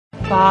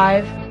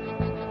5,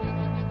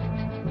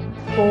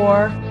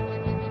 4,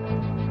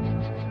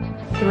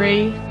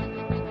 3,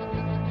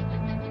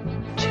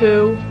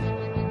 2.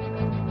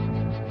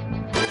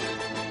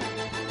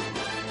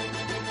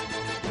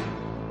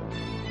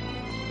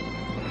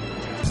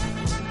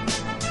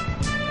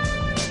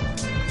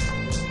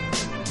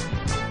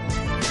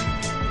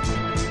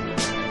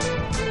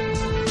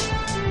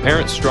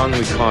 Parents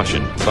strongly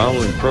caution,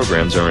 following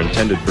programs are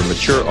intended for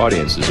mature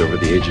audiences over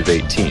the age of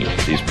 18.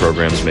 These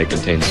programs may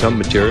contain some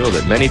material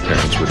that many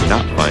parents would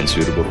not find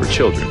suitable for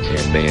children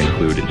and may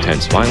include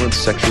intense violence,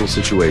 sexual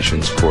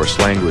situations, coarse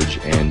language,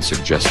 and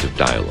suggestive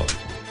dialogue.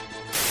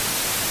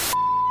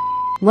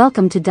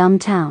 Welcome to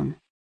Dumbtown.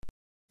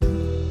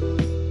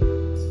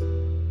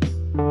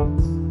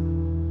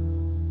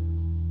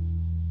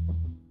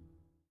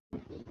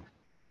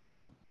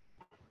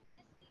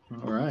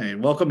 All right,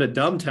 welcome to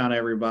Dumbtown,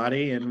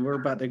 everybody, and we're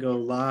about to go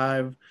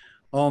live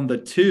on the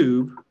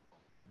tube.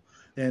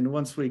 And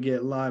once we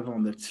get live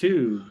on the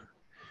tube,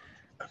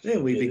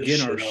 then we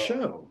begin our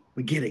show.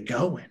 We get it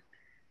going.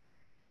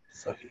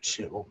 Fucking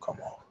shit won't come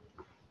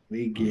on.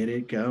 We get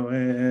it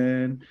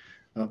going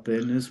up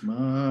in this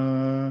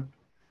month.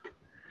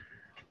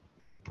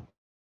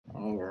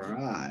 All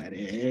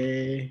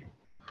righty.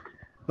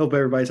 Hope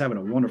everybody's having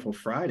a wonderful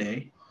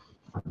Friday.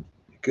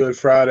 Good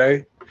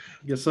Friday.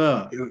 What's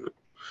up?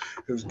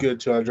 It was good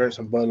till I drank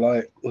some Bud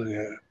Light. Look at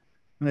that.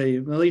 Hey,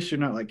 at least you're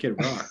not like Kid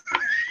Rock.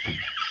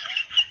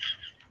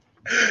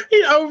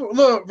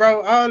 Look,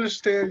 bro, I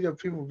understand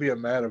people being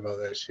mad about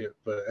that shit,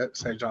 but at the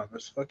same time,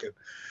 it's fucking.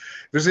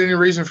 If there's any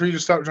reason for you to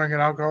stop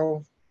drinking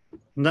alcohol,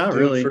 Not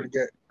really. For the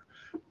game.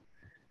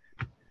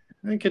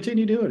 And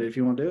continue doing it if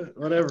you want to do it.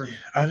 Whatever.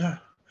 I know.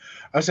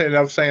 I'm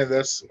saying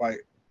that's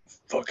like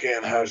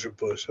fucking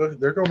Anheuser-Busch.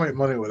 They're gonna make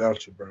money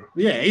without you, bro.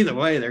 Yeah, either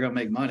way, they're gonna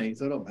make money,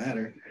 so it don't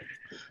matter.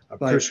 I'm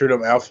pretty sure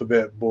them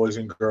alphabet boys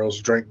and girls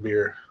drink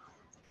beer.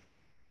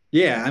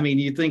 Yeah, I mean,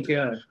 you think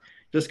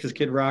just because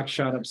Kid Rock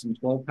shot up some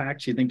 12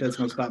 packs, you think that's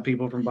going to stop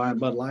people from buying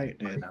Bud Light?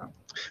 Yeah, no.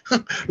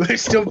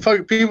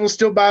 People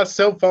still buy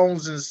cell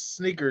phones and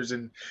sneakers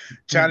and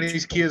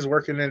Chinese kids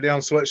working in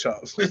down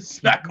sweatshops.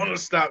 It's not going to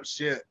stop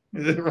shit.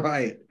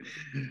 Right.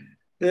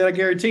 Yeah, I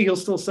guarantee he'll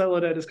still sell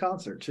it at his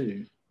concert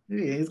too.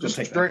 Yeah, he's going to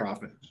take that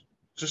profit.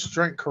 Just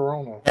drink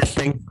Corona.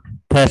 Testing.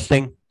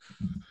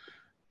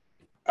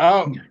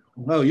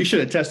 Oh, you should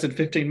have tested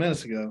 15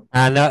 minutes ago.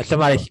 I know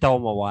somebody stole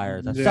my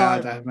wires.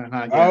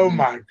 Oh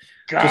my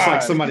God. Just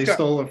like somebody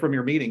stole it from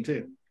your meeting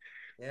too.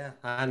 Yeah,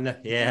 I know.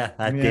 Yeah,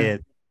 I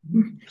did.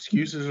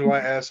 Excuses are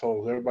like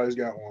assholes. Everybody's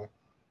got one.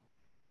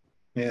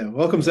 Yeah.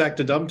 Welcome, Zach,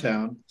 to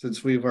Dumbtown,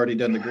 since we've already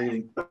done the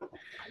greeting.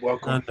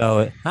 Welcome. I know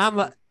it.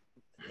 I'm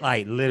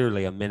like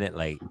literally a minute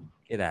late.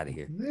 Get out of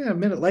here. Yeah, a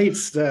minute late.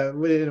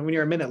 When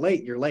you're a minute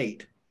late, you're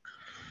late.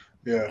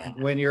 Yeah.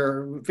 When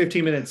you're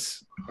 15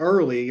 minutes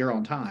early, you're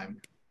on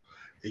time.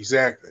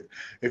 Exactly.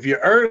 If you're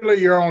early,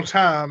 you're on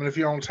time, and if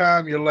you're on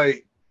time, you're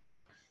late.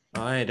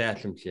 I ain't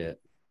that some shit.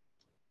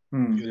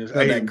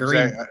 That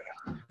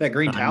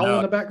green towel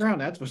in the background,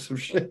 that's what some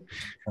shit.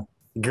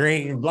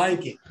 Green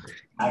blanket.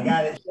 I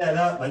got it set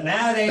up, but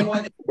now they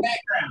want the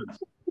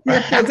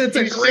background. It's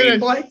a green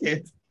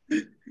blanket.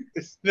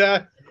 It's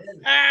not.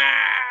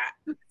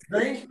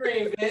 Green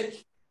screen,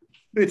 bitch.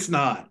 It's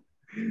not.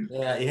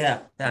 Yeah.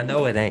 I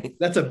know it ain't.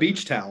 That's a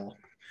beach towel.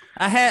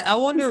 I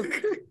wonder.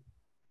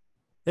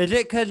 Is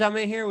it because I'm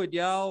in here with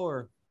y'all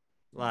or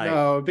like?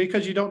 No,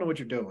 because you don't know what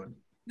you're doing.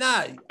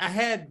 Nah, I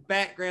had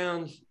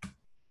backgrounds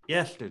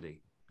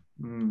yesterday.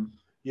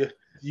 Yeah,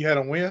 you had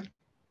a win?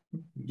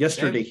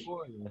 Yesterday.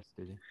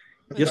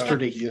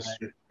 Yesterday.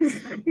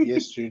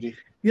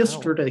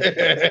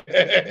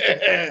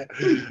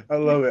 I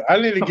love it. I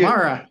need to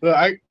Kamara.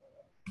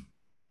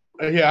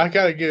 I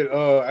gotta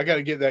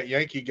get that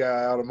Yankee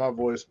guy out of my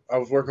voice. I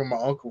was working with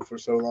my uncle for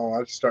so long.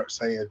 I start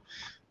saying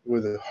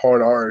with the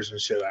hard R's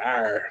and shit,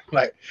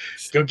 like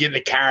go get in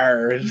the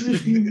car.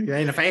 You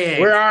ain't a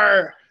fan. Where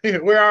are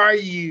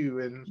you?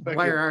 And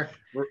where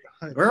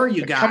are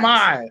you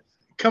guys?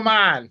 Come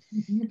on.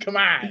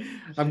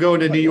 I'm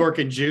going to New York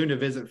in June to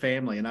visit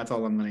family, and that's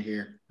all I'm going to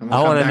hear. I'm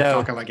going to come back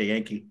talking like a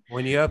Yankee.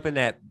 When you open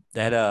that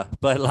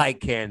Bud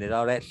Light can, did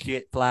all that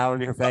shit fly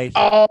on your face?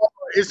 Oh,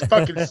 it's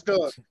fucking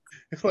stuck.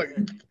 It's like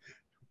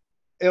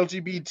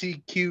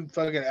LGBTQ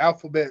fucking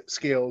alphabet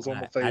scales on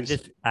my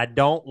face. I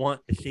don't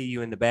want to see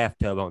you in the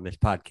bathtub on this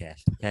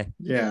podcast. Okay.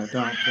 Yeah,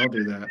 don't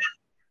do that.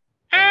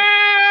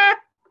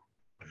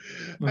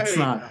 Let's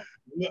not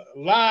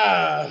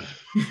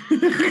live.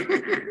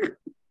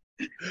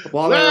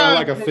 Wallowing around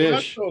like a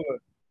fish. I'm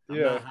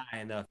not high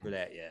enough for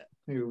that yet.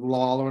 You're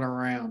wallowing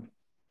around.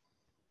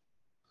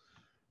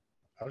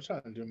 I was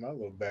trying to do my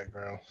little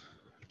background.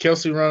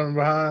 Kelsey running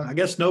behind. I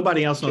guess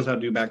nobody else knows how to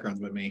do backgrounds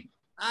but me.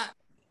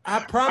 I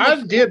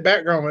promise. I did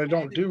background, but it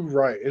don't do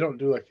right. It don't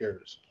do like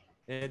yours.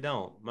 It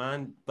don't.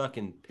 Mine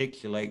fucking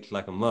pixelates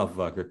like a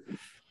motherfucker.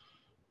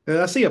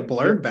 I see a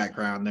blurred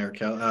background there,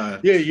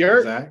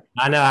 Zach.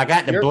 I know. I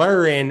got the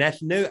blur in.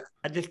 That's new.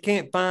 I just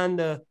can't find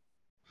the.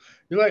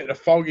 You're like the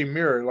foggy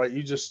mirror. Like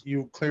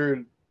you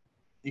cleared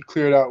You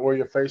cleared out where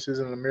your face is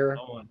in the mirror.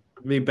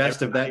 It'd be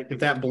best if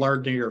that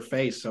blurred near your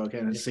face so I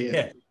can't see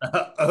it.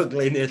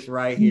 Ugliness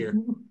right here.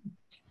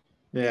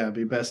 Yeah, it'd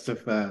be best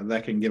if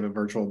that can give a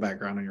virtual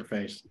background on your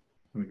face.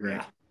 That'd be great.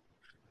 Yeah.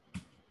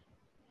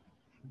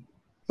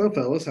 So,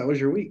 fellas, how was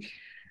your week?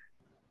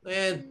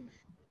 Man,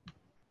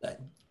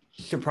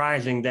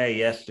 surprising day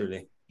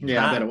yesterday.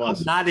 Yeah, I bet it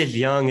was. I'm not as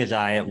young as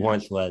I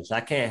once was.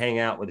 I can't hang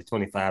out with a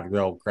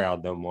 25-year-old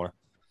crowd no more.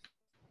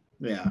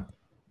 Yeah.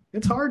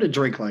 It's hard to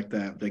drink like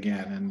that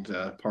again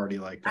and party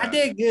like that. I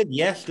did good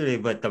yesterday,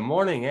 but the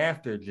morning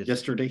after just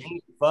yesterday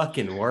ain't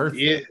fucking worth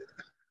it.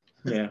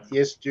 Yeah.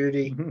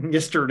 Yesterday.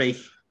 Yesterday.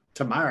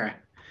 Tomorrow.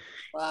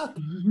 Fuck.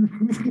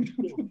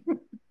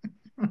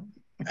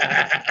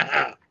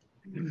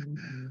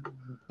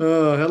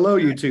 Oh, hello,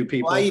 you two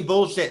people. Why are you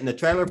bullshitting? The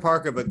trailer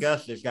park of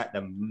Augusta's got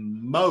the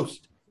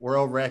most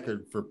world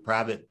record for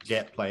private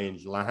jet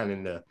planes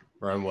lining the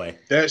runway.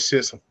 That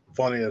shit's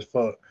funny as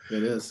fuck.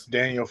 It is.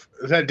 Daniel.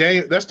 Is that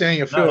Daniel? That's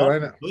Daniel Field,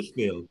 right now.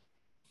 Bushfield.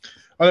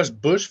 Oh, that's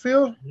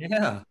Bushfield?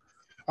 Yeah.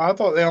 I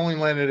thought they only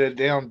landed at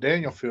down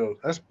Daniel Field.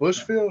 That's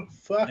Bushfield?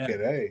 Fuck Yeah. it,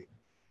 hey.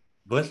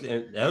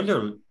 Those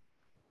are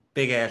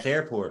big ass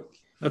airports.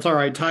 That's all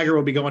right. Tiger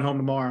will be going home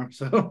tomorrow.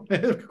 So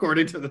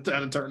according to the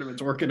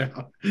tournament's working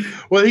out.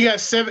 Well,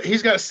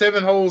 he's got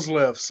 7 holes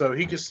left, so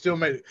he can still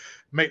make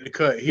the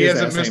cut. He His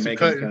hasn't ass missed ain't the making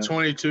cut the in cut.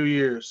 22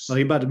 years. Well,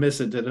 he about to miss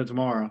it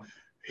tomorrow.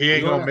 He ain't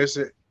You gonna wanna- miss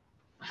it.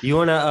 You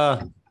want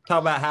to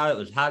talk about how it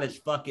was hot as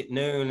fuck at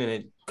noon and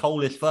it's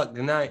cold as fuck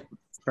tonight?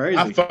 Crazy.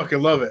 I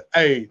fucking love it.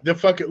 Hey,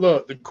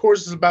 the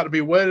course is about to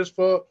be wet as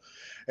fuck,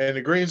 and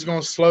the green's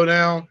gonna slow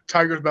down.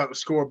 Tiger's about to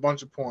score a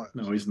bunch of points.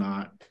 No, he's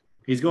not.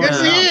 He's going Yes,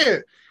 to the he house.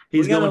 is.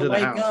 He's We're going gonna to the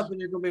wake house. up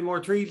and there's gonna be more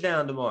trees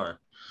down tomorrow.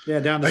 Yeah,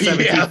 down the Yeah.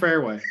 17th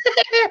fairway.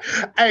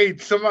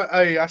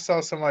 Hey, I saw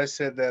somebody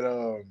said that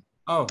Oh,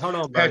 hold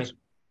on, buddy.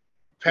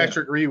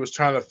 Patrick Reed was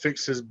trying to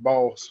fix his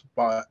ball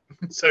spot,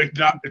 so he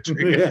knocked the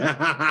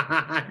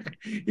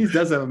tree. He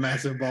does have a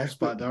massive ball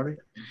spot, don't he?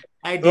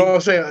 Hey, did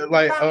I'm saying,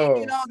 like,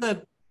 you get all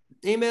the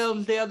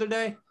emails the other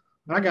day?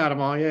 I got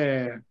them all.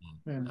 Yeah.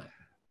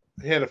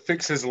 he had to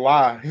fix his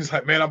lie. He's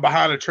like, man, I'm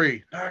behind a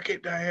tree. Knock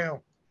it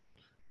down.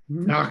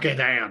 Knock it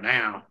down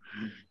now.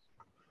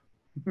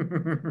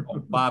 Oh,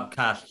 Bob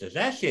Costas.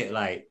 That shit,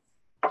 like,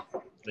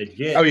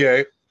 legit. Oh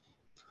yeah.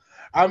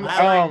 I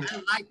liked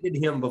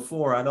him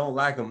before. I don't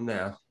like him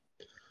now.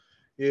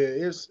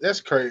 Yeah,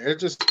 that's crazy. It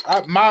just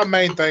my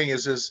main thing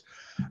is just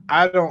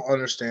I don't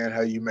understand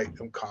how you make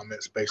them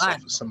comments based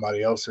off of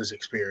somebody else's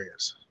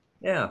experience.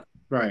 Yeah.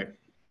 Right.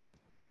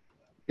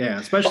 Yeah,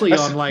 especially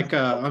on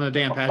on a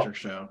Dan Patrick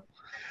show.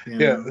 You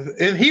know?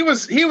 Yeah, and he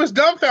was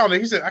dumbfounded.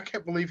 He said, "I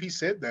can't believe he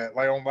said that."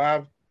 Like on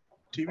live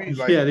TV.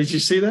 Like, yeah, did you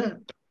see that?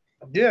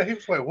 Yeah, he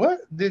was like, "What?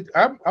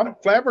 I'm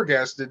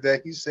flabbergasted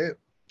that he said."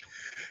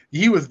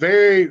 He was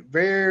very,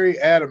 very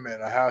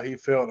adamant of how he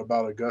felt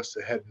about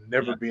Augusta had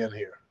never been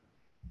here.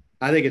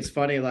 I think it's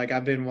funny. Like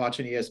I've been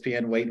watching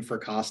ESPN waiting for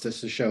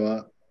Costas to show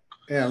up.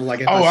 Yeah, like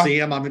if I see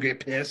him, I'm gonna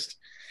get pissed.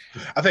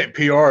 I think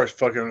PR is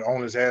fucking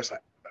on his ass.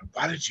 Like,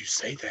 why did you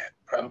say that,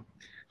 bro?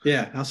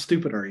 Yeah, how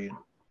stupid are you?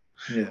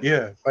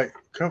 Yeah, like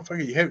come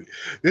fucking heavy.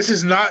 This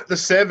is not the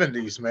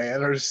 70s,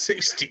 man, or the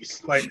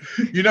 60s. Like,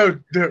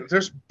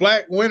 there's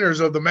black winners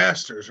of the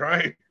Masters,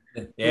 right?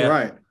 Yeah.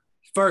 Right.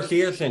 First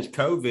year since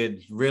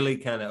COVID's really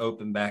kind of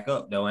opened back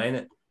up, though, ain't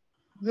it?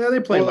 Yeah, they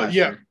played last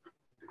year.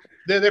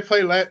 They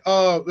played last.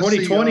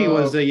 2020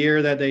 was the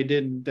year that they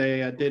did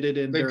it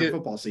in their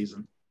football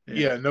season.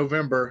 Yeah,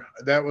 November.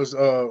 That was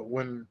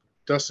when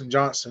Dustin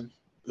Johnson,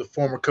 the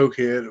former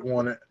cokehead,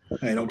 won it.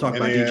 Hey, don't talk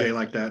about DJ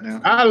like that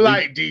now. I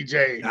like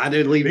DJ. I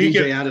did leave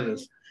DJ out of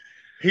this.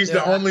 He's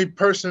the only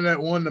person that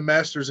won the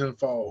Masters in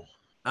fall.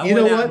 I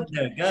went out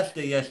to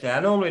Augusta yesterday. I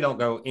normally don't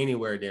go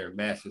anywhere during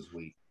Masters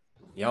week.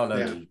 Y'all know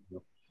this.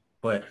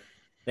 But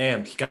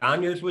damn,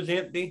 Scaniers was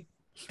empty.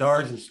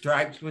 Stars and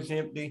Stripes was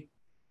empty.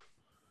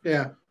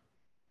 Yeah.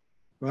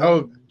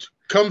 Well,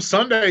 come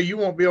Sunday, you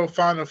won't be able to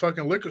find a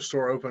fucking liquor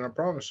store open, I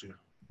promise you.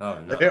 Oh,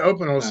 no. They're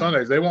open on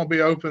Sundays. They won't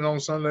be open on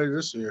Sunday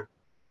this year.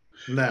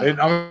 No.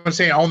 I'm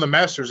saying on the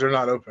Masters, they're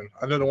not open.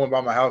 I know the one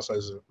by my house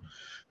has it.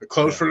 They're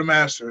closed for the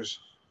Masters.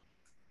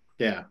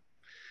 Yeah.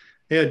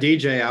 Yeah,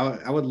 DJ,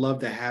 I would love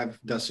to have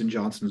Dustin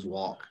Johnson's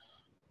walk.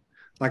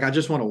 Like, I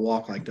just want to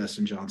walk like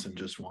Dustin Johnson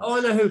just walked. I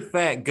wonder who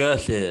Fat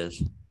Gus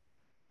is.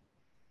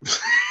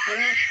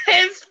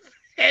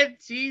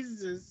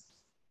 Jesus.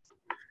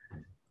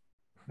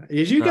 Have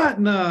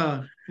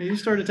you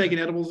started taking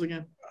edibles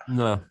again?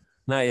 No,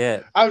 not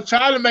yet. I was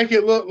trying to make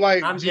it look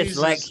like I'm Jesus.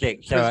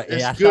 dyslexic, so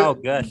It's I good. saw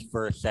Gus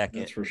for a second.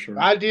 That's for sure.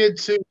 I did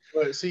too,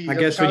 but see, I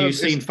guess when you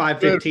seen it's 5:15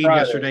 Good Friday.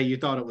 yesterday, you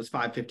thought it was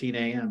 5:15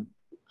 a.m.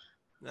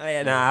 Oh,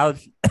 yeah, no, I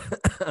was.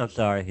 I'm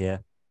sorry. Yeah,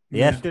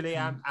 yesterday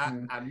I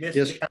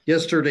missed.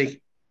 Yesterday.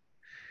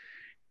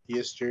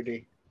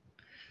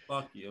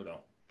 Fuck you,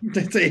 though.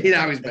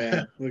 Now he's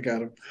bad. Look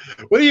at him.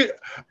 What do you?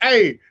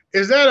 Hey,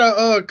 is that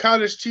a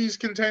cottage cheese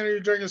container you're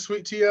drinking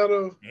sweet tea out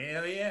of?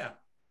 Hell yeah.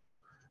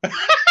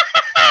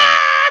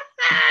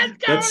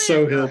 That's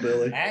so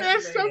hillbilly. Actually,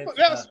 That's so- it's,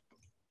 that's-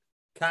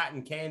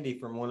 cotton candy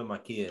from one of my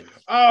kids.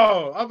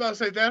 Oh, I'm about to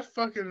say that's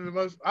fucking the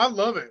most. I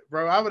love it,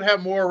 bro. I would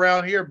have more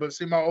around here, but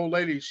see, my old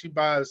lady, she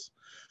buys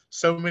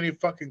so many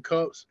fucking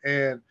cups,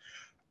 and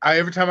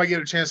every time I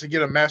get a chance to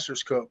get a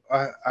Master's cup,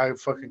 I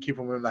fucking keep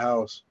them in the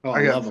house. Oh, I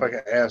I got love a 'em.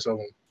 fucking ass of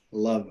them.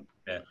 Love it.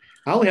 Yeah.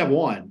 I only have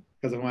one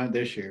because I went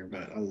this year,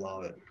 but I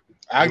love it.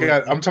 I'm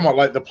talking about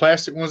like the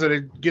plastic ones that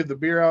they give the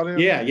beer out in.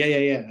 Yeah.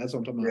 That's what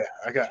I'm talking Yeah,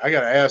 about. I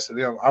got to ask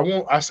them.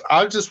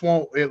 I just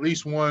want at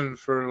least one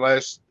for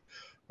last.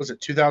 Was it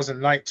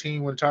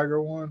 2019 when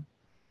Tiger won?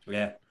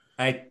 Yeah.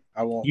 Hey,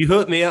 I want. you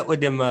hooked me up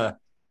with them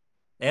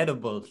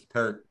edibles,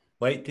 Kurt.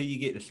 Wait till you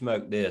get to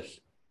smoke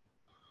this.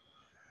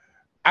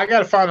 I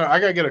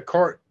gotta get a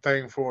cart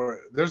thing for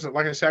it.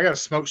 Like I said, I got a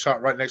smoke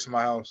shop right next to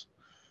my house.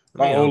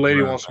 My old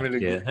lady wants me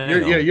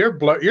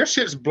to. Your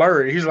shit's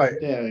blurry. He's like,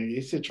 Yeah,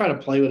 he's trying to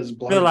play with his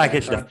blood. I feel like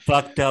it's the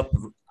fucked up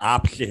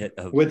opposite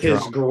of with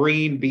his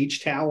green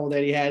beach towel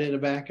that he had in the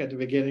back at the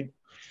beginning.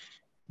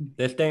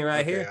 This thing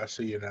right okay, here. I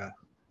see you now.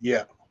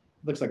 Yeah,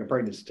 looks like a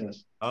pregnancy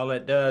test. All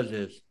it does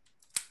is.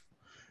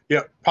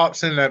 Yep,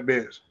 pops in that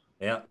bitch.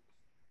 Yep,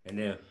 and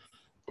then.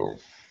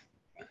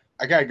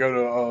 I gotta go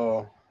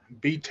to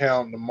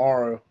B-Town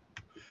tomorrow.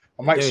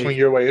 I might swing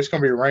your way. It's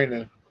gonna be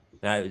raining.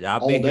 I'll be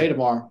all day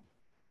tomorrow.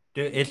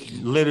 Dude, it's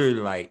literally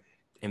like,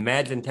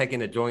 imagine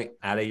taking a joint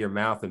out of your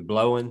mouth and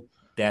blowing.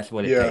 That's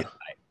what it tastes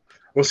like.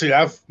 Well, see,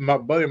 my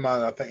buddy of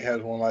mine, I think,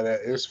 has one like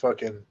that. It's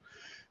fucking.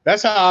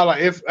 That's how I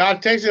like. If I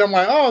taste it, I'm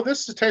like, oh,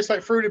 this tastes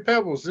like Fruity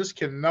Pebbles. This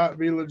cannot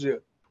be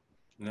legit.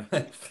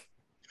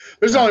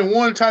 There's only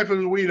one type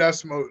of weed I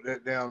smoked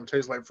that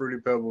tastes like Fruity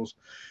Pebbles.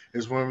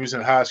 Is when we was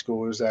in high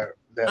school. Is that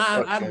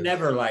I've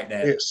never liked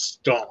that. It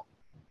stunk.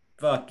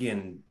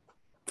 Fucking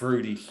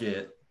fruity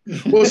shit.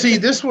 Well, see,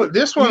 this one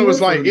was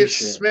like it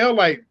smelled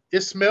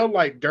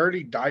like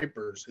dirty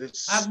diapers.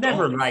 I've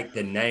never liked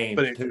the name,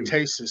 but it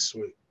tasted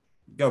sweet.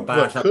 Go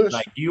buy something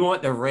like, do you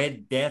want the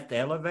Red Death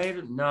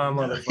elevator? No,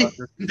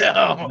 motherfucker.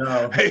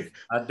 No, hey,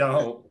 I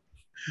don't.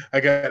 I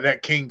got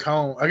that King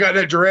Kong. I got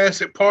that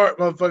Jurassic Park,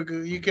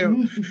 motherfucker.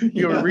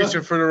 You were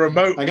reaching for the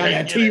remote. I got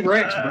that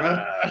T-Rex,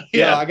 bro.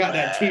 Yeah, I got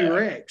that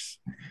T-Rex.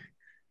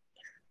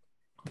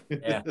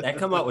 Yeah, that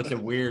come up with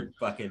some weird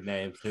fucking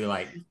names too,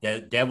 like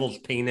Devil's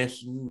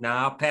Penis.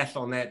 Nah, I'll pass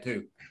on that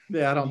too.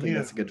 Yeah, I don't think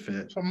that's a good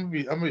fit. So I'm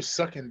gonna be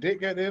sucking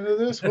dick at the end of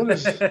this. What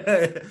is?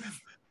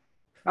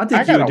 I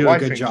think you would do a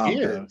good job.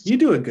 Though. You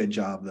do a good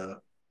job though.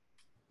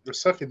 The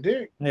sucking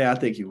dick. Yeah, I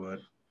think you would.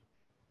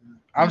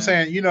 I'm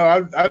saying,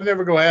 I'd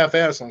never go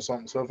half-ass on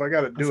something. So if I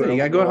got to do it, you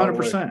got to go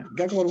 100%. You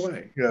got to go all the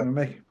way.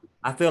 Yeah.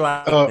 I feel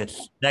like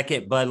the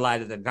second Bud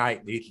Light of the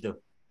night needs to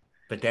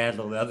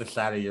bedazzle the other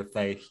side of your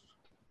face.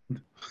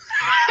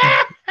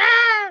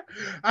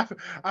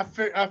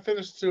 I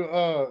finished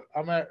to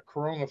I'm at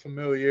Corona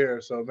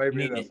Familiar, so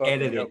maybe you need to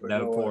edit it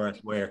though for us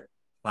where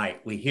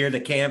like we hear the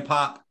can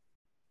pop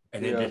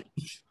and then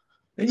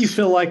then you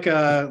feel like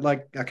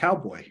a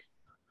cowboy.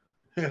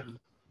 Yeah.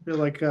 Feel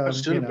like I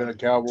should have been a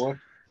cowboy.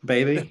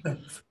 Baby.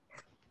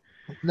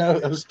 No,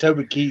 that was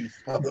Toby Keith.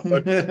 I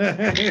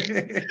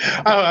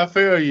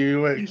feel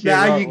you.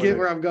 Now you get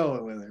where I'm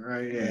going with it,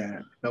 right?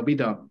 Yeah. Don't be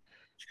dumb.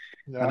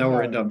 No, I know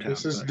we're in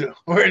Dumbtown.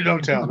 We're in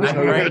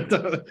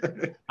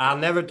Dumbtown. I'll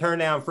never turn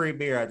down free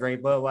beer. I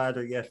drank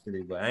Budweiser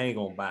yesterday, but I ain't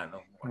gonna buy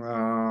no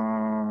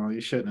more. Oh, you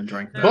shouldn't have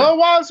drank that.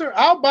 Budweiser?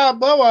 I'll buy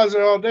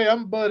Budweiser all day.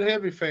 I'm a Bud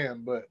Heavy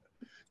fan, but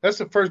that's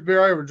the first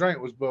beer I ever drank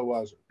was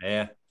Budweiser.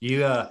 Yeah.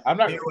 You I'm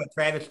not hear what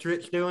Travis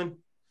Tritt's doing?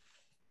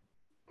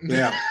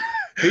 Yeah.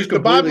 He's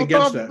completely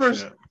against that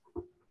shit.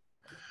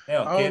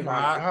 Hell, oh my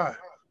God.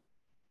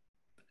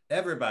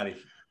 Everybody.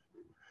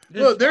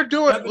 Look, they're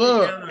doing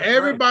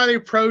everybody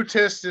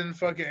protesting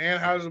fucking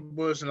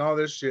Anheuser-Busch and all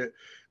this shit.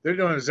 They're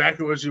doing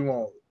exactly what you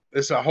want.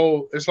 It's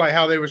like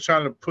how they were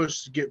trying to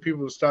push to get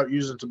people to stop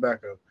using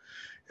tobacco.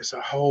 It's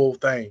a whole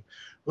thing.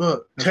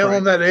 Look, tell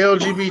them that the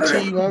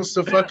LGBT wants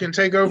to fucking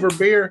take over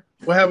beer.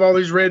 We'll have all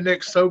these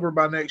rednecks sober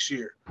by next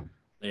year.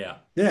 Yeah.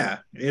 Yeah.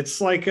 It's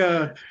like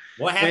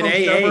what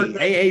happened?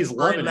 AA's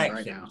loving it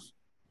right now.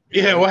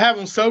 Yeah, we'll have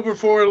them sober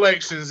for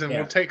elections and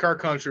we'll take our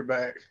country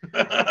back.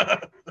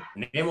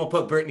 And then we'll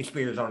put Britney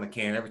Spears on the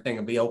can. Everything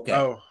will be okay.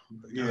 Oh,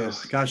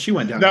 yes. Oh, God, she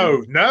went down.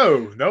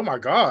 No, my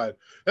God.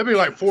 That'd be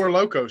like Four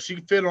Loko. She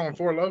could fit on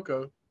Four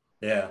Loko.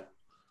 Yeah.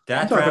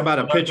 I'm talking about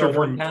a picture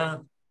from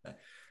time.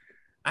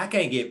 I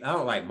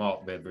don't like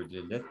malt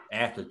beverages. That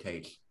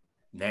aftertaste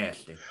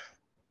nasty.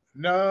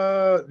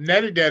 No,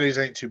 Natty Daddies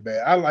ain't too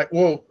bad.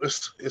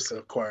 It's an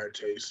acquired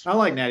taste. I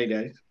like Natty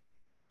Daddies.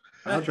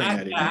 I'll drink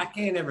Natty Daddies. I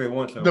can every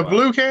once in a while. The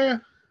blue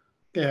can?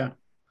 Yeah.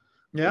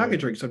 Yeah, I could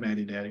drink some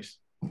Natty Daddies.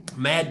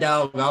 Mad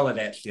Dog, all of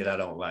that shit I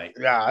don't like.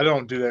 Yeah, I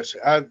don't do that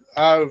shit.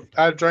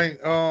 I drank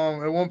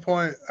at one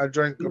point I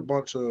drank a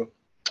bunch of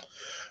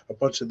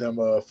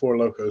them Four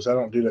Locos. I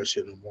don't do that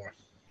shit anymore.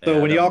 So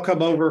when y'all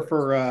come over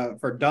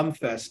for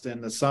Dumbfest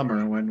in the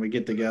summer when we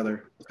get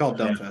together, it's called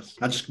Dumbfest.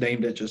 I just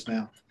named it just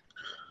now.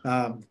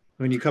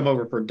 When you come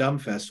over for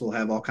Dumbfest, we'll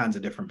have all kinds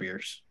of different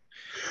beers.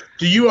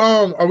 Do you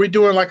are we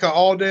doing like an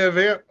all day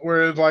event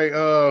where it's like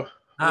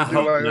I do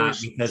hope like not,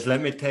 this. because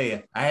let me tell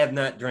you, I have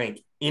not drank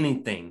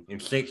anything in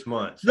 6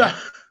 months. No.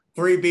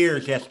 3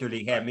 beers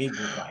yesterday had me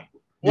just like.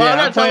 Well, yeah, I'm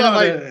not talking about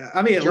like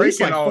I mean, at least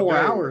like drinking all 4 day.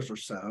 hours or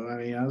so. I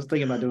mean, I was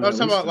thinking about doing. I was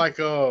at talking least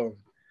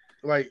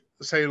about like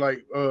say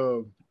like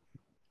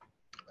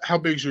how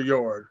big's your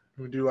yard?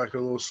 We do like a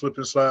little slip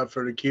and slide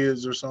for the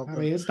kids or something. I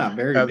mean, it's not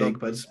very Have big, them-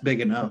 but it's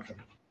big enough. Okay.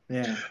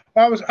 Yeah.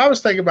 I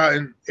was thinking about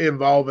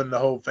involving the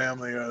whole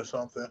family or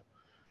something.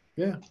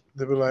 Yeah.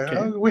 They'd be like, Okay.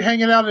 oh, we're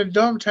hanging out in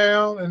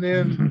Dumbtown,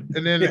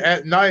 and then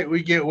at night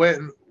we get wet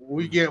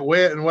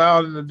and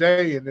wild in the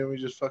day, and then we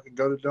just fucking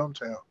go to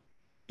Dumbtown.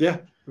 Yeah.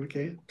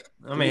 Okay.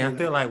 I mean, I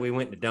feel like we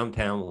went to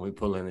Dumbtown when we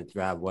pull in the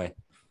driveway.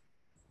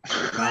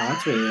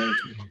 That's what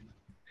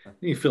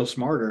you feel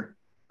smarter.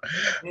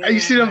 You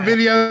see them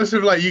videos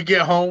of like you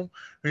get home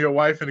with your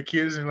wife and the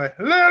kids, and like,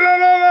 la, la,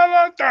 la, la,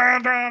 la, da,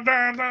 da,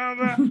 da, da,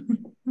 da.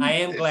 I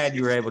am glad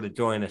you were able to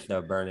join us,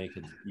 though, Bernie,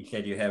 because you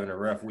said you're having a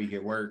rough week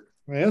at work.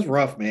 Man, it's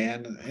rough,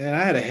 man. And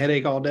I had a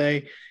headache all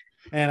day.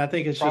 And I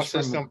think it's Process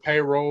just them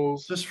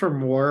payrolls. just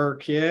from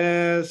work.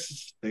 Yes.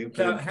 Stupid.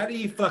 So, how do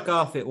you fuck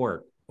off at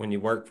work when you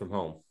work from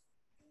home?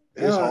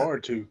 It's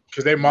hard to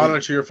because they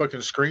monitor your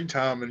fucking screen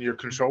time and your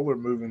controller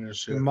moving and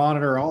shit.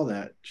 Monitor all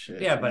that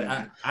shit. Yeah, but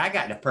I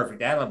got the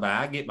perfect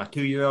alibi. I get my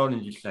 2-year-old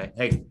and just say,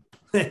 hey,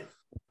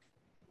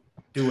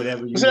 do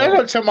whatever you See, I want.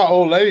 gotta tell my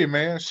old lady,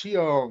 man.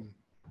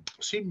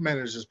 She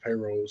manages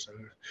payrolls,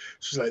 and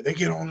she's like, they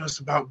get on us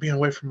about being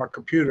away from our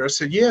computer. I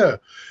said, yeah,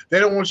 they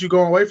don't want you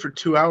going away for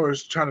 2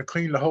 hours trying to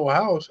clean the whole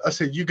house. I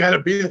said, you got to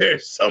be there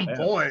at some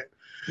point.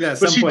 Yeah, at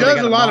But some she point they does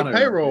a gotta lot of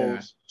monitor. payrolls.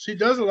 Yeah. She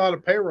does a lot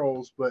of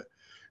payrolls, but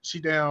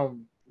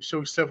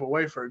she'll step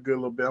away for a good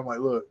little bit. I'm like,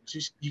 look,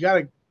 you got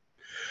to.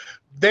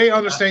 They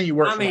understand you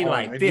work I from mean, home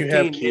like and you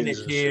have 15 kids minutes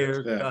and shit.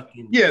 here. Yeah.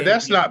 fucking Yeah, 10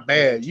 that's not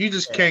minutes. bad. You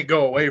just can't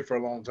go away for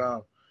a long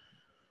time.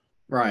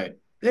 Right.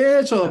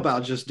 It's all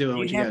about just doing Do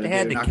what you you have got to to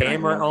have do. the knocking out your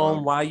camera work on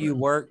log. while you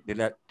work? Do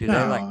they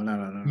No, like?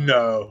 no.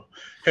 No,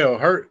 hell,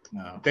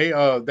 No. they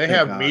Thank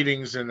have God.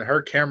 meetings and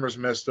her camera's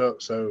messed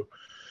up. So,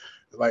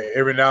 like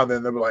every now and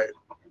then they'll be like,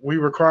 "We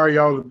require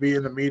y'all to be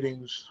in the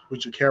meetings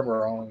with your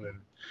camera on," and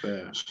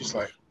Yeah. she's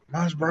like,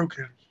 "Mine's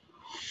broken."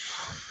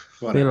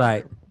 Be Whatever.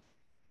 like,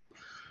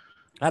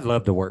 I'd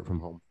love to work from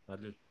home.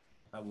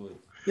 I would.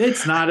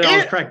 It's not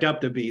all cracked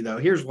up to be, though.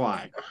 Here's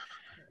why.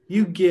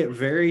 You get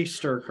very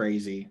stir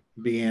crazy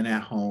being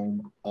at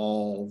home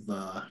all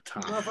the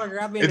time. Motherfucker,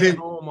 I've been And at then-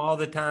 home all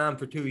the time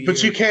for 2 years.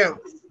 But you can't.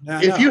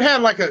 I If know.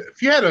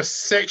 you had a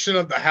section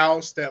of the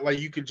house that like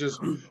you could just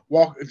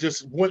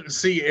just wouldn't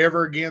see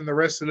ever again the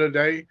rest of the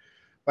day,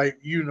 like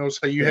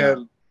say you Yeah. had,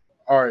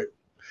 all right,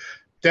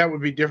 that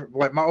would be different.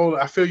 Like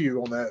I feel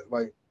you on that.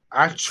 Like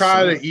I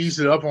try to sucks. ease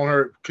it up on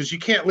her because you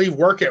can't leave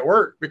work at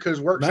work because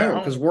work's at No, home.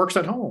 because work's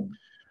at home.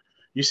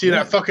 You see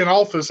Yeah. that fucking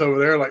office over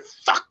there, like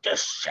fuck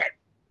this shit.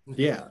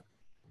 Yeah.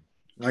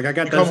 Like I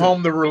got You those. come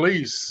home to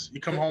release.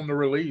 You come home to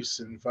release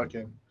and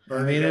fucking.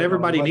 I mean,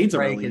 everybody needs a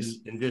break release.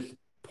 and just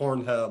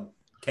Pornhub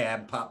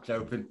tab pops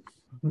open.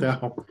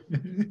 No.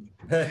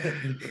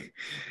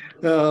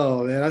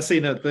 Oh man, I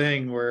seen a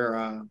thing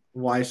where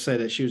wife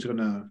said that she was going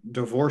to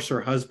divorce her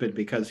husband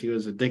because he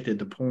was addicted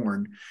to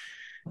porn,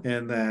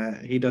 and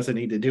that he doesn't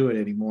need to do it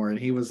anymore. And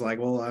he was like,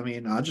 "Well, I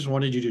mean, I just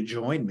wanted you to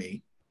join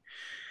me."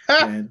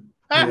 And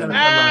I you got know,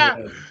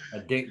 somebody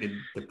that's addicted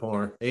to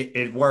porn.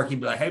 At work, he'd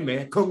be like, hey,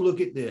 man, come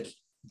look at this.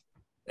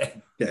 yeah,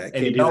 And can't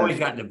he's do always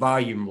that. got the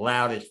volume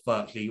loud as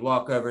fuck. So you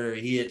walk over there,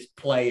 he hits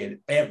play, and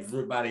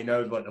everybody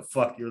knows what the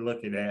fuck you're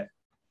looking at.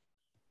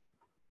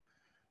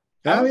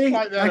 I was mean,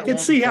 like that I at could one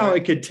see how point.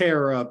 it could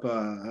tear up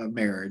a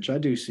marriage. I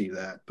do see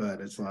that, but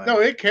it's like, No,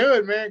 it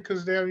could, man,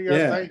 because damn, you gotta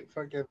Yeah. think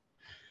fucking.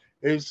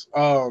 It's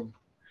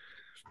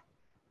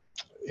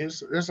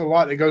there's a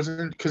lot that goes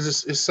in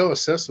because it's so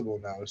accessible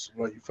now. It's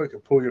like you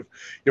fucking pull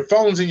your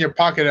phone's in your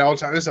pocket at all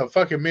time. It's a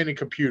fucking mini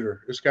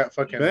computer. It's got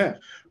fucking yeah,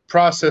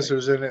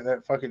 processors in it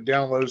that fucking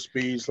download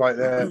speeds like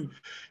that.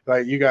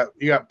 Like you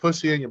got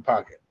pussy in your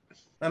pocket.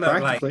 I know,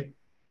 like, practically.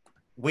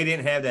 we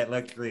didn't have that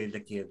luxury as a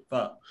kid.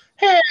 Fuck.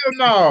 Hell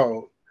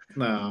no.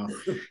 No,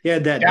 you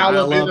had that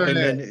Dial-up dial up, and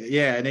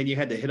internet. then you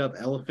had to hit up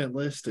Elephant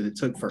List, and it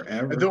took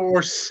forever.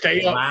 Or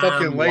stay up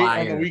fucking late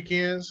on the LimeWire.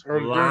 weekends or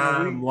during the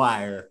Lime week.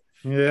 wire.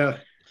 Yeah,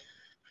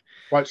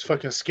 Watch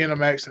fucking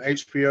Skinamax and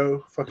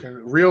HBO.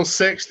 Fucking Real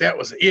Sex. That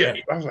was it. Yeah.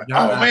 I was like, No,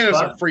 oh that's man, there's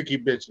some fun. freaky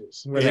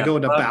bitches. where they go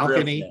in the fuck real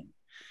balcony. sex.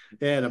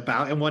 Yeah,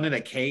 and one in a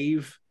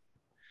cave.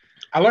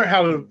 I learned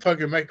how to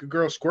fucking make a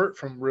girl squirt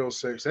from Real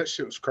Sex. That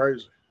shit was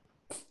crazy.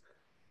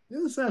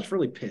 That's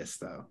really pissed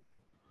though.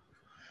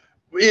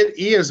 It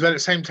is, but at the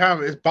same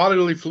time, it's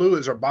bodily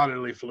fluids are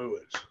bodily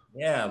fluids.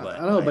 Yeah, but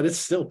I know, but it's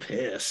still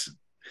piss.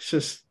 It's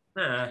just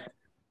nah,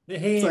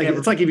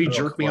 it's like if you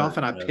jerk me off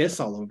and I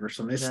piss all over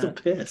something, it's Yeah. still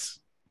piss.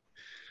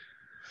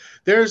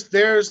 There's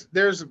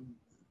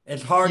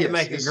It's hard to Yes,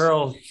 make a it's-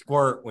 girl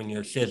squirt when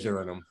you're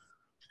scissoring them.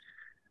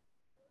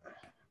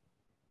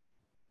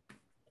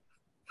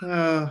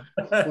 Well,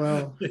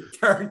 I'm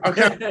trying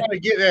to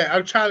get that.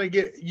 I'm trying to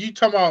get you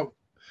talking about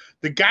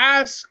the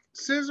guys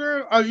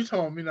scissor. Oh, you talking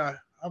about me not?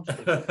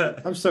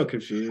 I'm so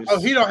confused. Oh,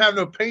 he don't have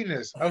no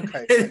penis.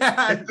 Okay.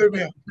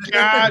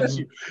 Got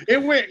you.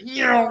 It went right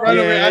over.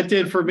 Yeah, it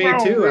did for me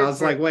too. I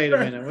was like, wait a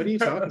minute, what are you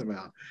talking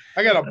about?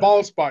 I got a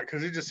bald spot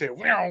because he just said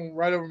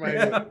right over my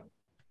head.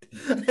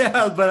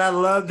 Yeah, but I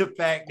love the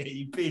fact that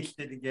you pieced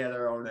it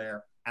together on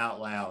there out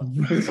loud.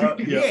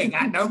 He ain't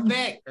got no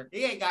vector.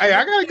 He ain't got. Hey,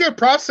 I got a good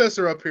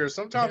processor up here.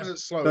 Sometimes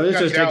it's slow. So this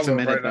just takes a download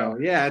minute now. though.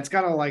 Yeah, it's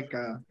kind of like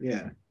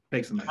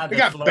takes a minute. We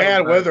got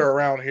bad weather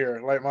around here.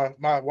 Like my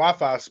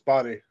Wi-Fi is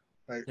spotty.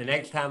 Like, The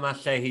next time I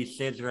say he's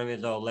scissoring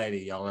his old lady,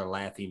 y'all gonna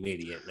laugh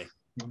immediately.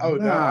 oh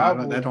no, I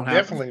will that don't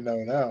definitely know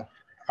now.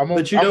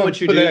 But you know what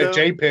you put do, that though?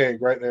 JPEG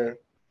right there.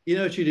 You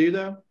know what you do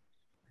though?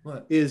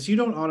 What? Is you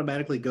don't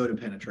automatically go to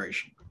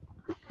penetration.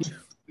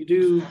 You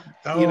do.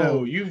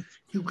 Oh, you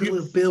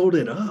build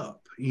it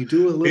up. You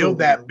do a little build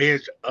that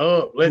bitch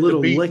up. Let a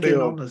little the beat licking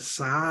build. on the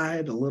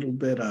side, a little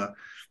bit of,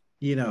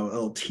 a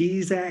little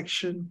tease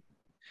action,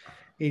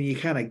 and you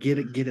kind of get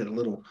it a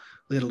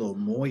little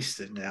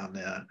moistened down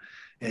there,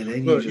 and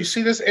then Look, you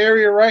see this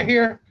area right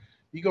here?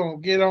 You gonna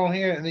get on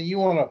here, and then you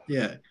wanna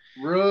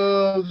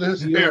rub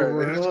this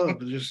area. Rub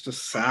just the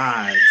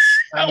sides.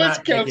 Alex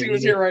Kelsey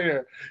was here right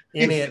here.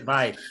 Any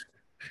advice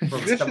from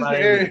This is the somebody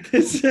area.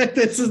 this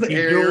is the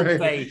area. Right.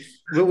 face?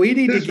 But we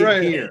need to This get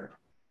right here.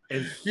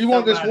 You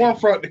want this warm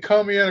front to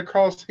come in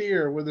across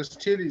here where his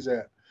titties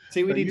at.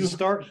 See, we So need you- to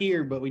start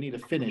here, but we need to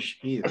finish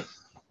here.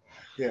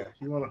 Yeah,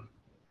 you wanna.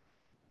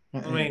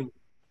 I mean,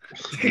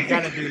 you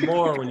got to do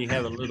more when you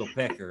have a little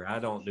pecker. I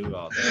don't do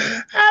all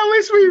that. At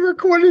least we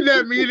recorded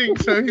that meeting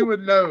so he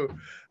would know.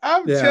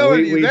 I'm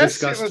telling you, we that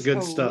discussed shit was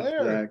good stuff,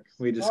 hilarious. Zach.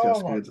 We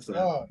discussed Oh my good stuff.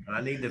 God.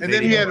 I need the And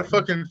then he had a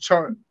fucking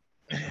chart.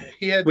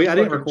 He had the I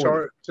didn't fucking record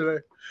chart today.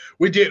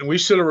 We didn't. We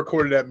should have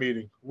recorded that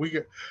meeting.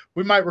 We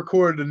might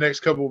record the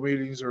next couple of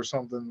meetings or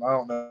something. I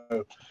don't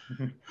know.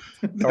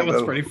 That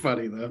was pretty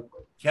funny though.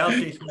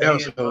 Kelsey's That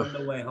was on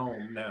the way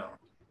home now.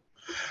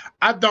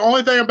 The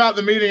only thing about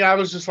the meeting, I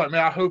was just like,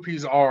 man, I hope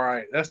he's all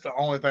right. That's the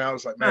only thing I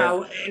was like, man.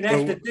 No, and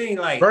that's the thing.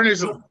 Like Bernie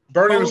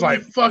was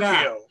like, fuck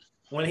you.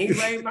 When he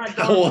laid my That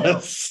dog down,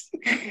 was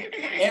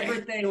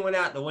everything went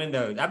out the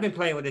window. I've been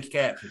playing with this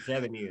cat for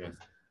 7 years.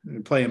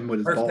 playing with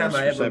his First balls time for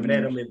I ever 7 met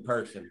years. him in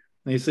person.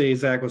 And you see,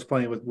 Zach was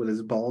playing with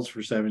his balls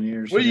for 7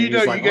 years. Well, and you he's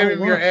know, like, you gave "Oh,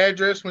 him your wow."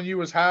 address when you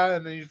was high,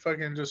 and then you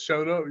fucking just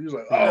showed up. You was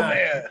like, oh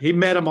man. He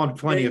met him on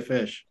Plenty of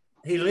Fish.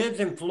 He lives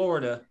in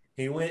Florida.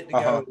 He went to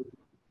go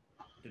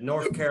to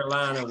North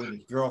Carolina with his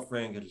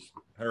girlfriend because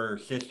her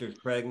sister's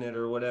pregnant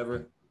or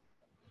whatever.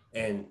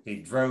 And he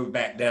drove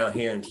back down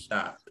here and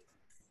stopped.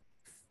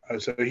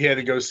 So he had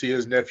to go see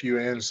his nephew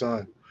and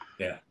son.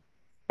 Yeah.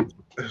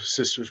 His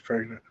sister's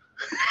pregnant.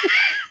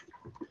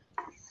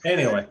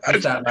 Anyway, I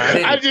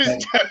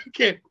just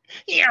can't.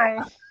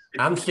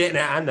 I'm sitting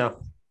there. I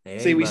know.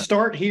 See, we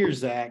start here,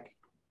 Zach.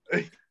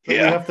 But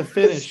Yeah. we have to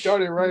finish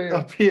Started right here.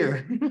 up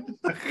here.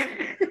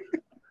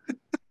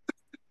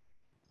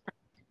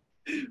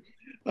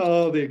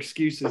 Oh, the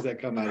excuses that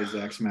come out of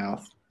Zach's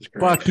mouth. It's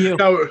crazy. Fuck you.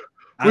 No,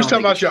 I we was don't talking think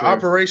about it's your true.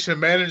 operation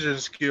manager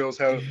skills,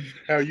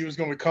 how you was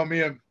going to come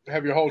in,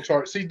 have your whole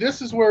chart. See,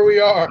 this is where we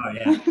are Oh,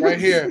 yeah. right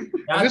here.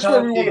 And this is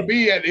where we want to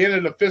be at the end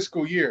of the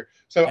fiscal year.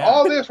 So Yeah.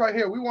 all this right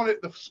here, we want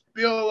it to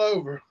spill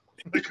over.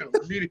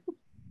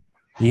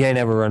 You ain't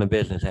ever run a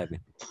business, have you?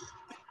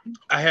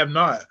 I have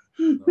not.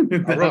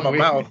 I run my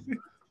mouth.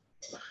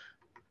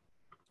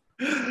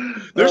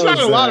 There's not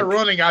a lot of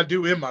running I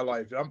do in my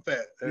life. I'm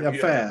fat. I'm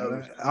fat.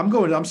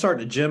 I'm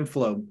starting a gym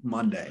flow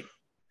Monday.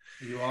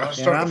 You are? And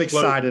Starting I'm to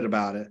float. excited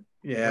about it.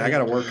 Yeah, I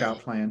got a workout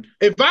plan.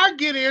 If I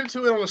get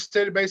into it on a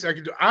steady basis, I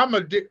can do.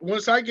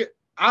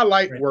 I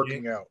like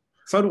working out,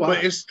 So do I.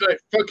 but it's like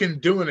fucking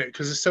doing it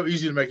because it's so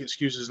easy to make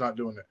excuses not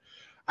doing it.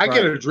 I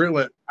get Right.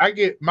 adrenaline. I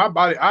get my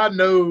body. I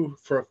know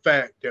for a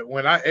fact that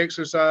when I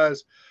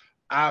exercise,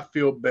 I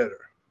feel better.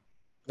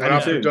 When I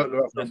I'm do too. productive,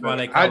 I feel That's why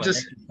they better. call I it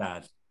just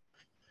exercise.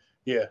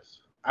 yes,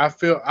 I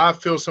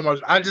feel so much.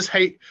 I just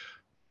hate.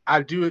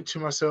 I do it to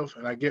myself,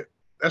 and I get.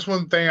 That's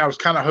one thing I was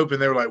kind of hoping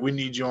they were like, we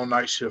need you on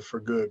night shift for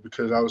good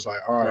because I was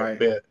like, all right, Right.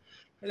 bet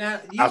Now,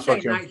 I you say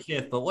fucking- night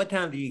shift, but what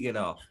time do you get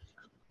off?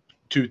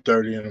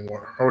 2:30 in the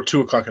morning or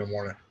 2:00 in the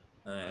morning.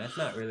 That's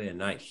not really a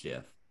night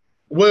shift.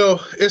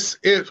 Well, it's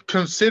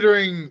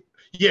considering.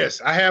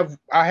 Yes, I have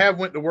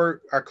went to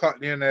work. I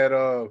clocked in at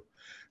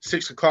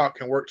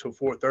 6:00 and worked till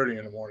 4:30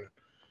 in the morning.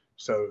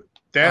 So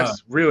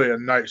that's really a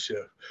night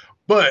shift,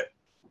 but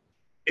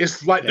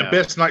it's like the Yeah.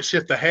 best night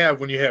shift to have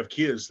when you have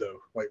kids, though.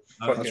 Like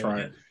Okay. fucking That's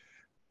right.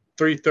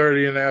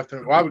 3:30 in the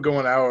afternoon. Well, I would go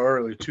an hour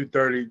early,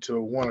 2:30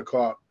 to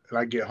 1:00, and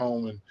I get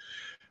home and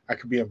I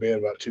could be in bed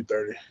about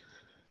 2:30.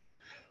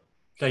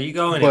 So you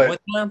go in But- at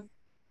what time?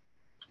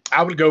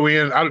 I would go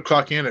in. I would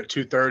clock in at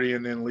 2:30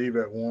 and then leave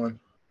at 1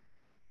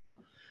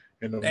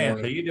 in the Damn, so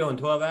morning. you're doing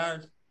 12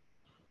 hours?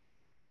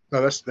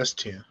 No, that's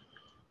 10.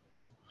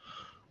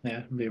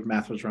 Yeah, the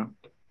math was wrong.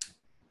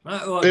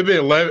 Well, It'd be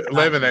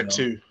 11 at know.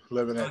 2.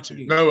 11 at Fuck 2.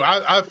 you. No,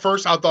 I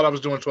first I thought I was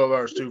doing 12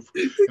 hours too,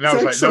 and I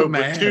was like, no,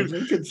 but 2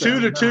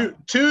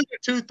 to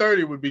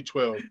 2:30 would be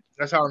 12.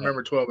 That's how I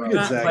remember 12 Good,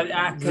 hours. Zach. but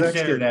I Zach's consider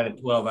getting- that a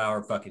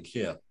 12-hour fucking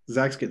shift.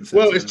 Zach's getting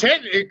Well,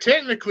 sensitive. it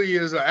technically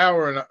is an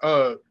hour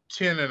and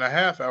 10 and a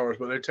half hours,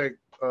 but they take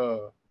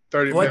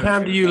 30 What minutes.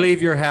 time do you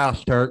leave your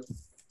house, Turk?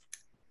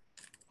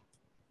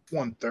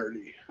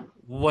 1:30.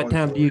 What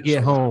time do you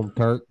get home,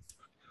 Turk?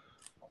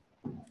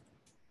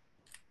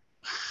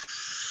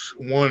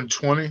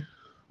 1:20.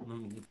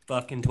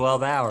 Fucking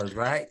 12 hours,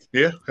 right?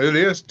 Yeah, it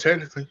is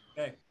technically.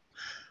 Okay.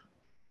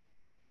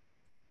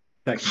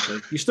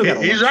 Technically, you still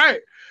got. He's right.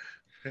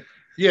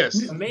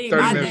 Yes. For me,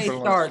 30 my minutes day for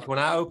lunch. starts when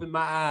I open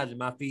my eyes and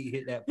my feet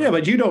hit that. Yeah,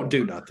 but you don't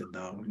do nothing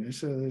though. It's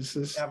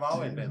just, I've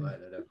always been like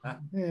that.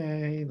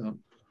 Yeah, you know.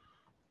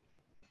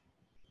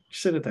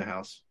 Sit at the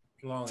house.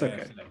 Long It's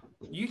okay. ass day.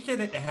 You sit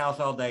at the house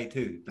all day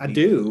too. I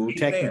do be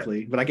fair.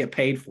 technically, but I get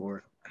paid for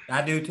it.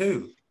 I do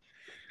too.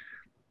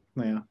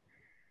 Yeah,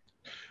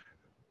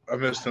 I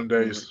miss them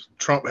days.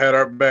 Trump had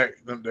our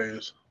back them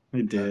days.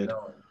 he did.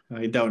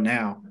 I don't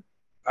now.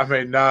 I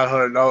made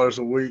 $900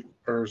 a week,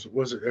 or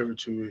was it every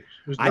 2 weeks?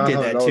 It was I did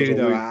that $900 too, a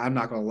though. week. I'm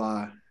not gonna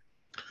lie.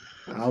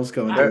 I was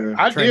going I- through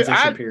I a did-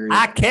 transition period.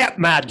 I kept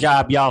my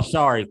job, y'all.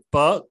 Sorry,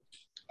 fuck.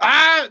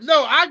 I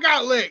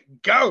got let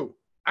go.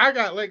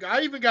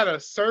 I even got a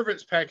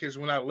servants package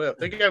when I left.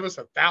 They gave us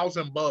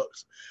 $1,000.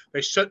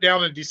 They shut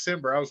down in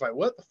December. I was like,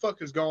 what the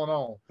fuck is going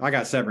on? I got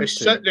They severance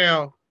too. shut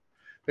down.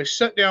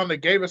 They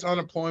gave us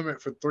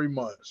unemployment for 3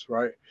 months,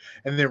 right?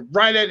 And then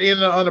right at the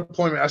end of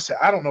unemployment, I said,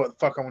 I don't know what the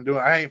fuck I'm doing.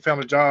 I ain't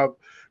found a job.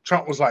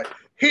 Trump was like,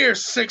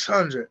 here's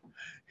 600.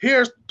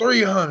 Here's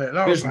 300. And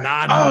I was Here's like,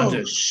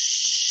 900. oh,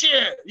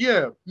 shit.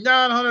 Yeah,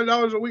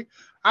 $900 a week.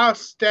 I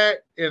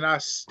stacked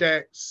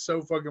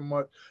so fucking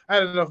much. I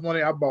had enough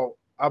money. I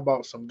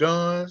bought some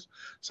guns,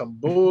 some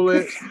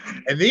bullets.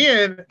 And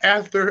then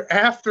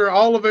after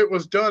all of it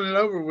was done and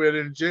over with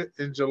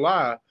in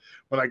July,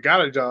 when I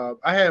got a job,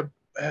 I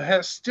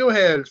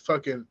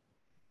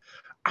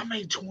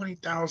made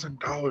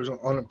 $20,000 on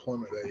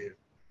unemployment that year.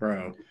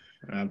 Bro.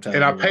 I'm telling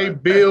And I you paid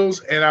what.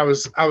 bills, and I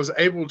was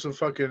able to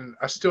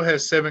I still had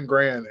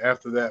 $7,000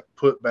 after that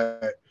put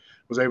back,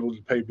 was able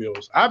to pay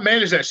bills. I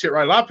managed that shit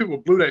right. A lot of people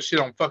blew that shit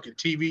on fucking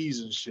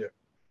TVs and shit.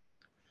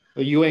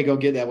 Well, you ain't gonna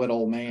get that with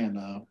old man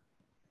though.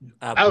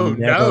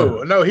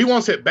 Oh, no, he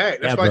wants it back.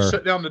 That's why he Ever.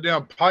 shut down the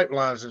damn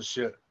pipelines and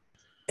shit.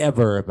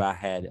 Ever if I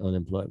had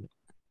unemployment.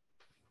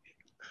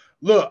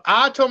 Look,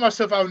 I told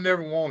myself I would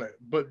never want it,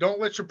 but don't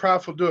let your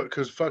prideful do it,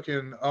 because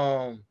fucking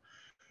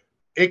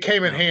it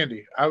came in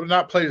handy. I would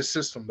not play the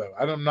system though.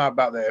 I'm not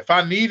about that. If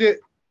I need it,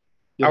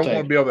 You'll I take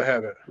want to be able to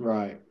have it.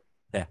 Right.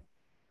 Yeah.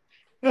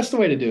 That's the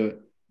way to do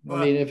it.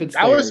 Well, I mean, if it's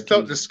I there, always it's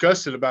felt easy.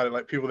 disgusted about it,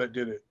 like people that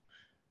did it.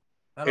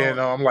 I don't, And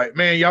I'm like,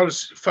 man, y'all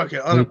just fucking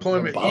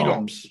unemployment. You don't.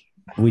 Bombs.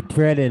 we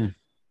treading.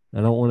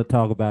 I don't want to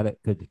talk about it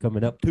because it's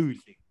coming up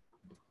Tuesday.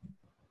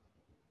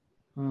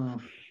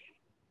 Oh,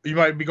 You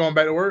might be going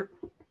back to work.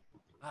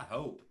 I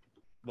hope,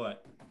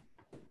 but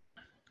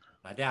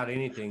I doubt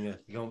anything.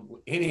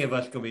 Any of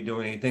us gonna be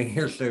doing anything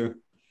here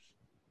soon.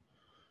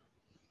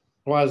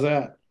 why is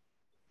that?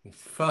 It's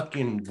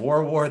fucking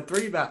World War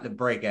III about to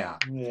break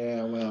out.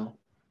 Yeah, well,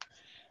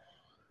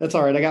 that's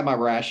all right. I got my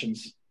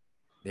rations.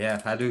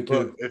 Yeah, I do too.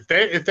 Look, if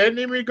they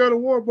need me to go to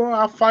war, boy,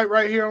 I'll fight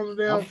right here on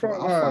the damn I'll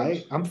front fight.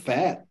 lines. I'm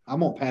fat. I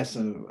won't pass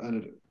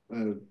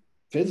a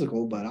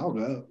physical, but I'll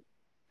go.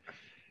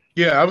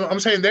 Yeah, I'm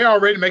saying they're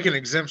already making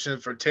exemption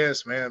for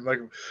tests, man. Like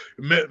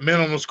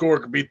minimum score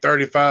could be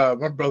 35.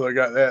 My brother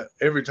got that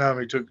every time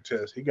he took the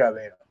test. He got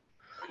in.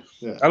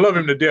 Yeah. I love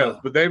him to death,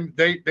 but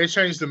they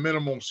changed the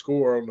minimum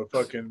score on the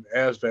fucking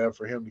ASVAB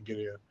for him to get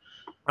in.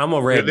 I'm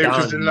a red they're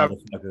Dawn just not-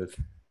 motherfuckers.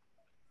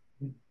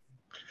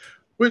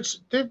 Which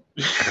they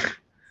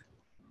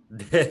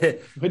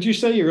What'd you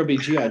say? You're gonna be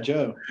GI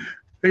Joe?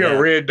 got Yeah.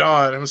 Red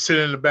Dawn. I'm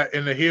sitting in the back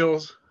in the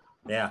hills.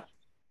 Yeah.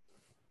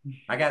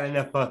 I got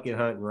enough fucking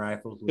hunting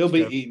rifles. and He'll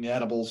be stuff. eating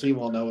edibles. He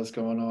won't know what's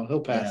going on. He'll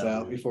pass Yeah.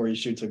 out before he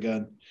shoots a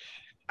gun.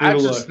 I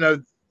It'll, just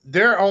know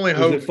their only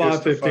hope it is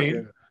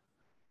 5:15?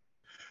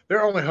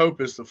 their only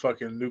hope is the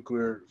fucking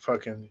nuclear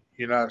fucking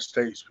United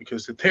States,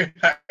 because if they're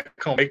not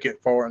gonna make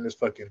it far in this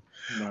fucking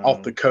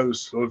off the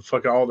coast or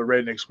fucking all the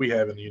rednecks we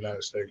have in the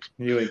United States.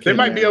 They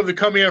might be able to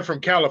come in from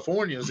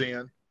California's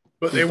in,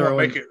 but they won't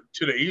make it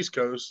to the East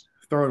Coast.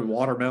 throwing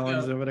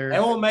watermelons over there. They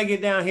won't make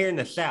it down here in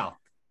the South,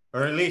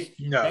 or at least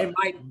No.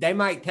 they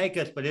might take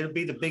us, but it'll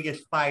be the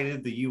biggest fight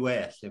of the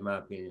U.S. in my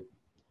opinion.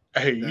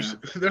 Hey, Yeah.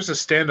 there's a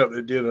stand-up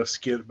that did a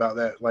skit about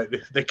that. Like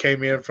they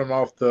came in from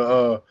off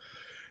the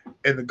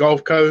in the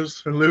Gulf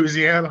Coast in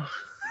Louisiana.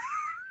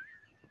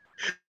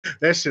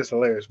 That's just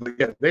hilarious. But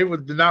yeah, they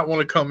would not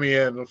want to come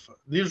in.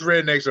 These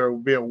rednecks are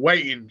been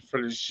waiting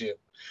for this shit.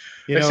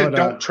 You They know, said, what,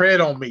 "Don't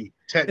tread on me."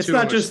 Tattooed it's on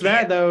not their just skin.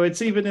 that though.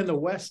 It's even in the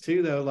West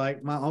too, though.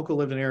 Like my uncle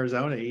lived in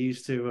Arizona. He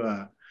used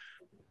to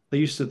they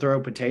used to throw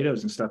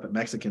potatoes and stuff at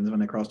Mexicans when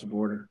they crossed the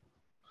border.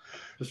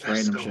 Just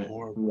That's random so shit.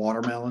 horrible.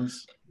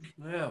 Watermelons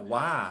Yeah,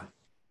 why?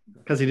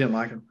 because he didn't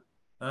like them.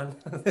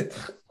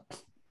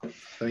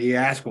 So he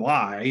asked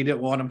why. He didn't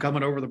want them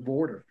coming over the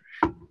border.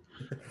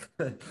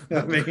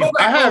 I mean, Go back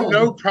I have home.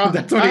 no problem.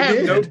 That's what I he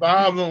have no did.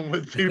 problem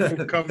with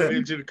people coming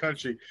into the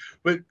country,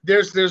 but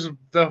there's the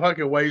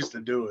fucking ways to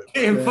do it.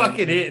 Him Yeah.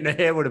 fucking hit in the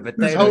head with a This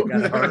potato whole-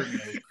 got hurt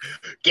me.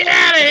 Get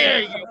out of here,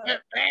 you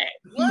wet bat.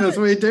 That's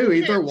what he do. He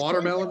Yeah, throw it's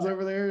watermelons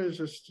over there. It's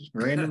just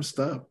random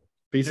stuff.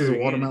 Pieces Dude,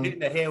 of watermelon. hitting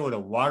the head with a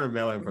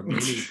watermelon from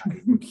any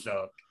height would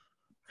suck.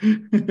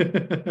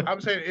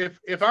 I'm saying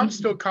if I'm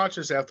still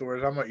conscious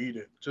afterwards, I'm gonna eat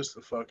it just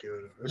to fuck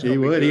you. It's He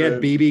gonna be would. He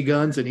had good. BB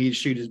guns, and he'd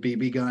shoot his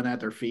BB gun at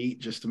their feet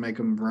just to make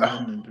them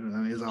run.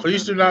 And, he's all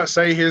Please do kinds of- not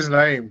say his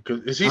name,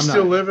 because is he I'm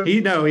still not- living?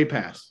 He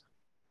passed.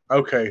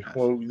 Okay,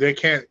 well they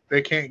can't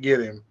get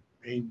him.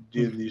 He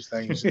did these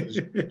things.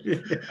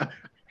 Yeah,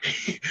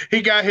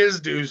 He got his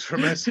dues for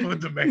messing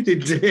with the he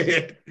Mexicans.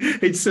 did.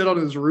 He'd sit on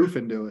his roof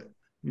and do it.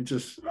 He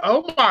just,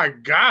 Oh my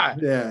God!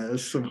 yeah,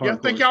 it's some You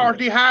think hardcore y'all are shit.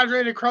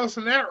 dehydrated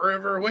crossing that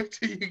river? Wait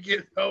till you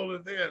get hold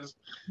of this.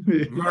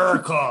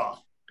 America.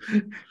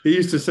 He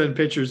used to send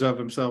pictures of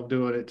himself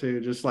doing it too,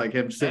 just like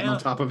him sitting on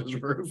Damn. top of his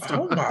roof.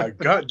 Oh my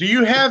God! Do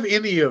you have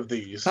any of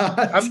these?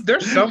 They're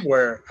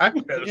somewhere. I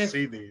gotta Yes.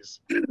 see these.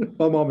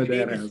 My mom and We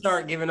need dad to has.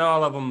 start giving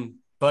all of them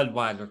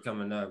Budweiser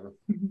coming over.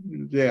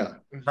 Yeah.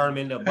 Turn them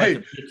into a bunch Hey.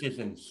 of bitches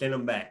and send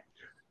them back.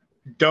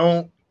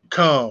 Don't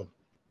come.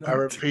 I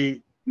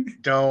repeat,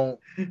 don't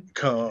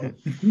come.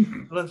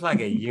 Looks like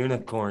a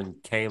unicorn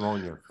came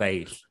on your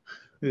face.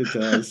 It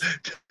does.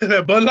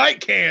 That Bud Light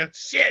can.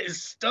 Shit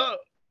is stuck.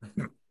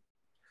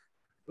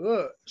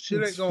 Look,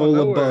 shit It's ain't going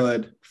full of nowhere.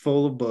 bud.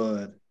 Full of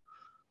bud.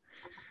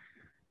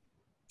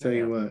 Tell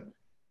you what.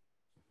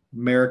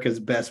 America's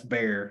best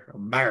bear.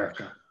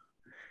 America.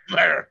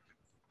 There.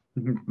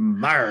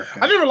 America.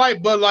 I never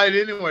liked Bud Light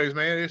anyways,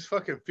 man. It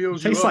fucking It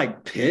fills you tastes up.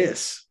 like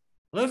piss.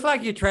 Looks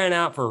like you're trying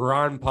out for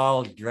Ron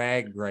Paul's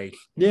drag race.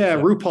 Yeah,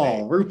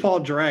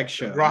 RuPaul drag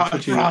show. That's Ron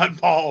what you-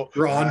 Paul.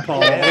 Ron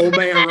Paul. Old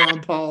man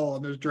Ron Paul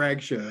on his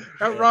drag show.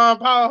 That Ron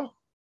Paul.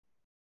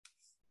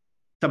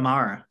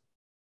 Tamara.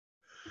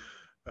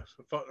 That's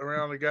what fucked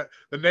around.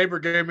 The neighbor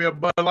gave me a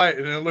Bud Light,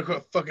 and then look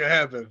what fucking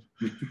happened.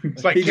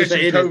 It's like He just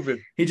catching ate it. COVID.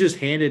 He just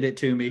handed it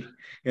to me.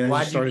 And I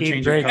Why'd just you started keep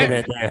changing drinking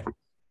colors. it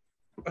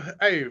there?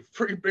 Hey,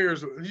 free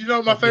beers. You know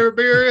what my favorite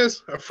beer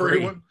is? A free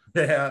Free. one.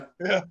 Yeah.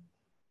 Yeah.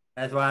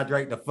 That's why I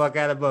drank the fuck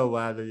out of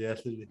Budweiser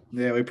yesterday.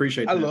 Yeah, we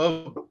appreciate I that.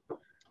 love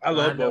I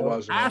know.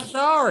 Budweiser. I'm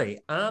sorry.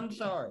 I'm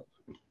sorry.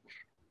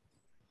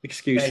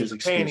 Excuses,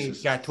 Hey, panties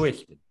excuses. got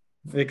twisted.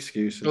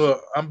 Excuses.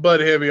 Look, I'm Bud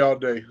heavy all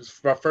day.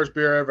 It's my first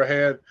beer I ever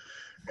had,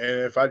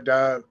 and if I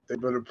die, they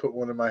better put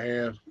one in my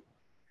hand.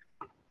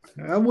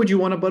 Would you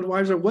want a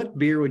Budweiser? What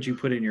beer would you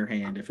put in your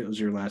hand if it was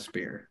your last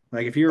beer?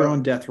 Like if you were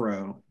on death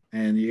row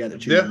and you got to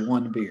choose Yeah.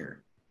 one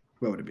beer,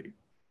 what would it be?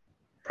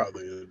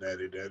 Probably the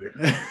Natty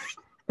Daddy.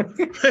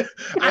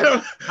 I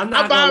don't. I'm I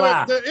not buy gonna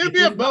lie. it. It'd If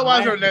be a it's my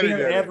Budweiser or last Natty beer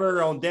Daddy.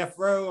 ever on death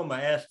row, I'm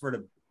gonna ask for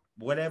the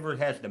whatever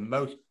has the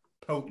most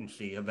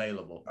potency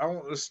available. I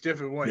want the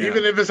stiffest one, Yeah.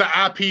 even if it's an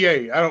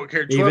IPA. I don't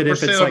care. 12% Even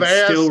if it's of like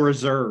ass, still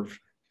reserve.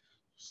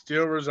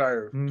 still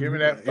reserve. Give me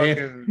that Yeah.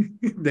 fucking.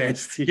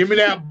 That's Give me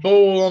that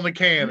bowl on the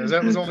can. Is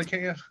that what's on the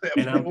can? That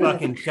And I'm bowl?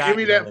 fucking Give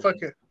me that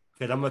fucking.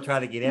 because I'm gonna try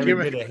to get every Give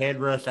me- bit of head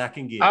rust I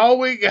can get. All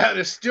we got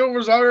is still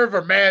reserve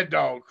or Mad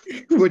Dog.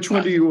 Which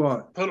one do you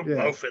want? Put them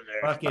Yeah. both in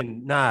there.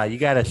 Fucking nah, you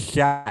got a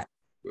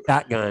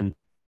shotgun,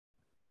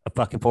 a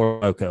fucking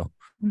Four Loko.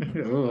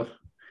 Ugh.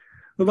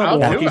 What about I'll do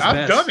Milwaukee's it.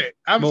 I've best? done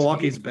it.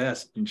 Milwaukee's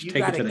best. You just You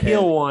take it got to to the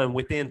kill head. one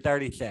within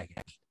 30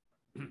 seconds.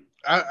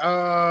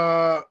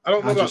 I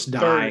don't know I'll about just 30.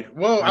 die.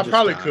 Well, I'll I just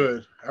probably die.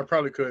 could. I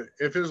probably could.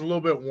 If it was a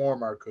little bit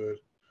warm, I could.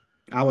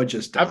 I would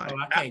just I've- die. Oh,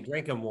 I can't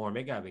drink them warm.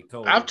 It gotta be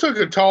cold. I've took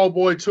a tall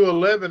boy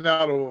 211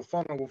 out of a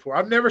funnel before.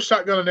 I've never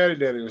shotgun a Natty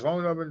Daddy as long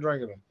as I've been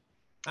drinking them.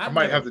 I've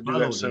might never have to do that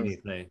followed soon.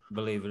 Anything,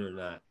 believe it or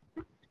not.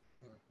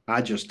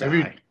 I just die. Have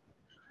you-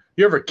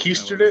 You ever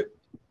keistered it?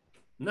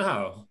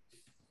 No.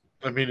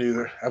 Me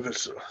neither. I've been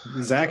so.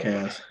 Zach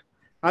has.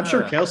 I'm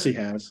sure Uh, Kelsey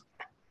has.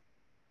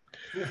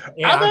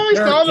 Yeah, I've always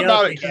sure thought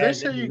about Kelsey it, 'cause they has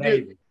say in you the get-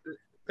 Navy.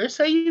 They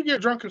say you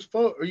get drunk as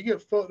fuck, or you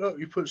get fucked up.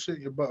 You put shit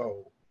in your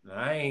butthole.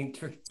 I ain't.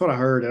 That's what I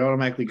heard. It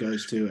automatically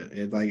goes to it.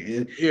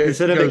 Yeah,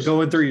 Instead of goes- it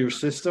going through your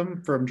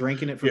system from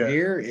drinking it from Yeah.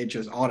 here, it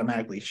just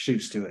automatically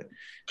shoots to it.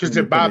 Because When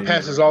it you put it in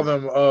bypasses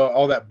your-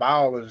 all that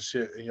bile and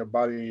shit in your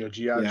body and your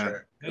GI Yeah.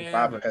 tract. It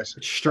Yeah, but- bypasses.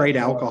 It's straight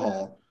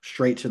alcohol,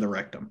 straight to the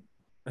rectum.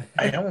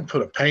 Hey, I'm gonna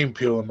put a pain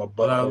pill in my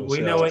butt. Well, we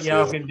know what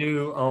y'all can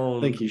do I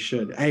on think you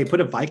should. Hey,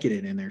 put a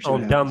Vicodin in there. see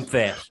what on happens.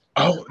 Dumbfest.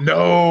 Oh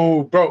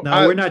no, bro!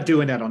 No, we're not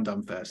doing that on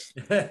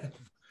Dumbfest.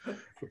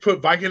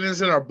 Put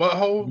Vicodins in our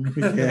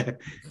butthole.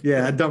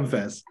 yeah,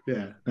 Dumbfest.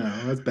 Yeah,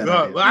 no, that's bad. No,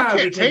 idea. I No, can't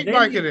because take then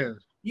Vicodin.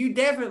 You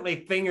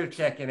definitely finger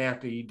checking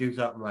after you do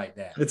something like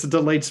that. It's a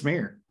delayed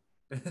smear.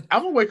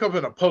 I'm gonna wake up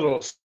in a puddle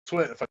of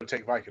sweat if I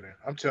take Vicodin.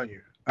 I'm telling you.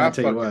 I'll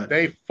tell you what.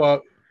 They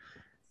fuck.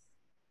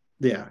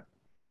 Yeah,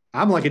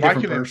 I'm like a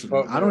different Vicodin person.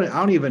 fuck I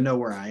don't even know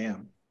where I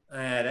am.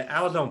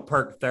 I was on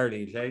perk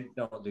 30s. They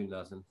don't do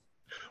nothing.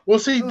 Well,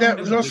 see,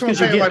 that's what I'm Because you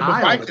saying. get Like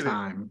high all with the Vicodin.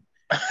 time.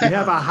 You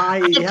have a high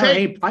I can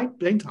take-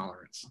 pain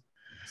tolerance.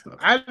 stuff.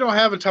 I don't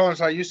have a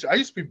tolerance I used to. I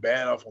used to be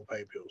bad off on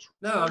pain pills.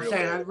 No, I'm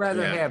saying I'd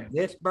rather Yeah. have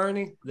this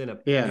Bernie than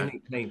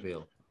any pain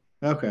pill.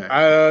 Okay.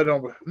 I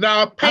don't. No,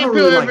 I pain don't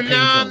pill really every like pain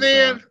now and pills,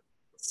 then. though.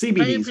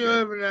 Pain CBD's pill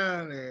good. every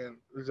now and then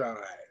is all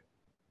right.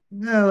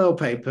 Yeah, a little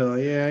pain pill.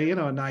 Yeah, you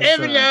know, a nice.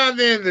 Every now and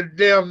then, the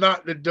damn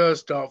knock the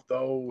dust off the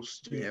old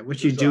stick. Yeah,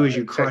 what you do is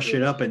you crush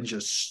it up and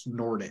just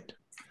snort it.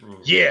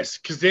 Yes,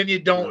 because then you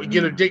don't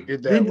get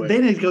addicted that way.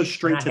 Then it goes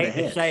straight I to the hate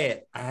to head. say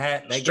it.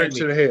 Straight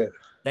to the head.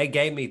 They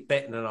gave me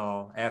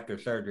fentanyl after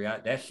surgery.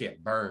 That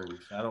shit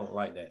burns. I don't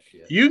like that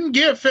shit. You can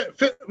get fit.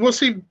 Well,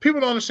 see,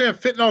 people don't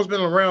understand fentanyl's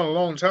been around a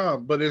long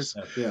time, but it's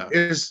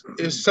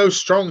so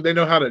strong they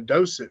know how to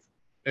dose it.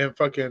 And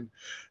fucking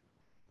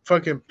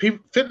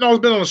people, fentanyl's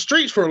been on the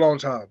streets for a long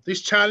time.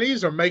 These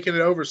Chinese are making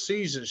it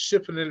overseas and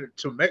shipping it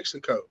to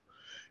Mexico,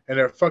 and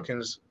they're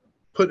fucking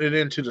putting it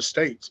into the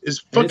States. It's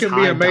fucking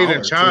being made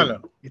in China.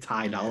 Too. It's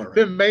high dollar.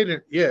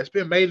 It's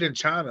been made in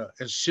China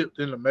and shipped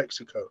into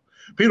Mexico.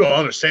 People don't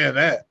understand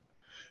that.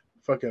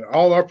 Fucking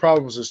all our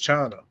problems is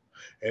China.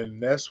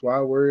 And that's why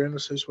we're in the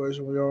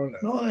situation we are now.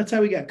 No, that's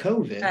how we got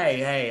COVID.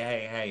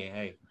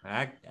 Hey.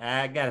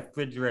 I got a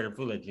refrigerator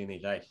full of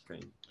Jenny's ice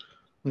cream.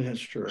 That's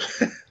true.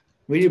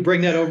 We need to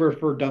bring that over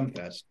for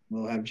Dumbfest.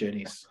 We'll have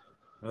Jenny's.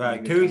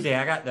 Right, Tuesday,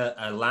 I got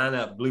a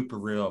lineup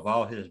blooper reel of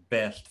all his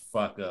best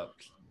fuck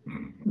ups.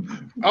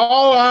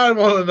 All I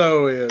want to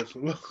know is,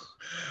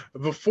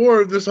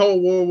 before this whole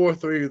World War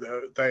III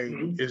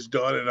thing is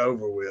done and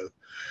over with,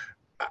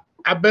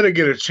 I better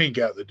get a chink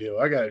out the deal.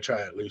 I got to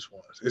try it at least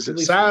once. Is it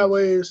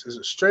sideways? Is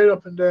it straight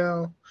up and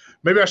down?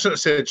 Maybe I shouldn't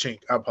have said chink.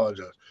 I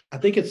apologize. I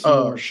think it's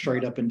more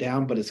straight up and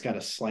down, but it's got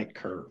a slight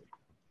curve.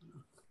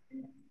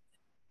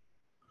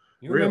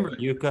 You remember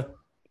Yucca?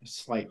 A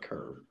slight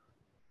curve.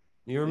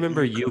 You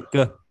remember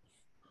Yucca?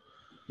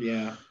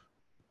 Yeah.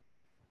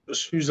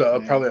 She's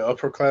probably an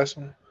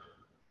upperclassman.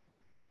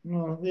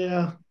 Well,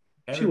 yeah.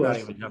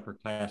 Everybody was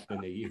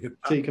upperclassmen to you.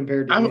 See,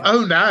 compared to I'm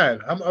you. 09.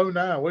 I'm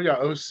 09. What are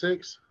y'all,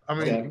 06? I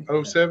mean,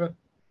 07?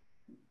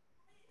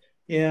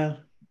 Yeah.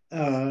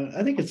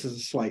 I think it's a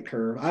slight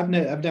curve. I've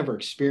never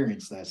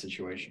experienced that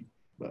situation,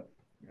 but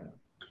yeah.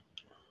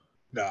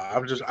 No,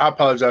 I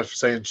apologize for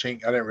saying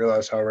chink. I didn't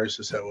realize how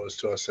racist that was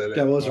till I said it.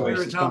 That was a We were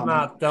racist talking comment.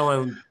 about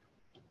throwing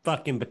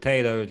fucking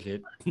potatoes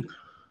at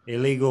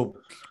illegal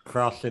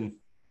crossing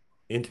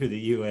into the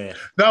U.S.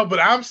 No, but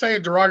I'm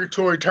saying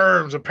derogatory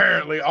terms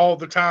apparently all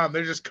the time.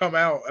 They just come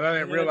out, and I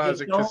didn't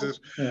realize it because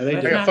they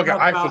they do. got fucking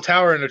Eiffel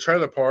Tower in the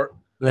trailer park.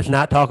 Let's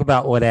not talk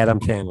about what Adam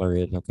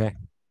Sandler is, okay?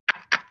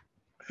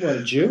 What,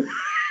 a Jew?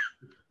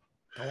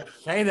 Don't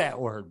say that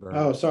word, bro.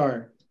 Oh,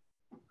 sorry.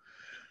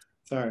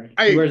 Sorry.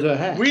 Hey, He wears a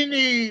hat. we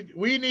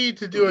need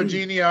to do a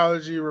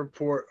genealogy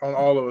report on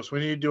all of us. We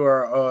need to do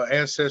our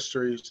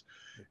ancestries.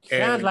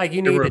 Sounds like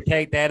you need to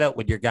take that up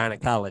with your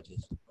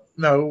gynecologist.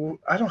 No,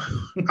 I don't.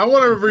 I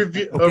want to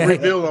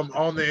reveal them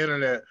on the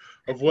internet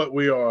of what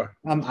we are.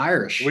 I'm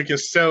Irish. We can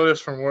sell this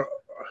from where.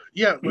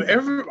 Yeah,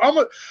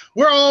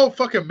 we're all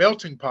fucking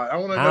melting pot. I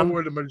want to know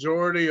where the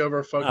majority of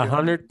our fucking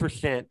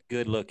 100%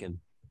 good looking.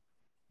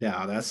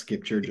 Yeah, that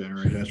skipped your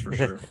generation, that's for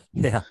sure.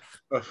 Yeah.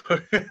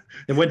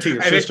 It went to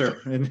your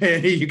sister, and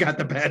you got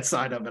the bad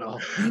side of it all.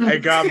 Hey,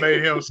 God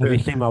made him say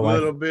a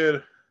little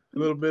bit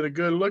of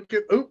good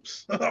looking.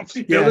 Oops, I'm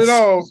spilling it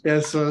all. Yeah,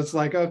 so it's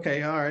like,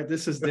 okay, all right,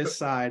 this is this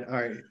side. All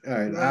right.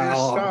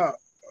 Stop.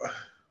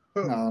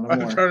 No I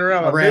more. turned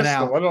around. I ran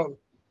out.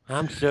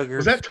 I'm sugar.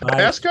 Was that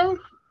Tabasco?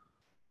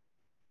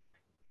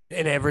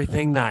 And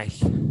everything nice.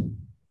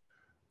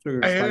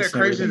 Sugar, Hey, isn't spice, that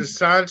crazy? everything. The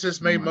scientists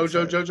made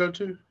Mojo Mindset. Jojo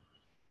too.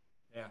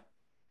 Yeah.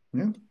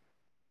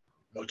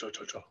 Mojo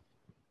Jojo.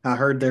 I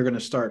heard they're going to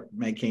start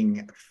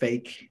making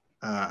fake,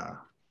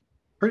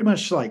 pretty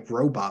much like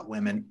robot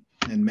women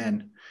and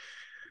men.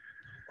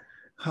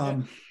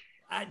 And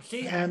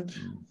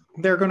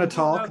they're going to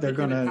talk. They're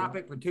going to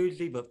topic for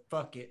Tuesday, but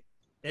fuck it.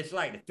 It's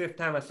like the fifth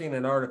time I've seen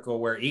an article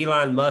where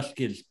Elon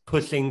Musk is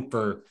pushing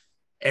for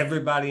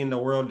everybody in the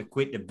world to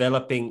quit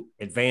developing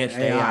advanced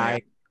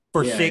AI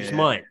for 6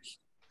 months.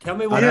 Tell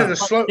me what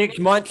 6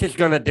 months is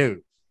going to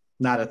do.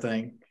 Not a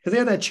thing. Because they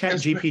have that Chat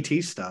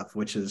GPT stuff,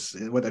 which is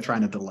what they're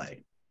trying to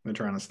delay. They're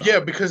trying to stop. Yeah,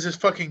 because it's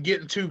fucking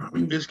getting too.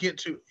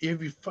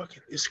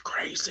 It's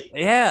crazy.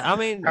 Yeah, I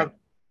mean,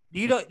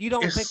 you don't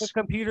think a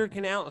computer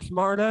can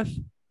outsmart us?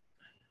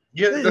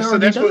 Yeah,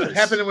 that's what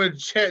happened with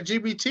Chat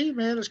GPT,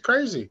 man. It's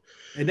crazy.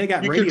 And they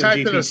got Radio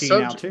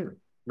GPT now too.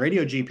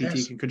 Radio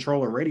GPT can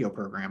control a radio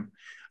program.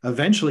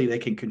 Eventually, they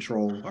can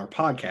control our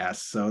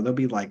podcasts. So they'll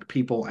be like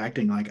people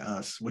acting like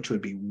us, which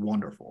would be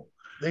wonderful.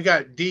 They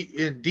got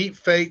deep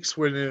fakes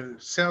where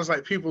it sounds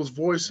like people's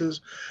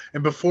voices,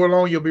 and before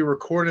long you'll be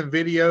recording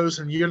videos,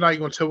 and you're not even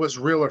going to tell what's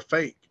real or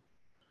fake.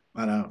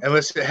 I know.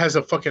 Unless it has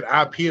a fucking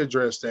IP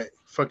address that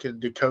fucking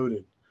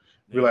decoded.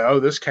 You're like, oh,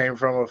 this came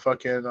from a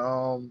fucking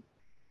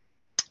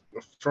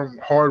from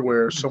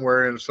hardware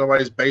somewhere in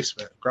somebody's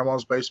basement,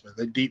 grandma's basement.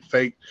 They deep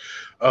fake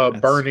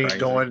Bernie crazy.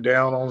 Going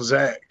down on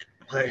Zach.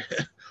 It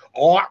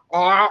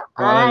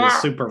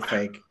was super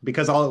fake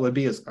because all it would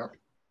be is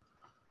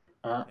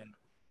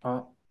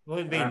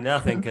Wouldn't be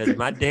nothing because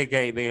my dick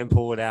ain't being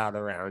pulled out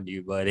around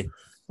you, buddy.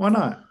 Why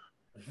not?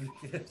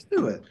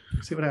 Do it.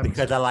 See what happens.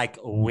 Because I like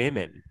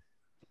women.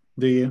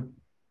 Do you?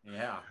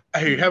 Yeah.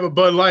 Hey, have a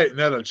Bud Light and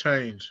that'll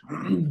change.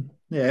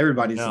 Yeah,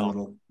 everybody's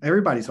No.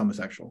 everybody's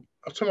homosexual.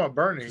 I'm talking about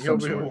Bernie. He'll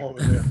Some be sort. one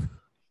with that.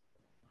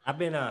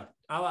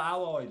 I've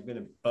always been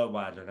a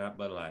Budweiser, not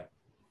Bud Light.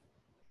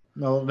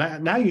 No,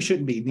 now you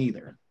shouldn't be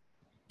neither.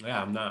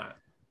 Yeah, I'm not.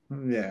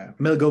 Yeah,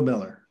 go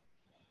Miller.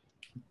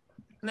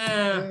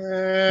 Nah.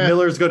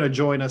 Miller's going to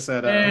join us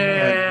at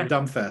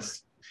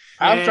Dumbfest.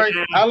 I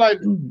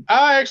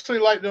actually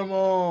like them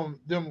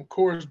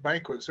Coors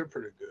Banquets. They're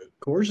pretty good.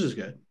 Coors is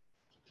good.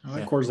 I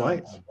like Coors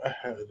Light.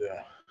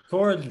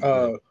 Coors.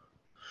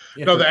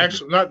 No, the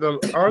actual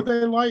are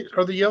they light?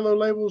 Are the yellow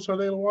labels? Are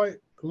they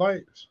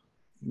lights?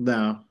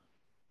 No.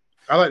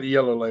 I like the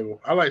yellow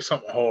label. I like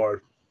something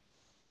hard.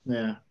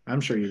 Yeah,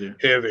 I'm sure you do.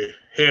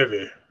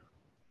 Heavy.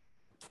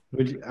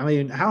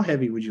 How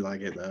heavy would you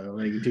like it though?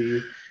 Like, do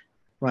you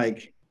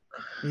like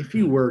if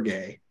you were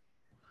gay?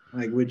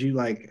 Like, would you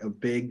like a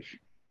big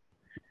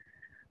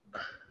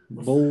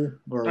bull?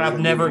 Or I've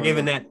never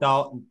given that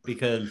thought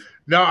because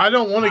no, I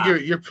don't want to give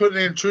it. You're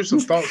putting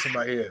intrusive thoughts in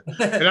my head,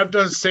 and I've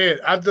done said.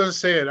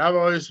 I've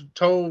always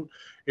told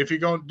if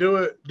you're gonna do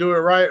it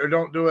right or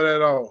don't do it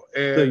at all.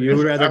 And so you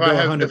would rather go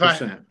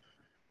 100%.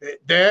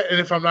 That, and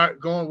if I'm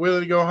not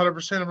willing to go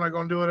 100%, I'm not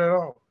going to do it at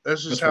all.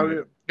 That's just how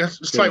it is.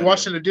 It's like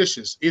washing the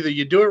dishes. Either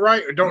you do it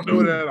right or don't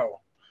do it at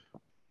all.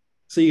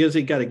 So you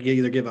got to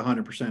either give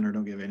 100% or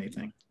don't give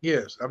anything.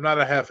 Yes, I'm not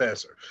a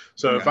half-asser.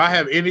 So if I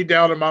have any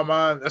doubt in my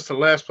mind, that's the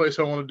last place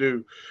I want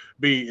to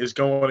is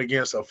going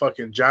against a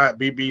fucking giant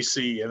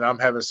BBC, and I'm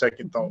having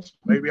second thoughts.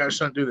 Maybe I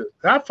shouldn't do this.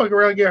 I fuck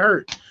around and get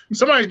hurt.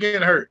 Somebody's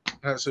getting hurt.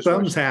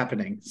 Something's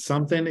happening.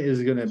 Something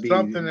is going to be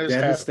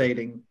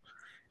devastating.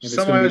 And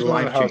somebody's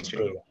going to the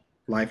hospital.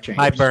 Life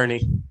changing. Hi,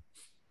 Bernie.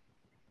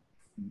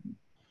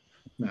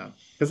 No,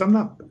 because I'm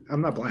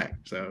not black.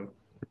 So,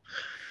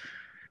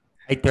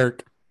 hey,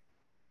 Dirk.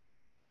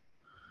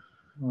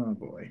 Oh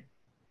boy.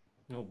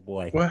 Oh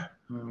boy. What?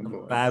 Oh,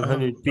 boy.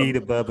 500 feet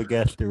above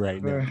Augusta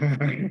right now.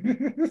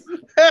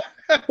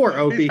 Poor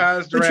Opie.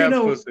 But you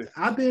know, pussy.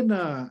 I've been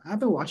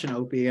watching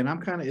Opie, and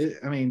I'm kind of.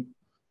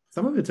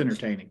 Some of it's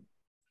entertaining.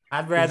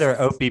 I'd rather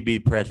Opie be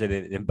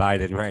president than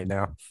Biden right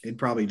now. He'd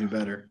probably do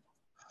better.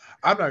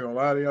 I'm not gonna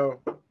lie to y'all.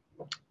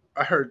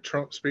 I heard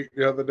Trump speak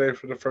the other day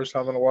for the first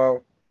time in a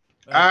while.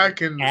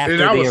 After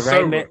the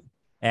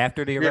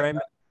arraignment.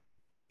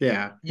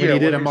 Yeah. When he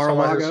did a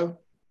Mar-a-Lago.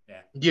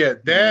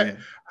 Yeah,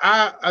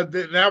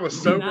 I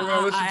was sober when I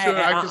listened to it.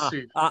 I can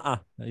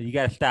see. You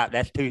gotta stop.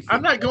 That's too.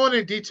 I'm not going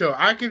in detail.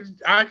 I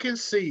can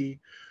see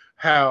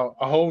how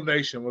a whole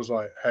nation was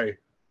like, "Hey,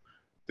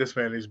 this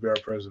man needs to be our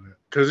president."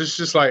 Because it's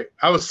just like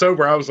I was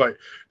sober. I was like,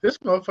 "This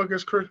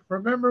motherfucker's crazy."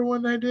 Remember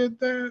when they did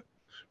that?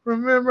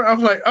 Remember?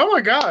 I'm like, "Oh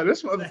my god,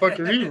 this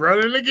motherfucker, he's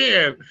running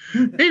again.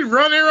 He's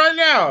running right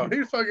now.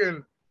 He's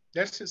fucking.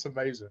 That's just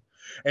amazing."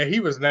 And he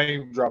was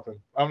name dropping.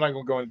 I'm not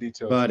gonna go into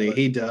detail, buddy.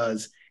 He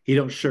does. He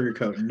don't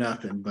sugarcoat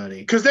nothing, buddy.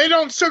 Because they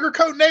don't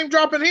sugarcoat name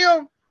dropping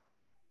him.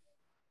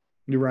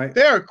 You're right.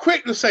 They are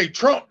quick to say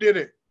Trump did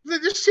it.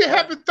 This shit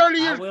happened 30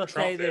 years. I will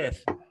say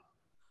this.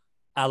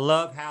 I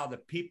love how the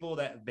people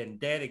that have been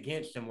dead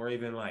against him were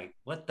even like,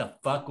 what the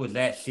fuck was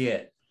that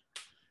shit?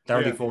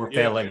 34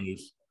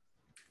 felonies.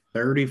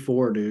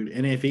 34, dude.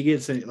 And if he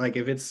gets like,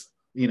 if it's,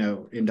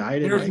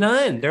 indicted. There's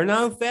none. There are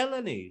no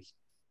felonies.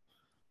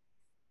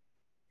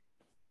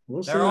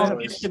 We'll see. They're all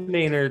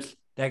misdemeanors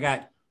that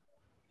got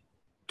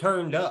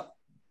turned up.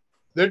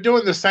 They're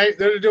doing the same.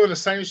 They're doing the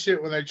same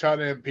shit when they try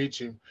to impeach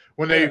him.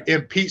 When they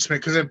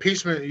impeachment, because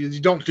impeachment you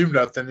don't do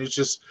nothing. It's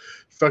just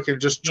fucking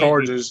just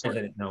charges.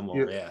 No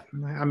more. Yeah.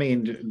 I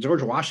mean,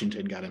 George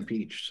Washington got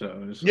impeached,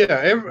 so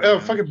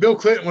fucking Bill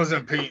Clinton was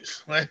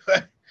impeached.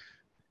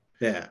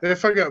 Yeah. They're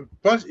fucking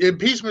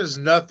impeachment is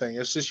nothing.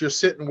 It's just you're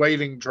sitting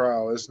waiting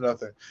trial. It's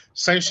nothing.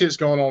 Same shit's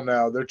going on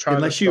now. They're trying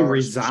unless you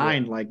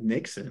resign like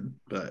Nixon,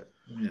 but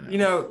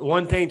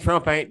one thing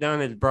Trump ain't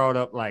done is brought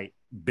up like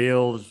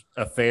Bill's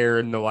affair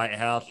in the White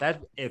House.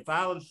 That if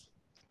I was,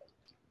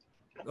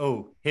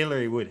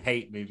 Hillary would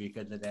hate me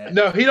because of that.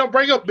 No, he don't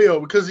bring up Bill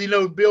because he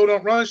knows Bill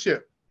don't run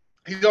shit.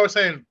 He's always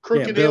saying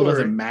crooked Bill Hillary.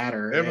 Doesn't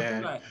matter.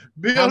 Yeah.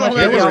 Bill how much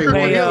don't did y'all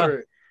pay,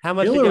 Hillary. How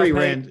much Hillary did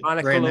y'all ran, pay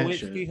Monica ran that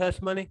Lewinsky shit.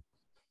 hush money?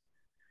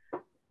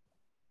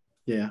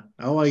 Yeah.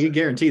 Oh, I can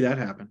guarantee that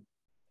happened.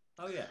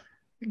 Oh yeah.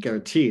 I can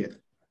guarantee it.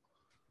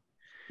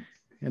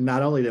 And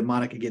not only did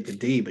Monica get the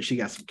D, but she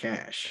got some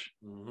cash.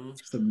 Mm-hmm.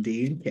 Some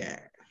D and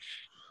cash.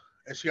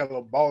 And she got a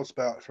little ball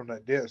spout from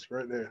that desk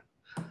right there.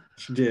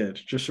 She did.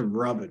 Just some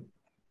rubbing.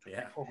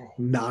 Yeah.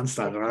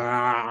 Nonstop.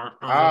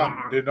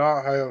 I did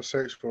not have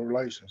sexual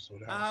relations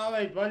with her. I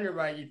always wonder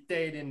why you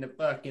stayed in the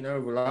fucking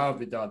Oval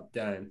Office all the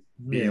time.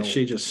 Yeah,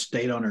 she just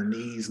stayed on her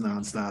knees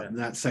nonstop,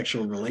 not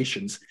sexual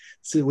relations.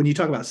 So when you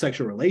talk about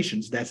sexual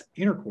relations, that's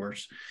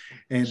intercourse.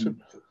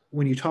 And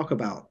when you talk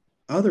about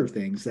other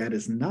things, that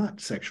is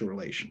not sexual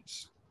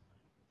relations.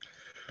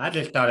 I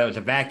just thought it was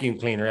a vacuum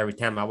cleaner every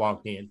time I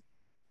walked in.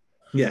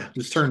 Yeah,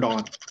 just turned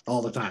on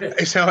all the time.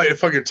 It sound like a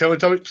fucking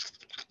Teletubby.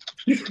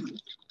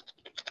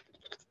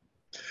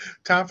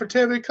 Time for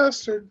Tabby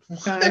Custard.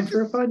 Time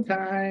for a fun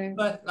time.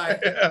 But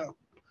like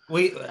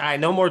Yeah.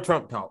 no more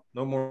Trump talk.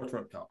 No more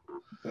Trump talk.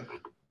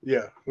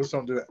 Yeah, let's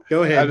don't do that.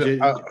 Go ahead.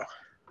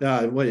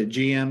 What is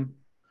GM?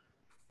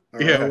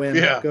 Or Yeah, OM?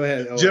 yeah. Go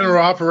ahead. OM.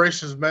 General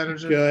Operations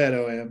Manager. Go ahead,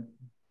 OM.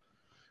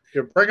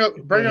 Yeah, bring up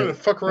the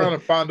fuck around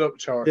and find up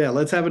chart. Yeah,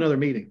 let's have another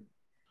meeting.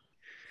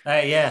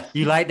 Hey, yeah,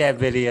 you like that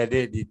video,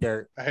 didn't you,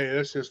 Dirt? Hey,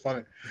 that's just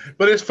funny.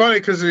 But it's funny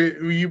because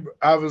we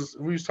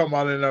was talking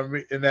about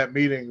in that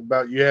meeting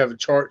about you having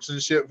charts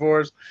and shit for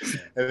us,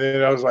 and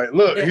then I was like,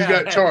 look, he's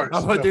got charts.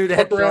 I'm gonna do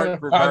that Fuck around chart and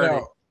for find Bernie.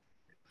 out.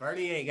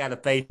 Bernie ain't got a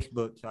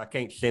Facebook, so I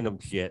can't send him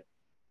shit.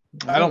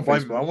 I don't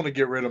blame him. I want to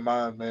get rid of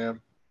mine,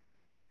 man.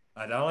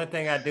 The only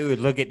thing I do is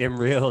look at them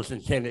reels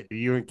and send it to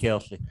you and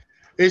Kelsey.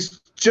 It's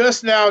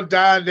just now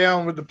dying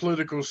down with the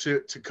political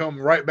shit to come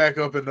right back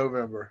up in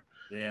November.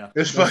 Yeah.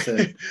 It's That's fucking.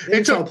 it. It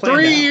It's all took planned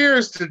 3 out.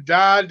 years to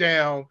die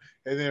down,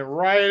 and then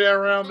right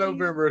around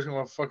November, it's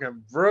gonna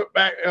fucking broke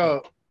back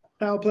up.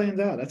 How it plans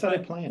out. That's how they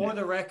plan For it.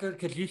 the record,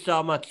 because you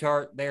saw my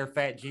chart there,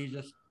 Fat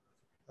Jesus.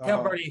 Tell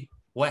Uh-huh. Bernie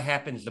what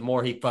happens the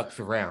more he fucks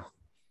around.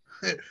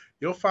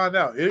 You'll find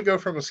out. It'll go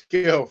from a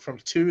scale from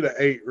 2 to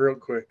 8 real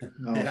quick,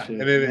 Oh, Yeah. shit.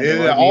 and then Had to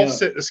it'll argue up.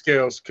 offset the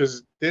scales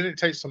because then it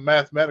takes some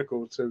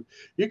mathematical. So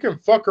you can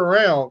fuck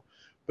around,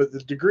 but the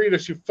degree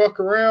that you fuck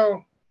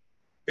around,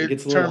 It it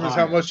gets a little determines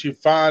how higher. much you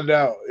find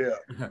out.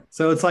 Yeah,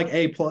 So it's like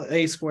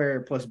A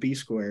squared plus B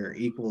squared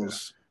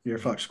equals your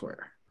fuck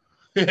square.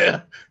 yeah,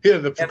 yeah. The Yeah,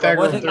 but Pythagorean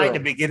wasn't like the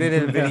theorem. beginning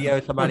of the video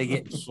somebody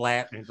getting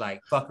slapped and it's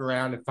like fuck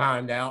around and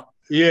find out?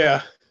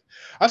 Yeah,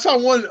 I saw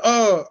one.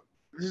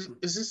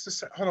 Is this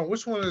the? Hold on,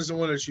 which one is the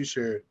one that you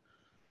shared?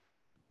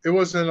 It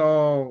wasn't.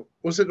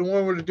 Was it the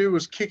one where the dude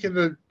was kicking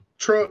the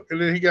truck and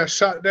then he got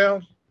shot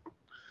down?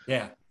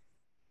 Yeah.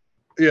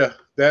 Yeah,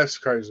 that's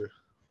crazy.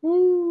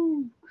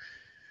 Woo.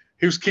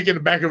 He was kicking the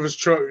back of his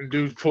truck and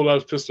dude pulled out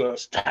his pistol.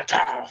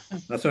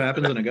 That's what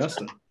happens in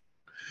Augusta.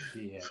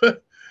 Yeah.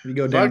 You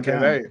go Fucking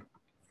downtown. hey.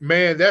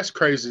 Man, that's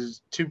crazy.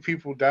 2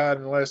 people died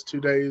in the last 2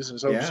 days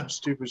and Yeah. some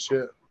stupid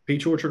shit.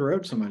 Peach Orchard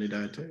Road, somebody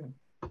died too.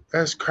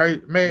 That's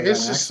crazy. Man, They got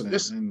it's in an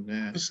just accident, and,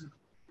 yeah. it's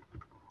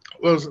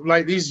well, it's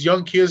like these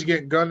young kids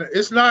getting gunned.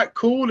 It's not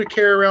cool to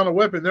carry around a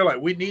weapon. They're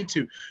like, we need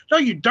to. No,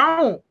 you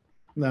don't.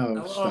 No,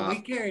 Well, stop. we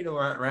carried them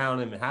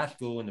around in high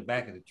school in the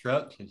back of the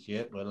trucks and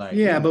shit, but like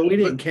Yeah, but we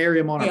didn't carry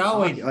him on we our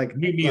always pocket. Like,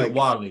 meet me at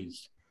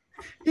Wally's.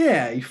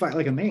 yeah, you fight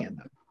like a man.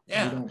 Though.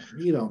 Yeah.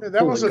 You don't. Yeah, that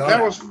pull was a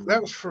gun out.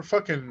 that was for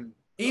fucking.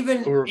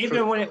 Even Or-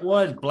 when it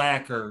was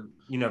black or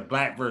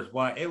black versus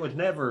white, it was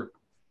never.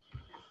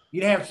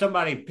 You'd have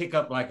somebody pick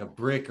up like a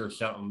brick or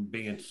something,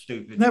 being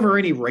stupid. Never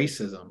any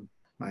racism.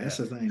 Like, that's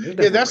the thing. There's Yeah,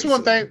 never that's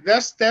one racism. thing.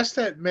 That's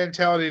that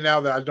mentality now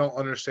that I don't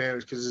understand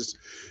is because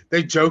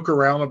they joke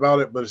around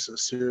about it, but it's a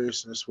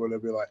seriousness where they'll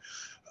be like,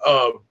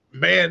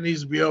 man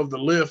needs to be able to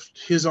lift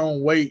his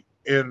own weight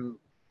in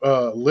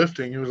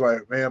lifting. He was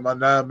like, man, my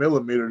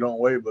 9mm don't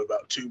weigh but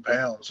about 2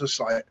 pounds. It's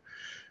like,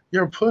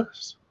 you're a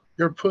puss.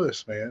 You're a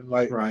puss, man.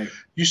 Like, Right.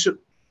 you should.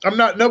 I'm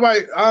not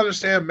nobody. I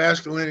understand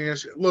masculinity and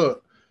shit.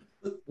 Look,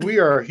 we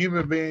are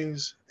human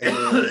beings, and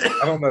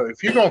I don't know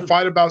if you're gonna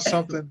fight about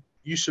something,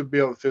 you should be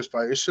able to fist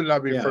fight. It should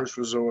not be Yeah. first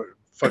resort.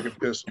 Fucking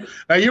pistol.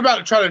 Now you're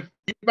about to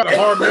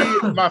harm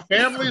me, my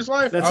family's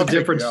life. That's I'll a take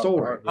different you out.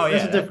 story. Oh,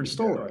 That's yeah, a different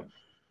story.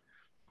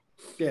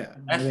 Yeah.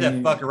 That's I the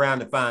mean, fuck around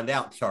to find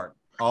out chart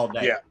all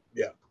day. Yeah.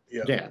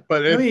 Yeah.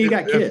 But I mean, you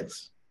got if-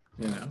 kids.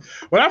 You know.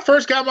 when I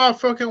first got my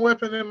fucking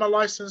weapon in my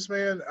license,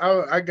 man,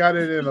 I got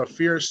it in a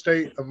fear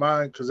state of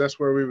mind because that's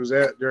where we was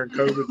at during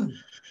COVID.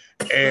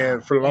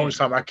 And for the longest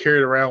time, I carried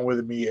it around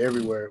with me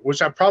everywhere,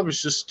 which I probably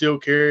should still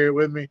carry it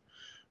with me.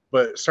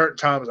 But certain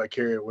times I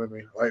carry it with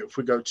me. Like if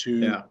we go to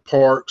Yeah.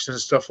 parks and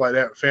stuff like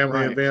that, family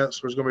Right.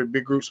 events, where there's going to be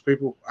big groups of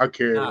people, I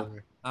carry it with me.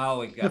 I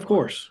always got Of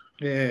course.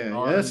 Yeah,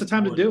 Oh, that's the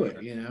time to do yeah.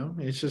 it. You know,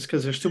 it's just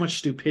because there's too much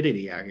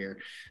stupidity out here.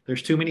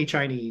 There's too many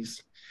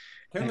Chinese.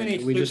 too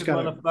many we just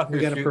stupid gotta- motherfuckers we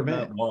gotta shooting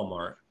prevent. up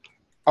Walmart.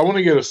 I want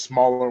to get a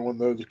smaller one,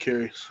 though, to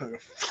carry. So.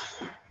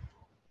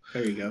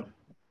 There you go.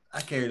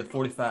 I carry the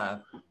 45.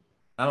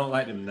 I don't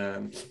like them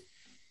nines.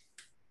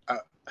 I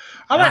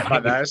like my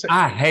knives.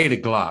 I hate a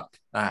Glock.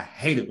 I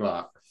hate a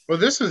Glock. Well,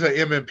 this is an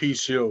MMP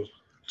Shield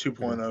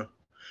 2.0.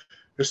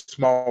 It's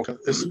small.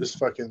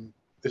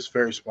 It's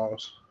very small.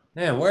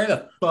 Man, where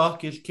the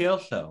fuck is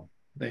Kelso?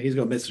 He's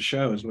gonna miss the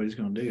show. Is what he's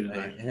gonna do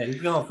tonight.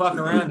 He's gonna fuck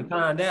around and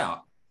find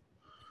out.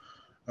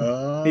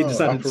 He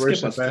decided to skip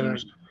Operation us tonight.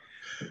 Manners.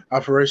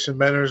 Operation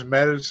Manners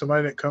mad at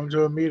somebody that come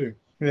to a meeting.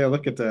 Yeah,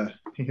 look at that.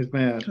 He's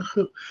mad.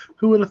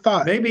 Who would have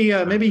thought? Maybe he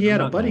had a I'm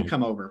not buddy going.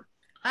 come over.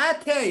 I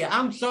tell you,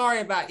 I'm sorry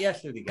about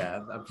yesterday,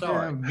 guys. I'm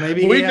sorry. Yeah,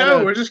 maybe We he had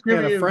know. a, We're just he had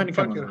giving a you friend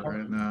come fucking- over.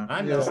 And,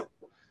 I know. skip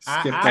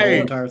I- the I- whole Hey.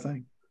 entire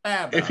thing.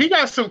 If he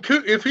got some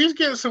if he's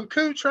getting some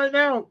cooch right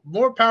now,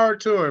 more power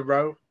to him,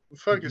 bro.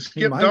 Fucking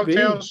skip might be.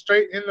 Dumptown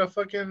straight into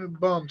fucking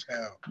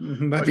Bumtown.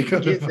 Might be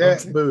Fucking good. get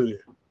that booty.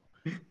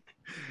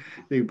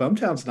 Dude,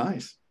 Bumtown's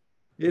nice.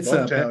 It's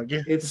Bumtown,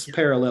 yeah. it's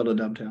parallel to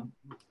Dumptown.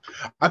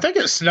 I think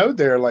it snowed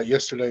there like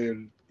yesterday.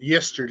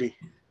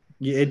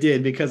 Yeah, it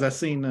did because I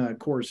seen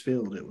Coors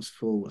Field. It was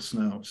full of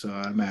snow, so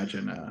I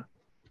imagine.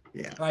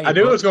 Yeah, Why I you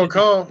knew it was gonna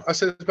bullshitting? come. I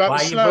said it's about Why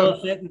to you snow.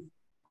 bullshitting?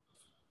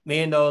 Me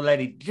and the old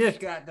lady just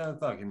got done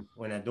fucking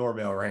when that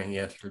doorbell rang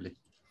yesterday.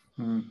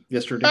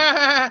 yesterday.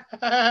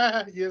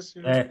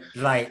 Yesterday.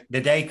 Like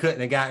the day couldn't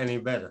have gotten any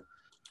better.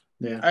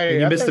 Yeah, Hey, and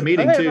you I missed the think-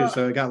 meeting I too, think-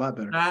 so it got a lot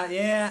better.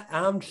 Yeah,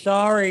 I'm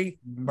sorry,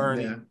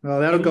 Bernie. Yeah, well,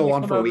 that'll You want go me to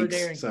on come for over weeks.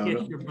 there and So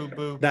kiss your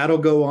boo-boo? that'll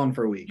go on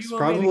for weeks. You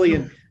want me to Probably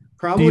come-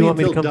 probably want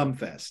me to until come-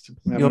 Dumbfest.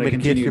 I'm want gonna me to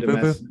kiss continue your to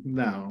boo-boo? mess.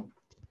 No.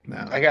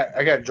 I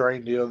got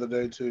drained the other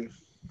day too.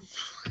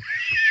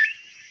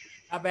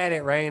 How bad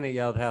it rained at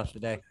y'all's house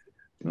today?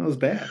 It was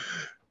bad.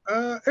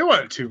 It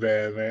wasn't too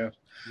bad, man.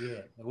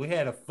 Yeah, we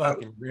had a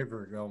fucking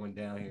river going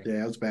down here.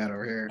 Yeah, it was bad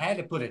over here. I had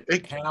to put a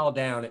towel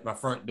down at my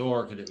front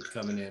door because it was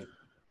coming in.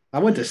 I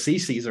went to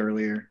CC's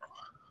earlier,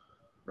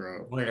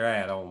 bro. Where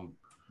at on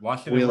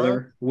Washington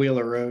Road?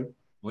 Wheeler Road.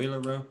 Wheeler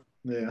Road.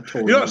 Yeah, I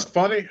tore You know it what's up.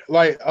 funny?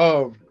 Like,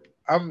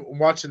 I'm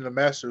watching the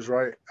Masters,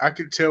 right? I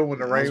could tell when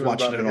the I was rain was about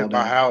watching to it all hit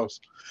my day. house.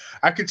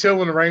 I could tell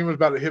when the rain was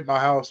about to hit my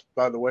house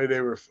by the way they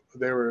were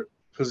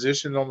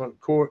positioned on the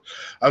court.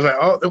 I was like,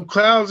 oh, them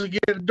clouds are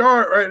getting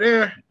dark right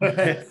there. And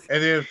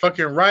then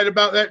fucking right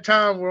about that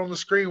time, we're on the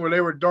screen where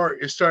they were dark.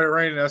 It started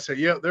raining. I said,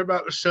 yep, they're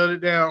about to shut it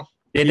down.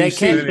 Did You they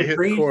see catch that it hit the the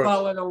trees court.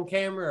 falling on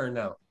camera or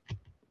no?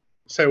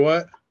 Say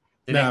what?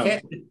 Did No. they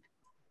catch it?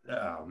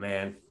 Oh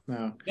man.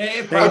 No. Yeah,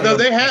 it Oh, probably No,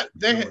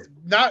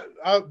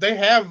 was- they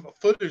have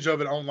footage of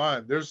it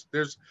online. There's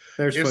There's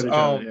It's, footage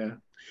of it, yeah.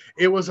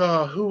 it was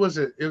who was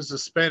it? It was a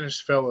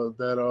Spanish fella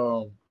that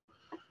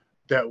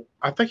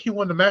I think he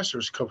won the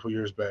Masters a couple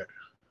years back.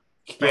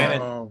 Spanish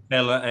Um,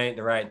 fella ain't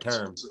the right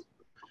term.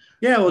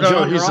 Yeah, well, no,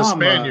 John he's a Rahm,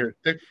 Spaniard.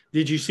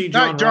 did you see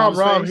Not John John Rahm's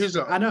Rahm, face? he's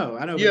a- I know.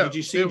 But Yeah, did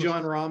you see it was-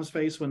 John Rahm's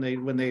face when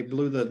they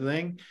blew the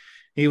thing?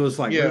 He was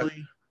like, Yeah.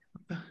 really?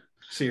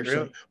 Seriously.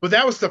 Really? But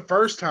that was the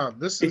first time.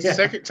 This is Yeah. the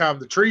second time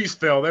the trees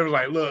fell. They were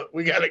like, look,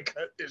 we got to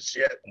cut this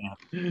shit.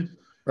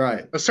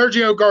 Right.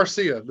 Sergio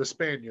Garcia, the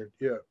Spaniard.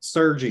 Yeah.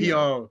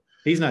 Sergio.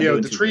 He's not Yeah,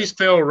 doing the too trees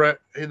good. fell right.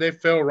 They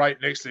fell right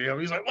next to him.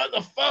 He's like, what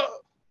the fuck?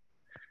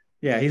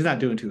 Yeah, he's not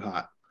doing too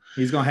hot.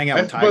 He's gonna hang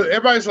out with But Tiger.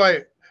 everybody's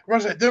like,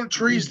 them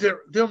trees,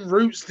 them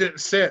roots didn't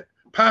set.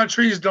 Pine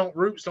trees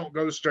roots don't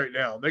go straight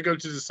down. They go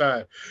to the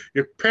side.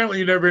 Apparently,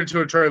 you never been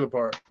to a trailer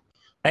park.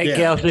 Hey Yeah.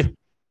 Kelsey,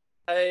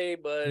 Hey,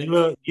 buddy.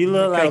 you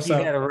look like Kelso.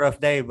 you had a rough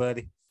day,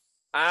 buddy.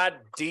 I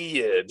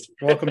did.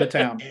 Welcome to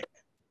town.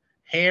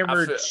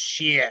 Hammered I feel-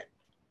 shit.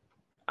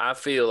 I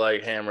feel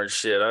like hammered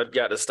shit. I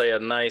got to stay a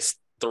nice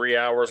 3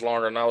 hours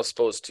longer than I was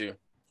supposed to.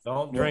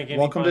 Don't drink any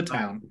Welcome to Bud Light.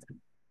 town.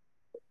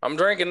 I'm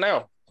drinking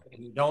now.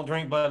 Don't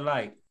drink Bud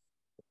Light.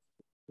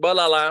 But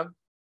I lie.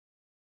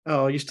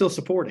 Oh, you're still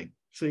supporting.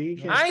 So you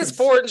can't. I ain't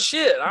supporting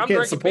shit. I'm can't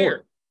drinking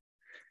support.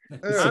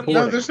 beer. Supporting.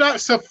 No, there's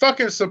not so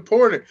fucking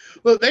supporting.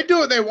 Look, they do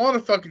what they want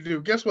to fucking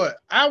do. Guess what?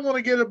 I want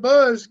to get a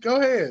buzz. Go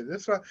ahead.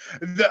 That's right.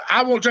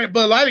 I won't drink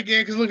Bud Light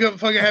again because look at what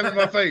fucking having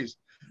my face.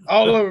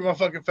 All over my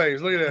fucking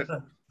face. Look at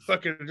that.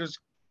 Fucking just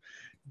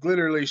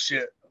glittery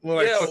shit. Look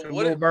like Yeah, fucking what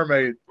Little it-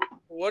 Mermaid.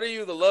 What are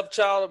you, the love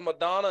child of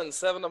Madonna and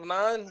 7 of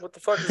 9? What the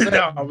fuck is that?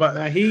 No, but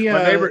My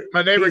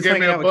my neighbor he's gave me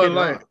hanging a out with Bud Kid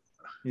Light. Rock.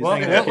 He's What,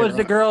 hanging out what with was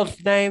Kid the Rock.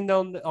 girl's name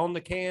on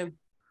the can?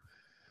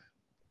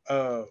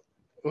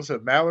 Was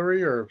it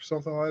Mallory or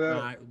something like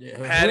that?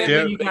 Patty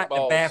Whoever you Big got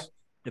Balls.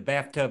 the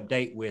bathtub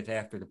date with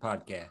after the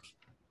podcast.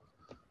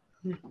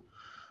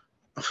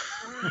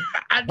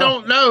 I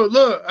don't know.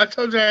 Look, I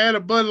told you I had a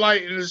Bud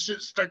Light and this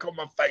shit stuck on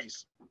my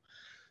face.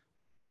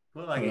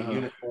 Looked like a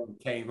uniform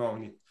came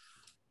on you.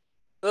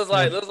 Looks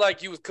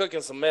like you was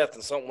cooking some meth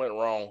and something went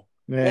wrong.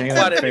 Yeah, Wasn't he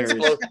quite got an fairies.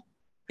 explode.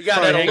 He got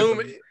Probably that hanging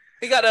aluminum.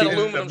 He got that He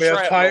aluminum did a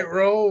tight strap.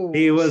 roll.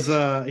 He was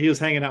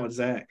hanging out with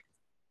Zach.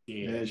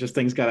 Yeah, it's just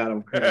things got out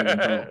of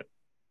control.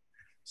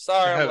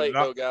 Sorry, Yeah, I'm late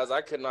not- though, guys.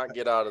 I could not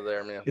get out of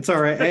there, man. It's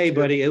all right. Hey,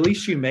 buddy, at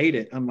least you made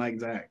it, unlike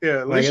Zach. Yeah,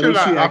 at Like, least you're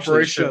not you actually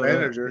operation showed up.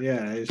 manager.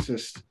 Yeah, it's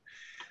just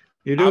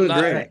you're I'm doing not-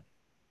 great.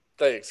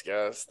 Thanks,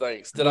 guys.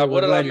 Thanks. Well, What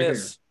we're did I glad you're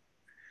miss?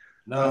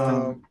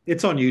 No,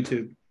 It's on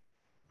YouTube.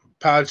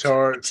 Pie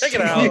charts. Check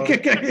it out.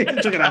 Check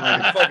it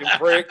out Fucking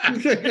prick.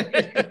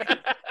 later.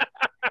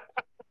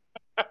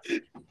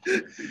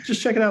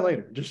 Just check it out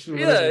later. Just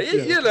Yeah,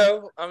 you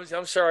know.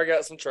 I'm sure I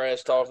got some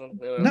trash talking.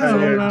 You know. No.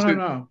 There Check wasn't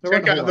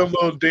a out whole them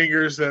lot. little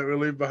dingers that we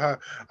leave behind.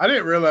 I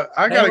didn't realize.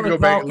 I they gotta were go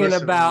back and talking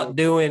listen. about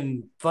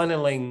doing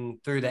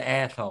funneling through the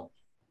asshole.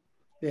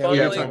 Yeah, we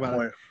Yeah, gotta Funneling. talk about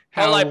point.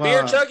 Oh, like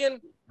beer uh,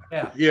 chugging?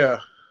 Yeah. Yeah.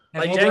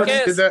 Like Have you ever-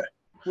 Jackass? Did that?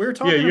 We were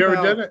talking you ever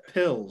about done it?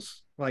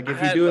 pills. Like I if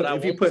you hadn't, do but it, I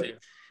if you want put to.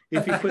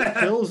 if you put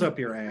pills up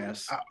your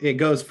ass, it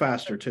goes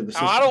faster to the Oh,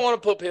 system. I don't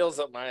want to put pills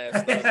up my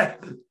ass.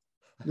 though.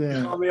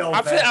 Yeah,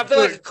 I feel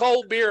like a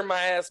cold beer in my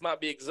ass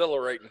might be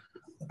exhilarating.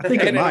 I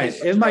think it And might.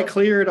 it's It might trouble.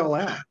 clear it all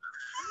out.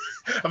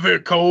 I feel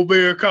cold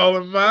beer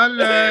calling my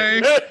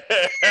name.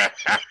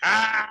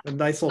 A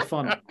nice little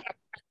funnel.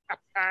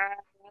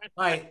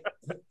 Like,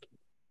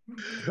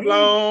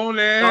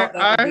 Lonely Thought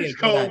that would be a ice good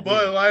cold idea.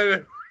 Bud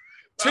Light.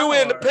 Two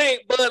in the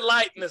pink, Bud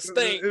Light in the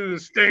stink. In the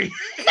stink.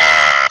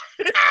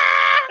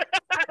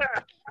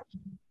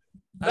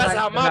 That's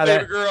how my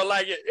baby girl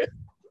like it.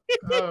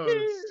 Oh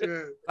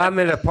shit! I'm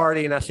in a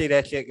party and I see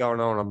that shit going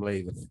on. I'm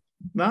leaving.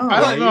 No, I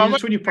don't know.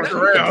 that's when you park The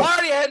around.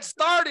 party hadn't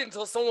started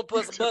until someone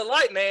put some Bud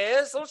Light in their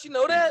ass. Don't you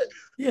know that?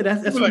 Yeah,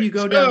 that's Like, when you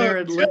go down there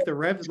and lick the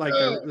rev, like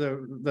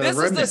the This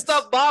is the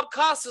stuff Bob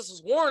Costas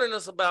was warning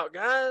us about,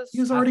 guys. He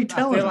was already I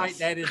telling feel us. like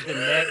that is the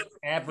next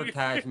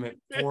advertisement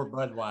for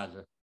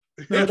Budweiser.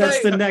 No,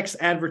 that's the next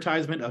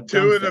advertisement of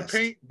Two in the Dumbfest.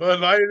 pink, Bud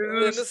Light in In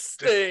the the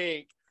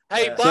stink.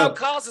 Hey, Yeah. Bob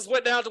Costas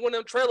went down to one of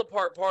them trailer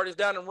park parties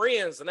down in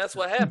Rennes, and that's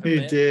what happened, He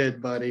man.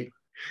 did, buddy.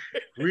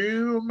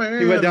 Real man.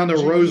 He went down to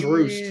Rose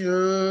Roost.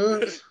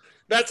 Jesus.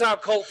 That's how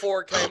Colt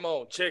Ford came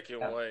on. Chicken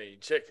wing,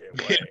 chicken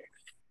wing.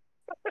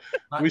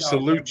 We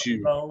salute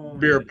you,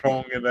 beer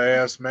pong in the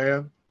ass,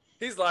 man.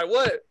 He's like,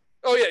 what?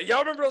 Oh, yeah. Y'all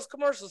remember those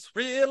commercials?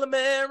 Real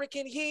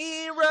American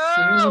hero.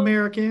 Real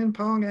American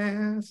pong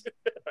ass.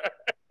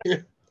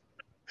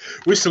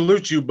 We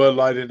salute you, Bud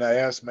Light in the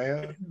ass,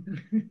 man.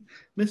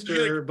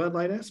 Mr. Bud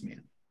Light ass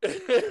man.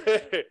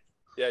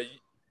 Yeah,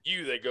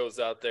 you that goes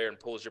out there and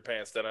pulls your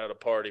pants down at a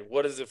party.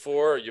 What is it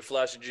for? Are you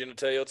flashing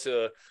genitalia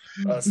to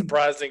a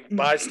surprising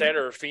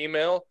bystander or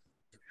female?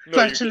 No,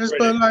 Flashing you're his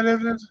getting Bud Light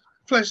evidence.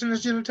 Flashing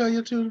his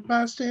genitalia to the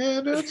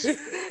bystanders.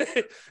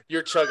 ready.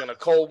 You're chugging a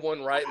cold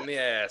one right in the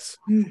ass.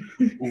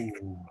 Ooh,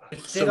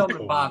 Sit on the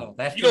bottle.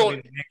 That's You going don't-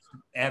 to be the next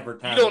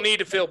advertisement. You don't need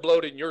to feel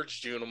bloated in your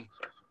junum.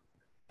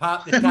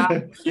 Pop the top,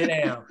 sit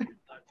down.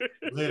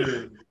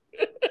 Literally.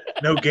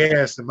 no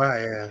gas in my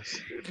ass.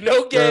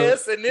 No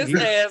gas in this you-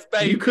 ass, You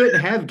baby. couldn't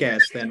have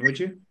gas then, would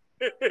you?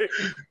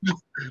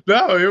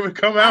 No, it would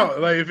come out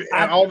like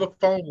and all the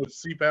foam would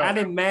seep out. I'd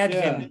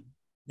imagine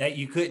that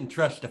you couldn't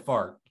trust a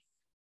fart.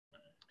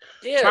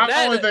 Yeah,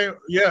 My only thing,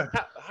 yeah.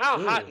 how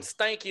hot and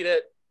stanky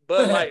that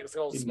Bud Light is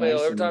gonna Be smell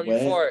nice every time and you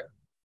wet. fart.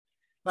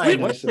 Like, Nice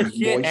what's the and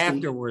shit moisty.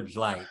 afterwards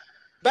like?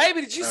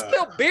 Baby, did you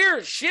spill beer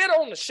and shit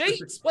on the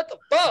sheets? What the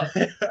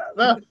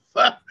fuck?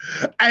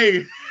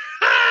 Hey.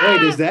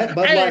 Wait, is that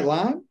Bud Hey. Light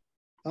lime?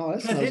 Oh,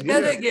 that Because smells it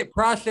doesn't good. get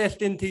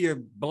processed into your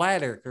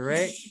bladder,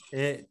 correct?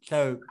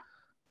 So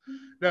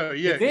No,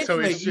 yeah. So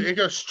Eventually, it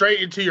goes straight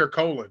into your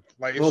colon.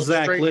 Like it's Well,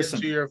 Zach, straight listen.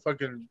 into your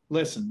fucking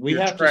Listen, we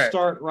Your have to track.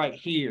 start right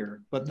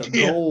here, but the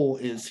Yeah. goal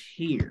is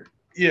here.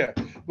 yeah.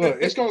 Look,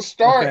 it's gonna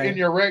start Okay. in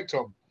your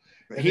rectum.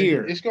 and then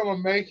Here. It's gonna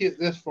make it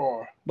this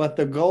far. But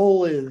the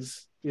goal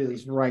is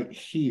right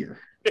here.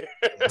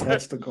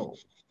 That's the goal.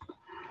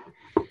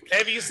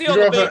 If you see You on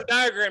the know big what?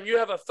 diagram, you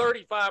have a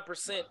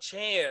 35%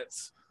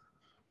 chance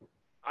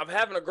of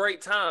having a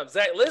great time.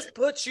 Zach, let's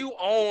put you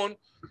on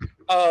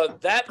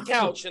that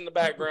couch in the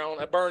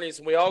background at Bernie's,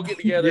 and we all get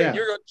together, Yeah. and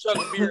you're going to chug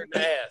a beer in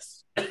the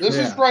ass. This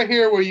is Yeah. right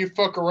here where you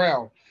fuck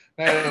around.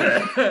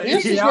 Now,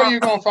 this is Yeah. where you're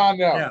gonna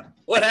find out. Yeah.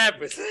 What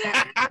happens?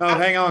 Oh,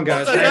 hang on,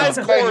 guys. That's a Hang nice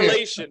on.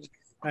 correlation.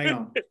 Hang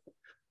on.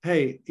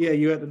 Hey, yeah,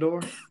 you at the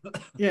door?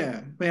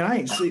 Yeah, man, I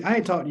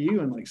ain't talked to you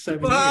in like 7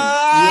 years. You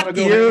wanna Fuck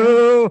go hang out?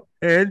 you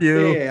and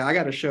you. Yeah, I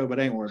got a show, but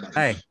I ain't worried about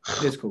Hey, it.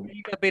 It's cool.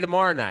 you gonna be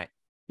tomorrow night.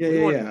 Yeah, We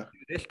yeah, want yeah. to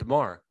do this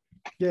tomorrow.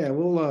 Yeah,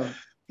 we'll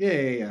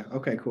yeah.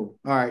 Okay, cool.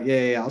 All right,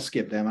 yeah. I'll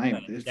skip them. I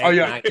ain't it's, Oh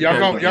yeah, Night.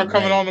 y'all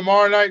coming on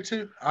tomorrow night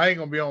too? I ain't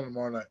gonna be on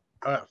tomorrow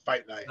night.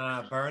 Fight night.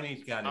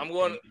 Bernie's got. I'm his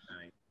going- date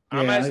tonight.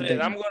 I'm Yeah, I actually,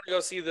 think- I'm going to go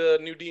see the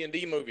new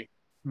D&D movie.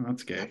 oh,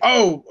 that's gay.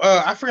 Oh,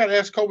 I forgot to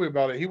ask Kobe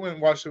about it. He went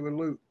and watched it with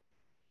Luke.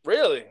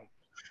 Really?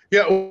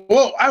 Yeah,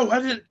 well, I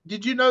didn't.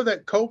 Did you know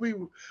that Kobe?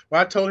 When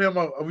I told him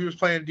we was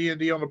playing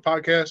D&D on the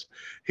podcast,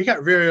 he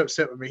got very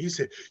upset with me. He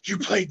said, "You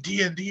play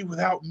D&D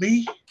without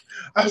me?"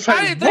 I was like,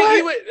 I didn't "What?" think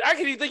you would. I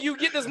didn't think you would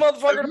get this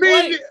motherfucker to Me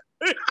play. neither.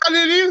 I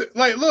didn't either.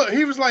 Like, look,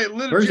 he was like,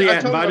 literally. Where's he I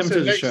at? told him, I Invite him said, to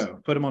the next- show.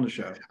 Put him on the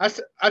show. I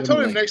told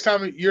him Link. next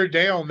time you're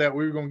down that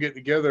we were gonna get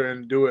together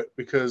and do it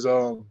because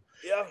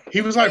Yeah. he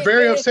was like Hey,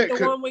 very that's upset. The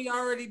 'cause- one we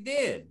already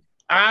did.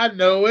 I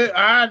know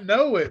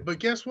it. But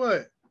guess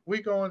what?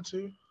 We going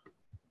to.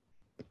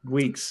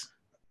 Weeks.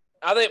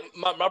 I think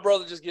my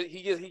brother just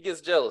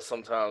gets jealous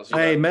sometimes. You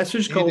Hey, know?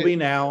 message He Colby did.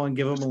 now and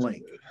give him a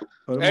link.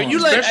 Put him Hey, on. you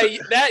let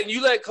Especially-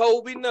 you let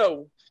Colby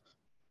know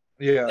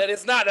Yeah. that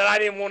it's not that I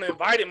didn't want to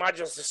invite him. I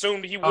just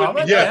assumed he Oh, wouldn't be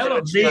what Yeah. the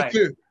hell? there. Me Right.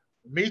 too.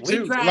 Me We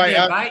too. tried Like,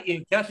 to invite you,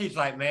 and Kelsey's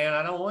like, "Man,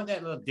 I don't want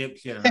that little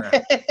dipshit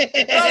around."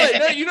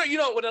 No, you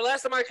know, when the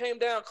last time I came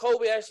down,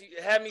 Colby actually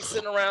had me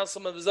sitting around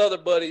some of his other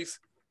buddies,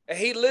 and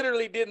he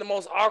literally did the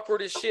most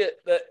awkwardest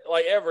shit that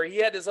like ever. He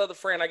had this other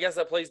friend, I guess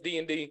that plays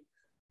D&D.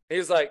 He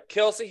was like,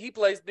 Kelsey, he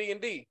plays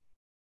D&D.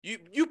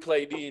 You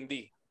play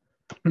D&D.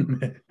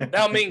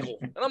 Now mingle.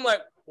 And I'm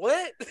like,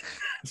 what?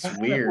 It's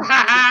weird.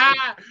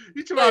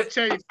 you too much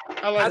Chase.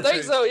 I like I think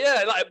Chase. so,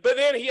 yeah. Like, but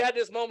then he had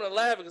this moment of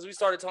laughing because we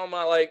started talking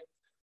about like,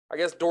 I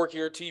guess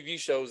dorkier TV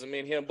shows, and me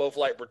and him both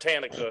like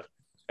Britannica.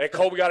 And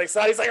Colby got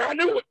excited. He's like, I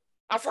knew it.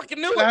 I fucking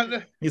knew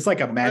it. He's like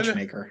a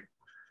matchmaker.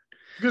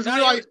 Because we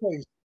Not like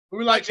Chase.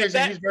 We like Chase,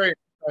 that- and he's very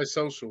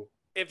social.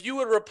 If you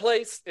would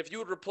replace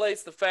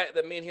the fact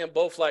that me and him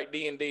both like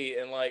D&D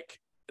and like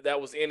that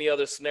was any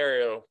other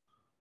scenario,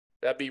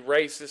 that'd be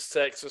racist,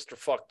 sexist, or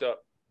fucked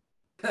up.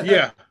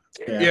 Yeah.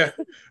 Yeah.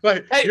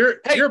 Like Hey, you're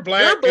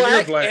black, and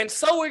you're black. and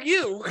so are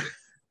you.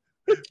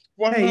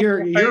 Hey,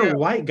 you're a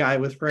white guy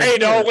with red Hey, hair.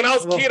 dog, when I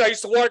was a Well, kid, I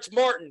used to watch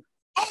Martin.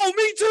 Oh,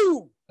 me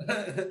too.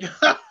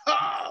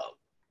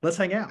 let's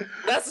hang out.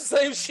 That's the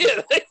same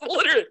shit.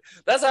 Literally,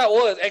 that's how it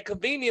was. And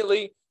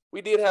conveniently,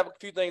 we did have a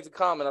few things in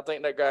common. I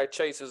think that guy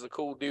Chase is a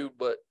cool dude,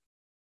 but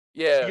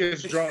yeah. He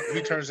gets drunk,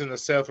 he turns into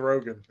Seth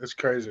Rogen. It's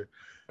crazy.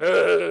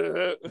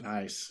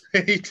 Nice.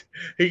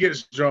 He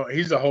gets drunk.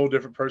 He's a whole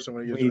different person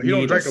when he gets drunk. He need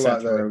don't drink a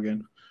lot Seth though.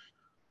 Rogen.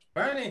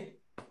 Bernie,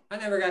 I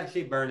never got to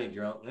see Bernie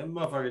drunk. That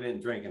motherfucker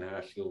didn't drink in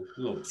high school.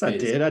 Yes, I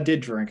did. I did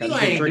drink. I You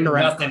didn't ain't drink do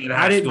around. nothing in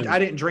high school. I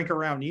didn't drink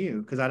around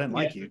you because I didn't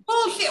like you.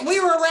 Bullshit. We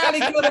were around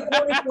each other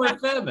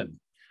 24/7.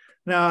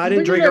 No, I didn't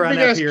Look drink at that around big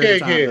that ass period of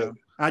time. keg Though.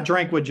 I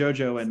drank with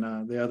JoJo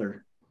and the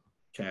other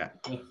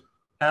cat,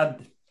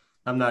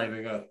 I'm not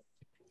even going.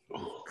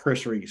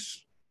 Chris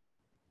Reese.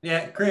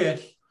 Yeah,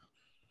 Chris.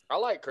 I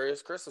like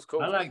Chris. Chris is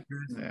cool. I like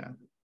Chris. Yeah,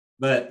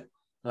 But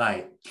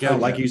like, I don't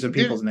like JoJo. using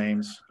people's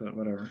names, but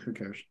whatever. Who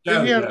cares?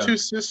 Didn't he have JoJo. 2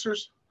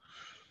 sisters?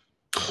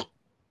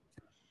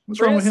 What's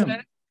wrong with him?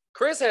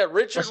 Chris had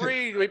Richard What's it-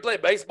 Reed. He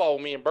played baseball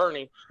with me and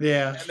Bernie.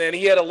 Yeah, And then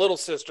he had a little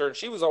sister, and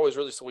she was always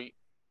really sweet.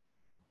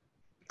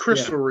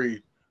 Crystal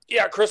Reed.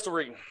 Yeah, Crystal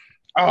Reed.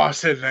 Oh, I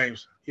said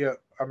names. Yeah,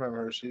 I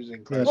remember her. She was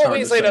in class. It's Well, hard we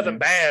didn't to say say nothing names.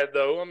 bad,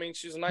 though. I mean,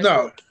 she's a nice No.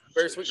 girl.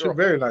 Very sweet She's girl.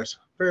 very nice.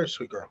 Very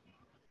sweet girl.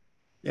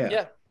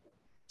 yeah,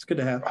 It's good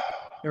to have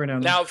every now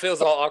and then. Now it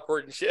feels all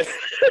awkward and shit.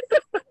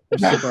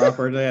 It's super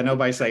awkward. Yeah,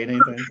 nobody saying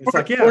anything. It's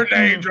like, yeah, We're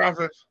name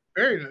dropping.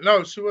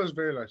 No, she was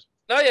very nice.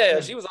 No, yeah,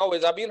 she was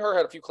always. Me and her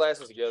had a few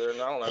classes together,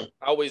 and I don't know.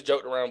 I always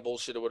joked around and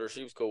bullshitted with her.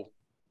 She was cool.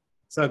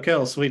 So,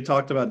 Kels, we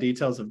talked about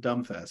details of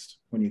Dumbfest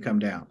when you come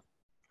down.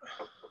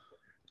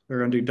 We're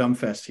gonna do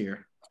Dumbfest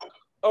here.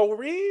 Oh,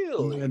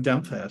 really?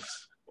 Dumbfest.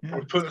 Yeah.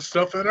 We're putting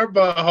stuff in our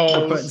We're putting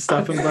buttholes.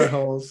 stuff in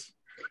buttholes.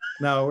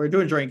 No, we're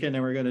doing drinking,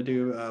 and we're gonna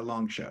do a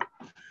long show,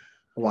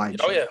 a wide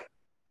show. Oh, yeah.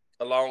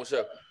 A long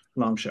show.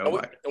 Long show. And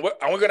wide.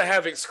 we're going to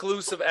have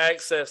exclusive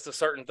access to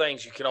certain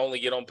things you can only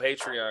get on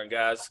Patreon,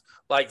 guys.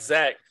 Like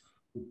Zach.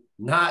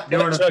 Not Blood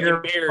doing a chugging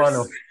beer beers.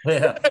 funnel.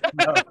 Yeah.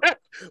 No.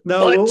 No,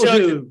 Blood what we'll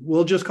chugging. do,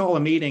 we'll just call a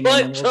meeting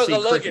Blood and we'll see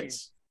chug-a-lugging.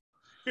 crickets.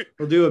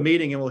 We'll do a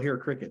meeting and we'll hear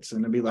crickets,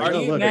 and it'll be like, Are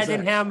oh, you look, it's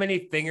imagine Zach. how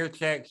many finger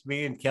checks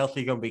me and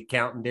Kelsey gonna be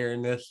counting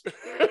during this?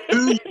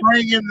 Who's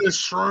bringing the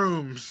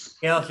shrooms?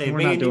 Kelsey, We're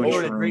me not and you doing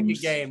want to drink a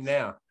shrooms. game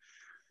now.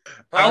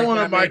 I want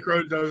I to mean-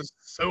 microdose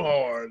so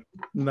hard.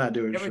 I'm not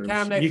doing Every shrooms.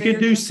 time they You could figure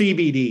do it-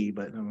 CBD,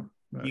 but no.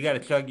 You got to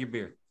chug your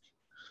beer.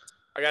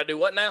 I got to do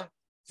what now?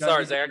 Chug Sorry,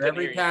 your Zach. I beer couldn't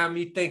every hear you. time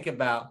you think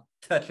about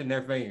touching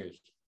their fingers.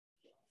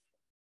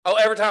 Oh,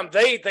 every time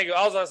they think,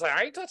 I was like,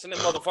 I ain't touching them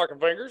motherfucking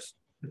fingers.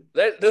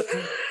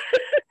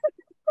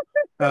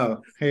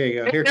 Oh, here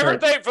you go. Here,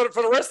 Kurt. Everything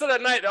for the rest of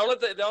that night.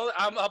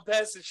 I'm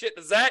passing shit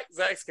to Zach.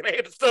 Zach's gonna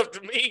hand the stuff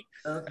to me.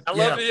 I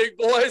love the young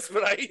boys,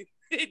 but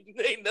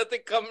ain't nothing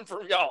coming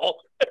from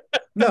y'all.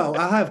 No,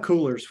 I'll have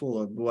coolers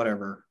full of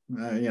whatever.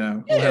 We'll have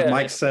Yeah.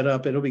 mics set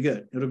up. It'll be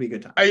good. It'll be a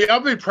good time. Hey,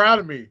 y'all be proud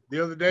of me.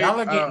 The other day, Y'all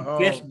are getting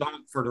fist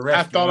bumped for the I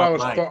rest thought of I my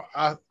was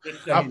life.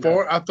 Just so you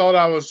know. I thought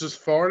I was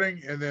just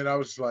farting, and then I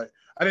was like,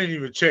 I didn't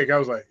even check. I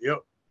was like, yep,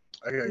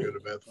 I gotta go to the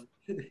bathroom.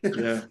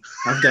 Yeah,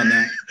 I've done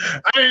that.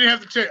 I didn't even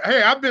have to check.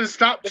 Hey, I've been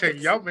stop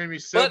checking. Y'all made me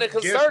But the guess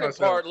concerning myself.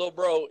 part, little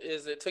bro,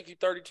 is it took you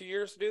 32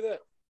 years to do that.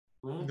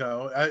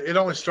 No, it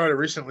only started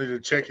recently to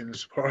checking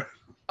this part.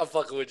 I'm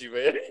fucking with you,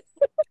 man.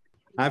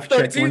 I've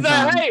checked 32 one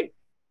time. hey,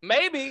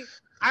 maybe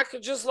I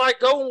could just like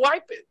go and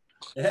wipe it.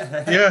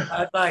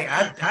 Yeah.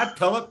 I'd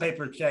toilet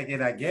paper check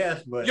it, I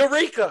guess, but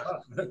Eureka!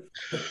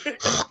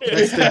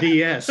 That's the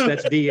DS.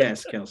 That's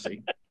DS,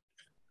 Kelsey.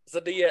 It's a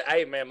D.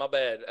 Hey, man, my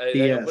bad. I don't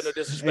DS. put no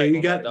disrespect Hey,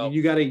 on that, dog.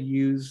 you got to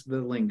use the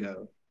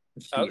lingo.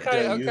 It's DS.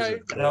 Okay, Yeah, use okay.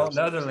 it. no,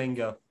 another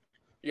lingo.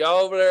 Y'all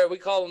over there, we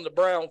call them the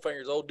brown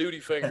fingers, old duty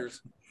fingers.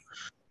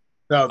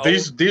 No, Oh.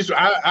 these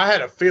I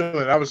had a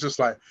feeling. I was just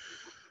like,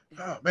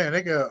 oh man,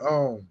 they got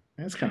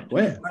That's kind of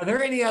wet. Are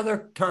there any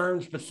other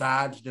terms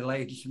besides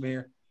delayed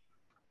smear?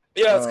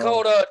 Yeah, it's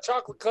called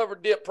chocolate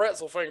covered dip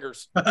pretzel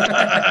fingers.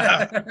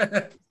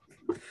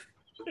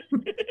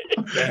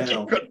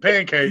 Hell.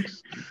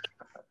 pancakes.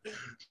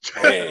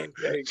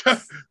 Pancakes.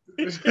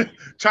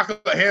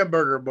 Chocolate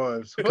hamburger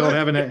buns. Called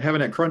having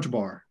that crunch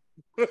bar.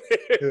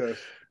 Yeah.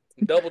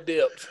 Double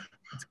dipped.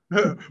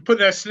 Put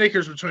that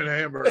Snickers between the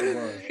hamburger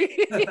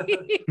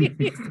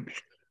buns.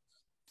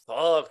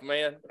 Fuck,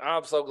 man.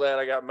 I'm so glad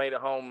I got made it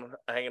home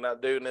hanging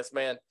out doing this,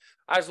 man.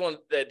 I just want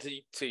that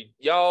to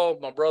y'all,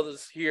 my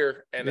brothers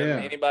here, and then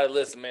Yeah. anybody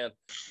listen, man.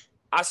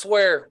 I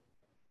swear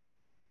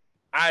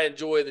I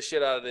enjoy the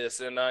shit out of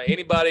this. And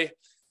anybody,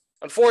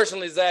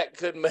 unfortunately, Zach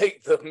couldn't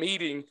make the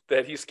meeting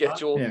that he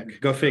scheduled. Yeah,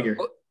 go figure.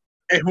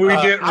 And we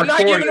didn't I'm not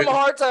record giving him it. a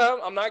hard time.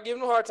 I'm not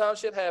giving him a hard time.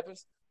 Shit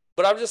happens.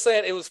 But I'm just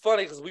saying it was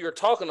funny because we were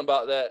talking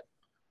about that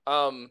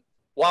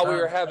while we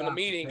were having the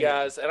meeting,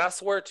 guys. And I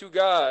swear to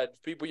God,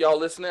 people, y'all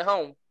listen at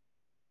home,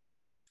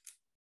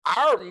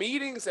 our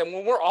meetings and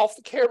when we're off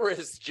the camera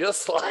is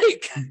just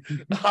like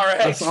our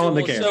That's on actual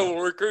the camera. show when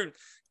we're recruiting.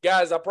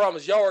 Guys, I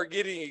promise y'all are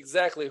getting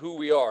exactly who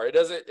we are. It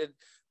doesn't.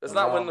 It's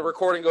not when the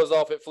recording goes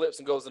off, it flips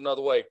and goes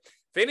another way.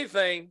 If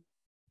anything,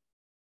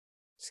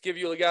 just give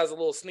you guys a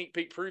little sneak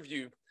peek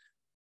preview.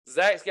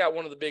 Zach's got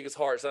one of the biggest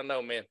hearts I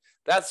know, man.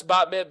 That's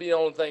about me be the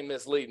only thing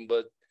misleading,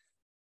 but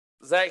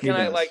Zach can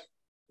act like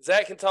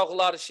Zach can talk a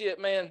lot of shit,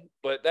 man,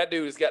 but that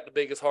dude has got the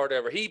biggest heart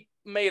ever. He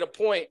made a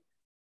point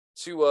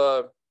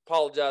to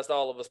apologize to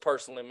all of us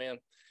personally, man.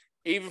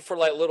 Even for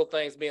like little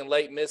things being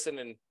late, missing,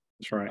 and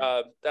that's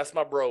right. That's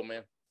my bro,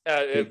 man.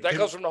 That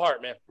comes from the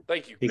heart, man.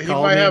 Thank you. He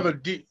might have a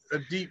deep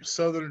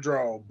Southern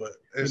drawl, but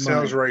it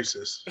sounds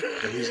racist.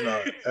 But he's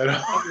not at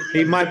all.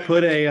 He might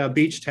put a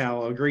beach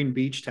towel, a green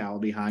beach towel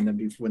behind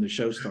him when the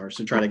show starts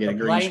to try to get a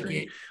green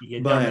screen.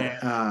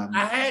 But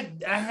I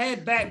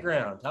had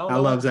background. I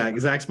love Zach.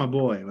 Zach's my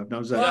boy. I've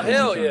known Zach.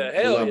 Hell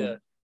yeah.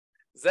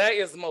 Zach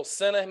is the most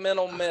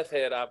sentimental meth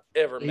head I've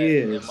ever met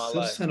in my life.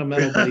 So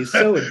sentimental, but he's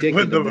so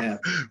addicted to meth.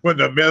 When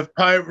the meth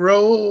pipe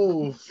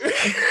rolls.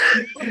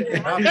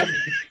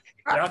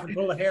 Y'all can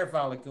pull a hair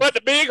follicle. But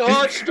the big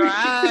heart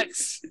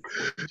strikes.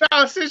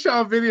 I sent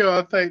y'all a video.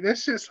 I think that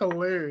shit's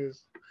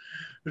hilarious.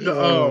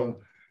 I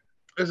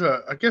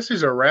guess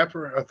he's a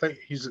rapper. I think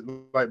he's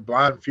like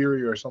Blind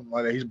Fury or something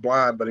like that. He's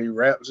blind, but he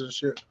raps and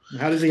shit.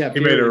 How does he have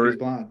fury if he's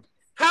blind?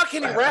 How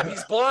can he rap?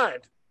 He's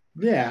blind.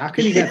 Yeah, how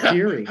can he have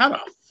fury? How the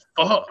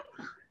fuck?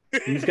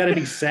 He's got to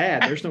be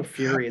sad. There's no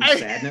fury in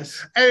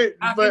sadness. Hey,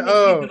 how can he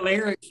keep the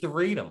lyrics to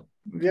read them?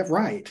 Yeah,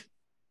 right.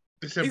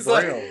 It's in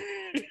Braille.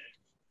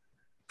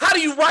 How do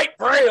you write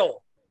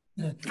Braille?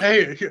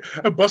 Hey,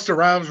 Busta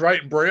Rhymes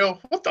writing Braille.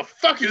 What the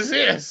fuck is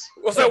this?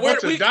 Well, so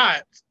we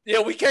dots.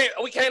 Yeah, we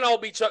can't all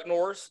be Chuck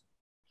Norris.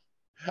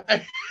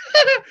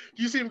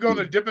 You see him going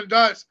to Dippin'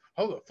 Dots?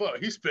 Holy fuck,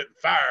 he's spitting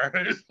fire.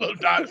 There's little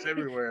dots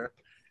everywhere.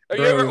 Have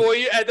you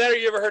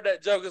ever heard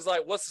that joke? It's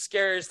like, what's the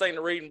scariest thing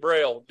to read in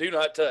Braille? Do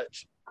not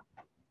touch.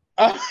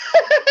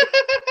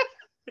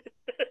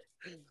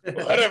 Hey,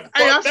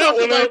 I saw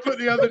somebody put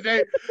the other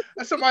day.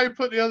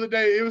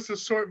 It was a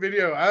short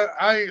video.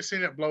 I ain't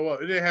seen it blow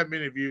up. It didn't have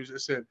many views. It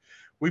said,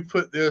 "We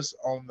put this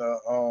on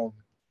the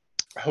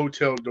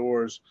hotel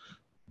doors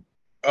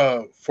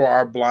for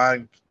our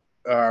blind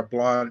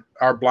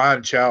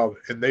child,"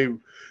 and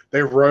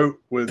they wrote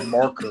with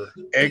marker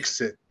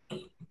 "exit"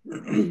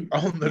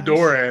 on the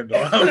door handle.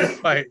 I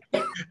was like,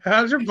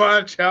 "How's your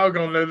blind child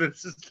gonna know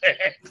this is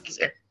the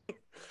exit?"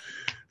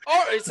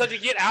 Oh, so to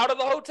get out of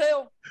the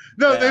hotel?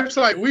 No, they're just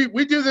like, we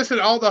do this in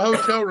all the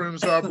hotel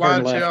rooms so our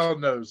blind child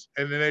knows.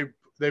 And then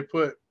they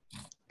put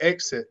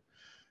exit.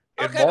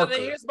 Okay, but then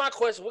here's my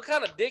question. What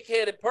kind of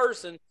dickheaded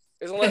person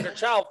is going to let their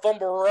child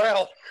fumble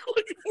around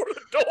looking for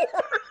the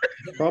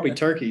door? Probably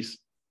turkeys.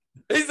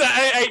 He's like,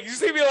 hey, you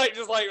see me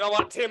I'm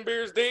like 10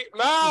 beers deep?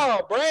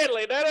 No,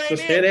 Bradley, that ain't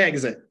just it. Hit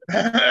exit.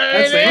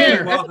 That's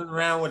the walking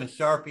around with a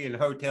Sharpie and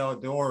hotel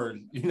doors.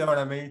 You know what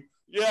I mean?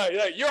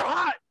 Yeah, you're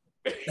hot.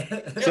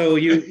 So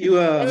you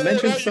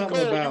mentioned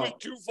something about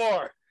too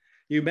far.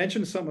 You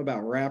mentioned something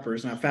about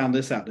rappers, and I found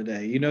this out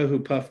today. You know who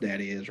Puff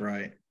Daddy is,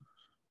 right?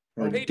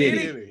 Or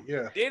Diddy.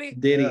 Yeah. Diddy.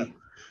 Yeah.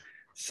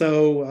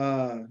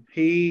 So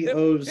he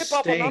owes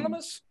Hip-Hop Sting.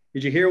 Anonymous?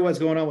 Did you hear what's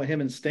going on with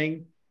him and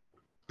Sting?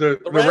 The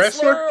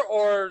wrestler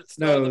or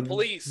the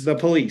police? The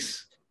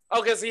police.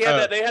 Oh, because they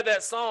had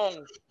that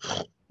song.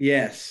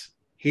 Yes.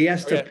 He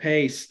has to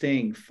pay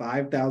Sting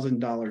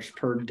 $5,000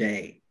 per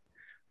day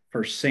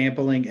for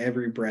sampling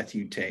Every Breath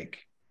You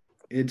Take.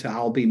 It's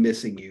I'll Be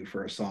Missing You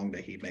for a song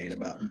that he made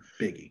about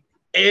Biggie.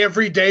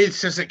 Every day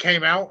since it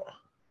came out?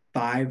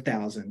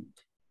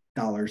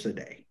 $5,000 a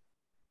day.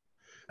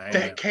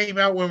 That came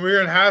out when we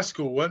were in high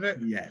school, wasn't it?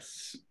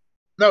 Yes.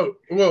 No,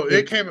 well,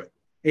 it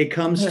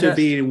comes to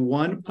be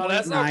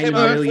 $1.9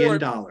 million.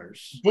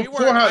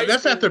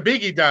 That's after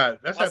Biggie died.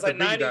 That's after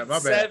Biggie died. My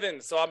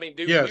bad. So I mean,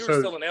 dude, we were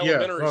still in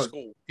elementary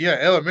school. Yeah,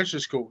 elementary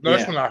school. No,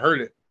 that's when I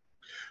heard it.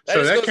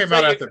 So that came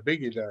out after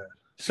Biggie died.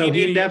 So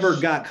he never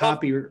got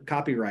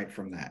copyright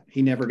from that.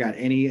 He never got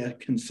any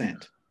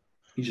consent.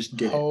 He just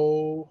did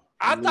it.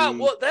 I thought,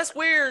 well, that's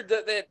weird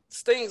that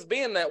Sting's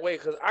being that way,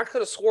 because I could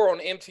have swore on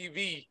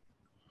MTV,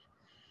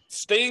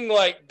 Sting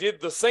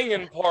did the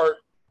singing part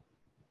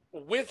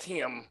with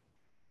him.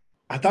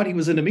 I thought he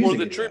was in the music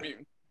video.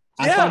 Tribute.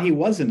 I thought he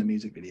was in the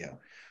music video.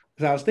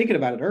 Because I was thinking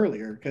about it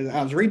earlier, because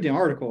I was reading the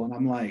article and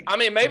I'm like, I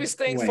mean, maybe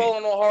Sting's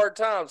falling on hard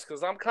times,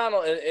 because I'm kind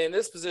of in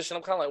this position.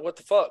 I'm kind of like, what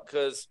the fuck?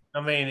 Because I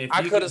mean, if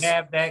you could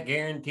have that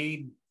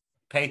guaranteed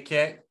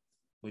paycheck,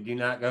 would you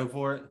not go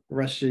for it? The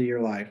rest of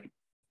your life.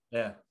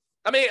 Yeah.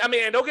 I mean,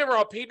 don't get me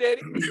wrong. P.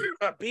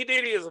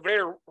 Diddy is a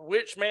very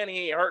rich man.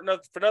 He ain't hurt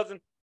nothing for nothing.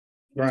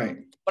 Right.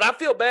 But I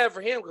feel bad for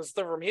him, because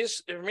from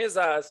his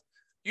eyes,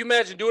 you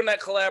imagine doing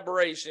that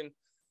collaboration,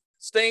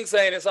 Sting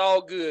saying it's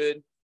all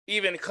good,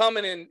 even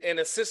coming in and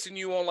assisting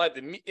you on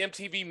the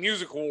MTV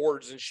Music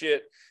Awards and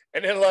shit,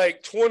 and then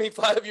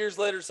 25 years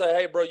later say,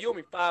 "Hey, bro, you owe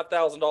me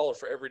 $5,000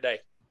 for every day."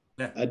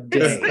 A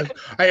day.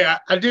 Hey,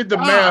 I did the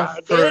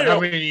math for how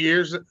many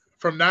years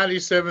from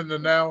 '97 to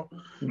now,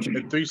 at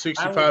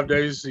 365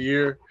 days a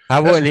year. I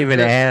wouldn't even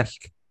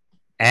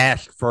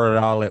ask for it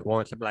all at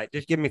once. I'm like,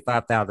 just give me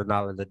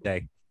 $5,000 a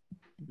day.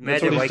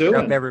 That's Imagine what he's waking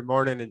up doing. every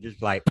morning and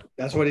just like,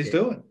 That's what he's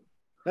doing.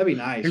 That'd be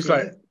nice. He's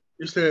wouldn't like,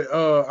 he said,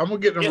 I'm gonna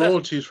get them Yeah.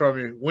 royalties from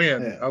you.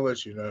 When? Yeah. I'll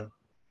let you know.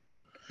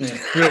 it?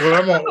 Yeah, when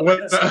I'm on,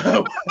 when,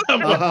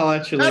 I'll holler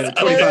at you later.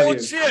 That's 25 old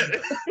years.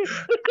 shit.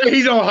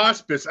 he's on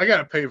hospice. I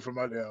gotta pay for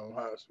my damn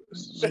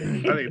hospice. I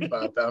need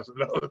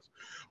 $5,000.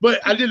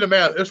 But I did the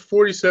math. It's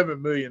 $47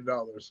 million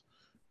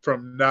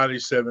from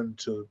 97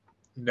 to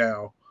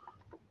now.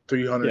 And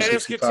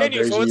it's 365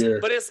 continuing. days So a it's, year.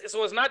 but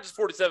it's not just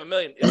 47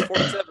 million. It's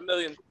 47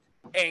 million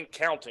and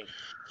counting.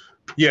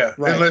 Yeah,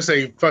 Right. unless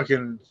they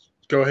fucking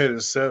go ahead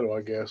and settle,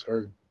 I guess.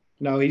 Or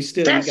No, he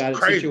That's got it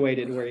crazy.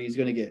 situated where he's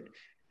going to get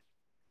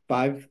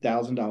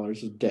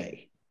 $5,000 a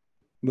day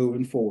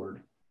moving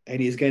forward,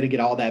 and he's going to get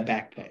all that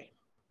back pay.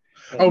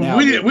 oh, Now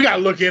we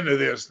gotta look into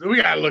this. We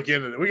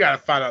gotta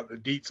find out the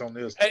deets on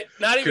this. Hey,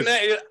 not even 'Cause-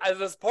 that.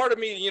 There's part of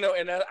me, you know,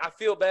 and I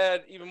feel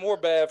bad, even more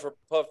bad for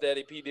Puff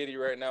Daddy P Diddy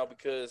right now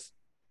because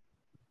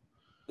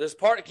there's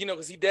part, you know,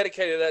 because he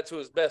dedicated that to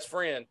his best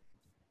friend,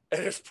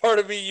 and there's part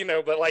of me, you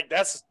know, but like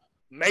that's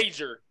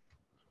major.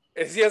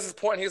 And he has this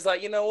point. He's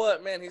like, you know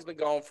what, man, he's been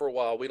gone for a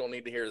while. We don't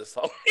need to hear this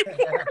song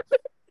anymore.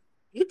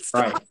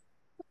 Right.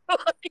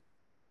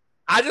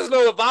 I just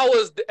know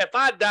if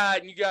I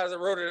died and you guys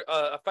wrote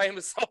a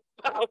famous song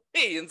about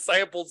me and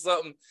sampled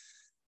something,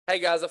 hey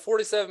guys, at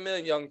 47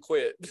 million, young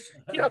quit.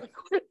 Young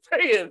quit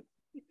paying.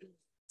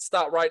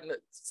 Stop writing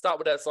it. Stop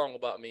with that song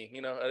about me.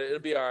 You know, it'll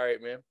be all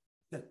right,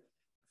 man.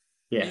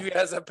 Yeah. You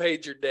guys have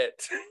paid your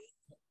debt.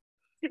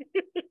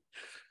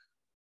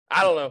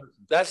 I don't know.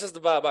 That's just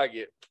the vibe I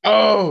get.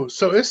 Oh,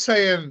 so it's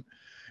saying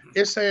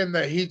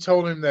that he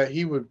told him that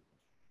he would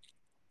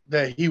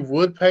pay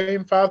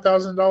him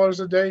 $5,000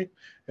 a day,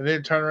 and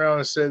then turn around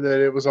and said that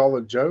it was all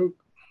a joke.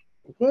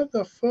 What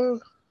the fuck?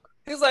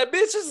 He's like,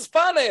 bitch, this is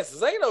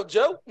finances. Ain't no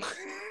joke.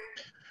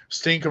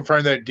 Sting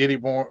confirmed that Diddy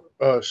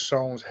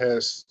Songs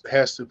has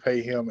to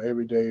pay him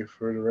every day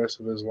for the rest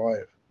of his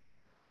life.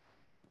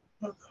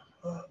 What the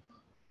fuck?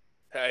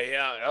 Hey,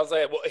 yeah, I was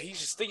like, well, he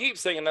should keep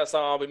singing that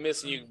song. I'll be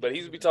missing you, but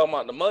he's be talking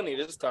about the money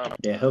this time.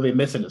 Yeah, he'll be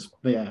missing his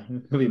bank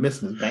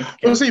account.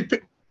 Well, see,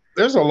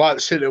 there's a lot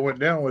of shit that went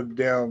down with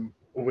Biggie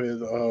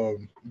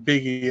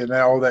and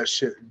all that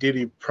shit.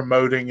 Diddy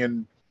promoting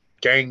in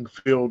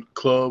gang-filled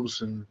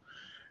clubs and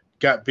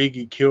got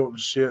Biggie killed and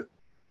shit.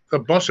 A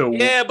bunch of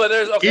Yeah, but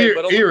there's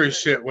eerie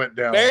shit went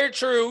down. Very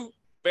true,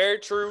 very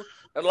true.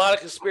 A lot of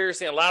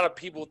conspiracy, and a lot of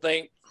people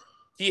think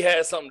he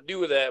had something to do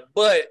with that,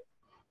 but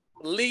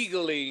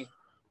legally,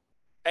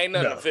 ain't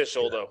nothing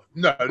official though.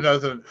 No,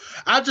 nothing.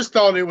 I just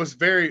thought it was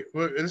very.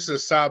 This is a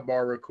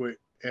sidebar, real quick,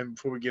 and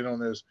before we get on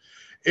this,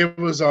 it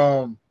was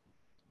a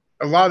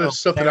lot of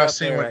stuff that I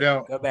seen went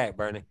down. Go back,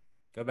 Bernie.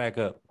 Go back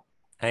up.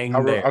 Hang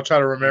I'll there. try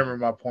to remember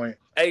my point.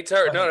 Hey,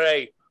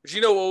 hey, but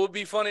you know what would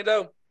be funny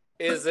though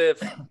is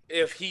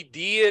if he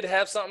did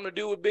have something to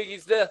do with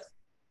Biggie's death,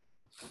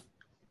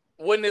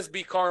 wouldn't this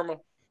be karma?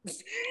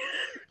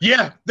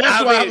 Yeah,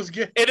 that's what I was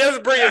getting. It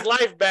doesn't bring his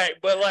life back,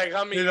 but like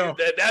I mean, You know.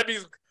 that'd be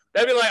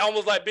like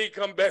almost like Big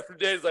come back from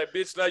dead. It's like,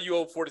 bitch, now you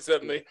owe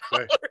 $47 million.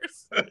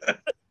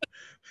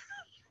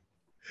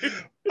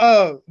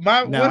 Now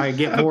I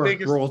get more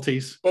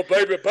royalties. Oh,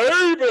 baby.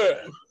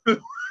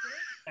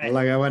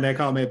 Like when they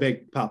call me a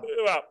big pop.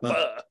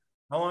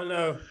 I want to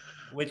know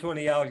which one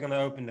of y'all is going to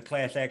open the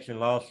class action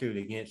lawsuit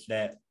against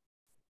that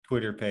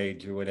Twitter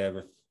page or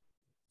whatever.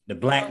 The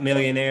black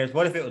millionaires.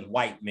 What if it was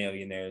white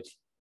millionaires?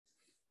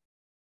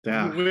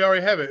 Yeah. We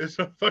already have it. It's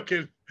a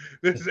fucking.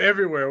 This is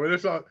everywhere. They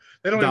don't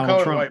even Donald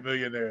call Trump. it white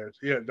millionaires.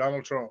 Yeah,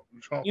 Donald Trump.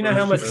 You know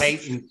how much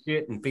hate and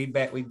shit and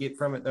feedback we get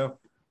from it, though?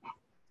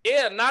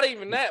 Yeah, not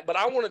even that, but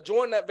I want to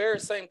join that very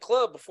same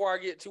club before I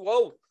get too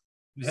old.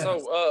 Yeah.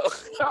 So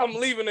I'm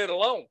leaving it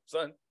alone,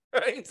 son.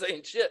 I ain't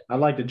saying shit. I'd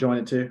like to join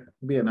it too.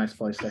 It'd be a nice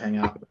place to hang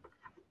out.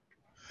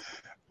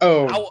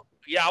 Oh,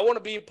 I want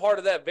to be a part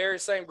of that very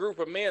same group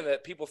of men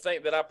that people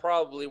think that I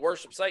probably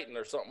worship Satan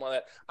or something like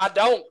that. I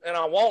don't, and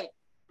I won't.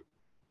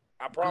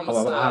 I promise.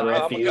 Oh, I I'm a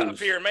refuse.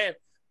 God-fearing man.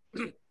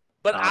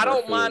 But I I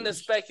don't mind the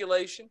refuse.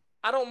 speculation.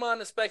 I don't mind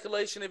the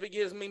speculation if it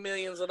gives me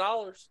millions of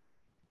dollars.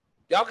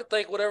 Y'all can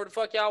think whatever the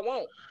fuck y'all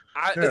want.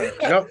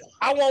 yep.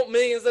 I want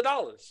millions of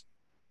dollars.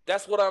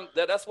 That's what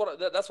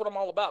I'm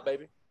all about,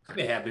 baby. I'd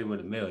be happy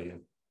with $1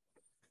 million.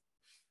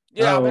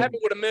 Yeah, I'm Oh. happy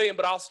with $1 million,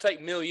 but I'll also take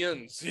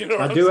millions. You know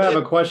what I I'm do have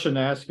saying? a question to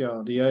ask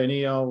y'all. Do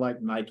any of y'all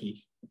like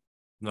Nike?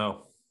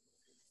 No.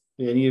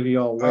 Do any of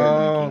y'all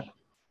wear Nike?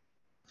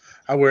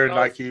 I wear No.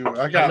 Nike. I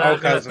I'm got all not going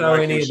to kinds of throw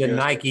Nike any of the shit.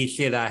 Nike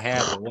shit I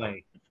have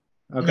away.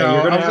 Okay, No,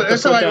 you're gonna I'm- have to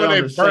it's put like that when on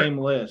they the burn- same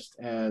list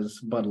as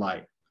Bud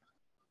Light.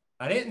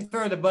 I didn't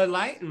throw the Bud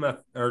Light in the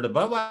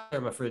Budweiser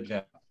in my fridge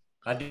out.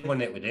 I did one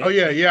that was Oh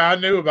yeah, I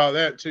knew about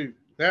that too.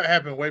 That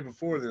happened way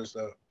before this,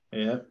 though.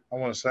 Yeah, I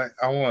want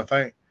to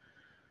thank.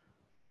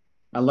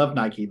 I love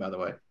Nike, by the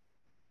way.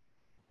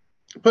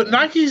 But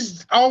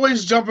Nike's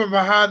always jumping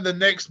behind the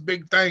next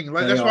big thing.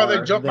 Like They that's why they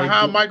are. jumped They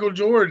behind do- Michael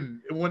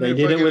Jordan when They did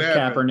it fucking with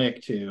happened.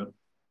 Kaepernick too.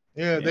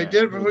 Yeah, they Yeah,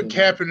 did it they with did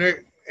that.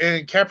 Kaepernick,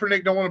 and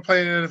Kaepernick don't want to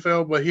play in the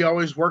NFL, but he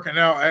always working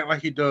out, acting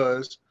like he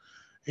does.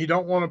 He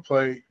don't want to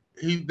play.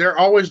 they're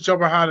always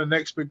jumping behind the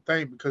next big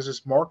thing because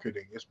it's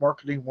marketing. It's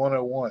marketing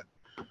 101.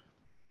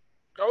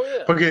 Oh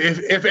yeah. Because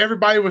if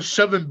everybody was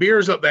shoving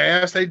beers up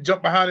their ass, they'd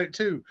jump behind it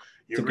too.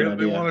 You It's a good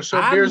really idea. want to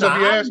shove beers up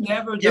your ass?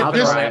 Never Get jumped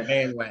this- on that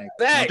bandwagon.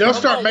 That, They'll come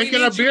start on, making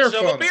we a need you beer to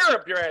shove funnel. a beer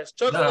up your ass.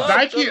 Chuckle No. up,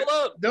 Nike, chuckle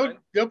up.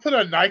 they'll put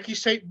a Nike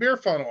shaped beer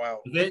funnel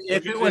out. If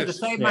Look it at was the this.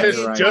 same Yeah, as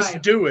you're right.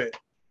 Just do it.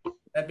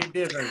 that'd be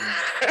different.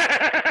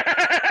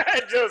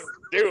 Just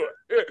do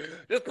it.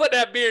 Just put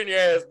that beer in your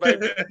ass,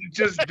 baby.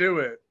 Just do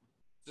it.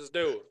 Just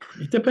do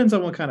it. It depends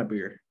on what kind of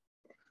beer.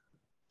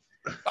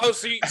 Oh,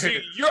 so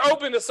you're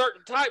open to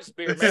certain types of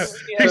beer. Maybe we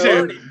He can said,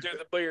 have Bernie do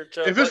the beer,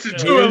 Chuck. If it's the Like,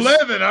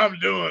 211, I'm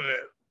doing it.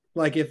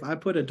 Like if I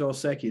put a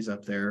Dos Equis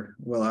up there,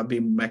 will I be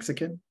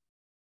Mexican?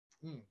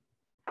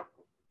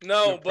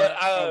 no, but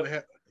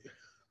If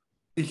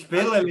you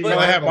spill it, But- you'll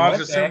I have have a wetback.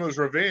 Montezuma's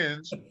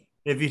Revenge.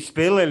 If you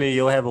spill it,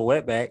 you'll have a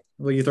wetback.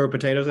 Will you throw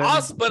potatoes at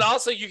me?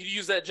 also you could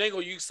use that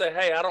jingle. You can say,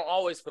 "Hey, I don't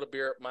always put a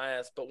beer up my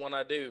ass, but when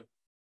I do,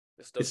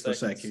 it's It's Dos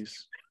Dos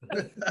Equis."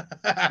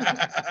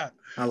 Equis.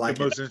 I like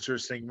The it. most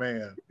interesting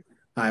man.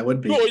 I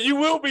would be. Boy, you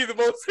will be the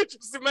most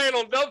interesting man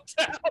on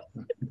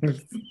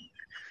Dumptown.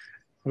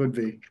 Would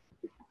be.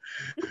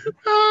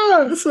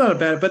 Ah, That's not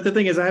bad. But the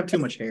thing is, I have too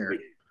much hair.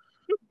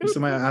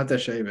 So I have to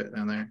shave it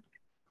down there.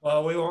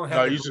 Well, we won't No,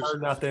 have you to just-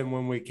 burn nothing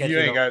when we catch you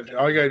it. ain't got.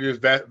 All you gotta do is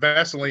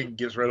Vaseline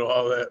gets rid of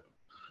all that.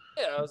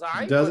 Yeah, I was like,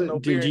 I ain't Does putting it? no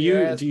Do, beer do in your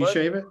you ass, do you bud.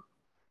 shave it?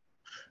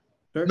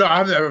 Sure. No,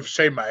 I've never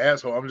shaved my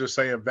asshole. I'm just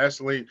saying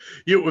Vaseline.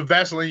 With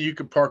Vaseline, you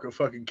could park a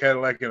fucking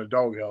Cadillac in a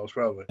doghouse,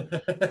 probably.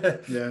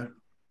 Yeah.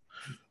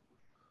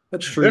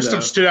 That's true. There's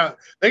though. some shit out.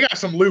 They got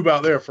some lube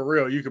out there for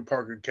real. You can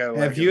park a Cadillac.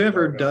 Have in you a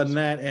ever doghouse. done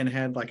that and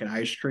had like an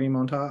ice cream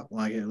on top?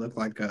 Like it looked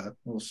like a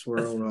little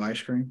swirl of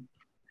ice cream?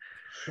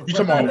 You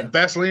talking about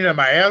Vaseline in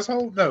my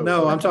asshole? No.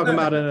 No, I'm talking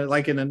about in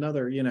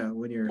another,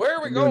 when you're Where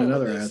are we doing going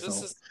another with this?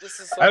 asshole. This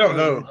is I don't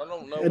something- know. I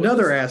don't know. what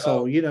Another this is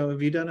asshole, about.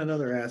 have you done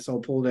another asshole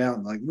pulled out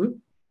and like whoop,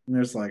 and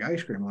there's like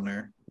ice cream on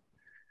there?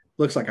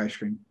 Looks like ice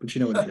cream, but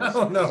you know what it I is.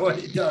 don't know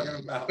what you're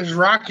talking about. It's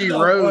Rocky I don't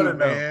wanna Road,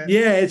 know. man.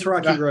 Yeah, it's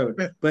Rocky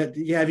Road. But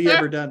yeah, have you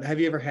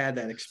ever had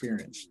that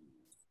experience?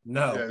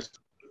 No. Yes.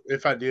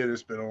 If I did,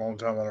 it's been a long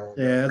time. I don't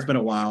remember. Yeah, it's been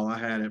a while. I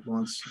had it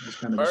once. It's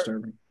kind of Bert-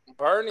 disturbing.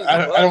 Bernie's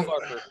I a don't-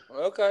 motherfucker.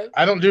 Okay.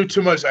 I don't do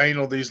too much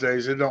anal these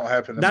days. It don't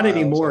happen. in Not my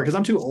anymore household. because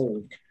I'm too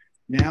old.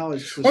 Now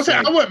it's just Well, see,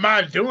 like- I wouldn't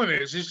mind doing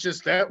it. It's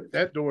just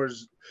that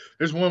door's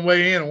there's one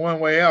way in and one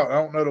way out. I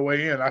don't know the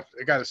way in. I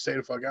got to stay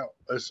the fuck out.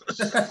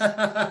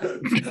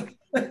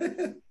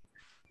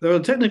 Well,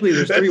 technically,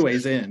 there's That's- three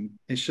ways in.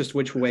 It's just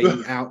which way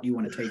out you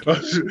want to take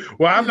it.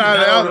 Well, I'm not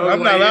No, out. no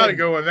I'm not way allowed to in.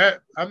 go in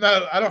that. I'm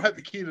not. I don't have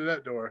the key to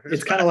that door.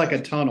 It's kind of like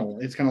a tunnel.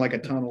 It's kind of like a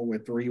tunnel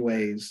with three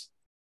ways,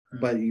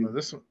 but you Well,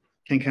 this one.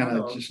 can kind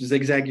Uh-oh. of just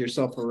zigzag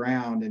yourself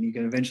around, and you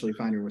can eventually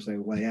find your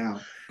way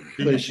out.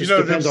 But it You just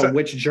know, depends there's on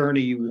which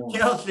journey you want.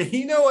 Kelsey,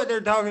 you know what they're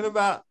talking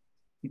about?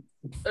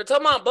 They're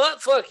talking about butt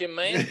fucking,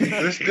 man.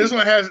 This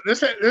one has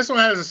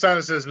a sign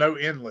that says no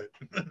inlet,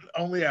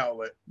 only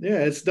outlet. Yeah,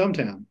 it's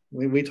Dumbtown.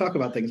 We talk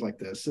about things like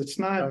this. It's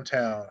not,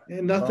 Downtown.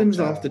 and nothing's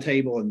Dumbtown. off the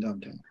table in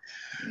Dumbtown.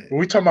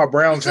 We talking about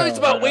Browntown. So it's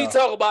about right we now.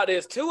 talk about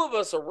this. Two of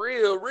us are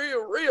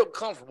real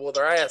comfortable with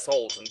our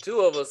assholes, and two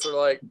of us are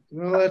like,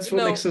 Well, that's what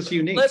No, makes us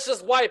unique. let's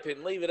just wipe it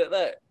and leave it at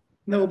that.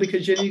 No,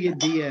 because then you get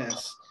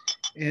DS,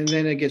 and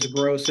then it gets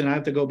gross, and I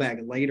have to go back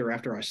later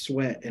after I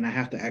sweat, and I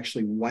have to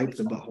actually wipe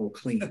the butthole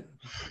clean.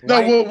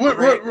 No, well,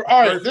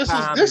 all right. First This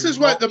time is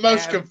you what the won't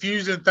most have-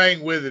 confusing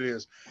thing with it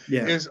is.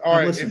 Yeah, Is all I'm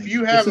right. listening. If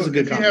you have This is a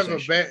good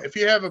conversation. if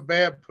you have a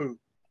bad poop,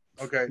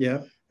 okay, Yeah,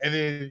 and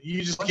then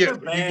you just What's a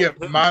get bad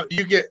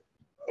poop?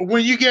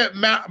 when you get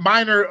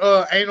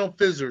minor anal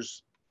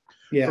fizzers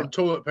yeah, from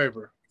toilet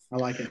paper, I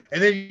like it.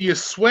 and then you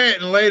sweat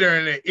and later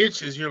and it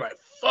itches. You're like,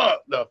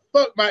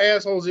 fuck my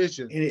asshole's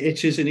itching. And it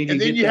itches, and then you,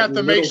 And then get you that have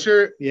to little, make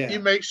sure yeah. you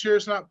make sure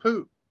it's not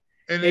poop.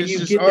 And, and it's you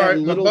just get all that right,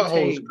 my little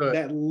butthole's tape, cut.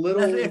 that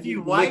little If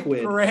you wipe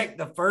liquid. correct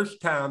the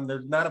first time,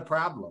 there's not a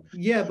problem.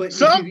 Yeah, but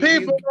Some you-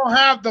 people don't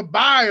have the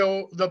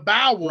bowels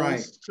Right.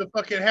 to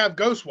fucking have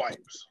ghost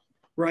wipes.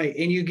 right,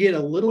 and you get a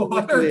little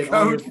What are liquid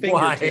on your ghost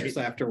fingertips wipes?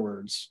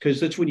 afterwards, because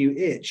that's when you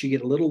itch. You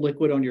get a little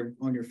liquid on your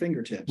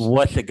fingertips,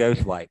 What's a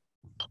ghost wipe?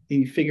 and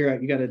you figure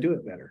out you got to do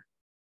it better.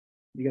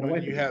 You got to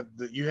wipe You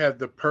it. have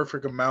the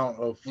perfect amount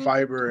of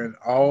fiber and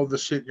all the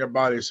shit in your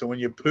body. So when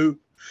you poop,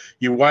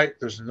 you wipe.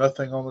 There's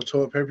nothing on the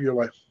toilet paper. You're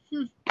like,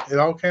 it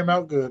all came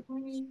out good.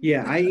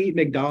 Yeah, I eat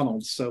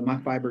McDonald's, so my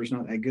fiber's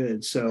not that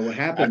good. So what I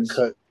happens?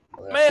 cut.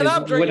 Man, Is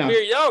I'm drinking when I-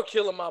 beer. Y'all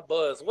killing my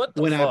buzz. What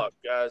the when I- fuck,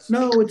 guys?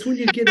 No, it's when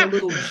you get a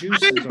little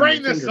juices on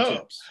bring your this up.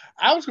 fingertips.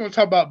 I was going to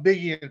talk about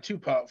Biggie and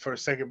Tupac for a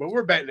second, but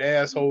we're back to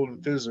asshole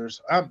and fizzers.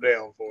 I'm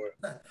down for it.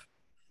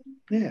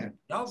 Yeah.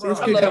 Y'all See, it's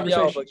I good love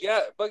y'all,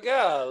 conversation. but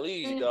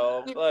golly,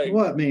 dog. Like,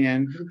 What,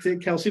 man?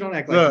 Kelsey, don't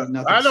act like Look,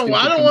 nothing. I don't stupid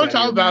want comes to out of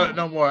talk your about it mouth.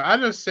 no more. I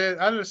just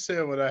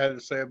said what I had to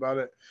say about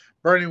it.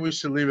 Bernie, we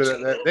should leave it at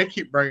that. They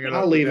keep bringing it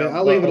up. I'll leave it.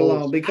 I'll leave it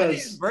alone I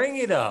because didn't bring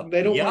it up.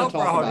 they don't Y'all wanna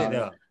talk brought about it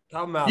it. up.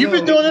 Talking about You've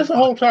been doing this the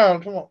whole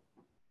time. Come on.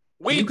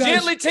 we You guys-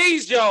 gently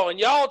teased y'all, and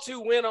y'all two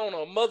went on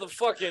a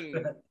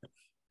motherfucking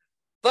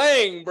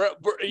thing, bro.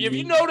 If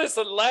you notice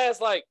the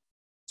last like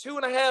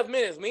 2.5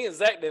 minutes, me and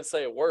Zach didn't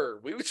say a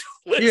word. We were just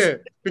listening. Yeah,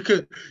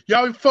 because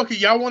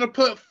y'all want to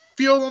put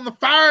fuel on the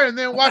fire and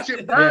then watch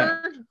it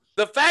burn.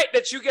 The fact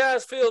that you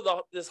guys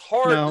feel this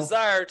hard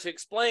desire to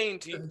explain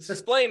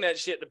that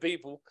shit to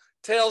people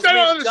tells me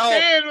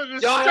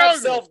y'all have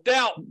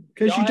self-doubt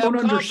because you don't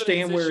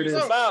understand where it is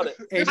about it.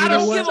 And I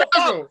don't give a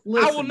fuck.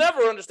 Listen, I will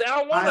never understand. I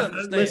don't want to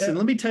understand. Listen,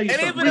 let me tell you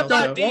something. And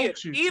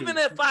even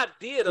if I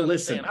did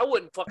understand, I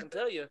wouldn't fucking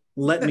tell you.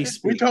 Let me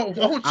speak. We don't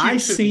want you I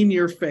seen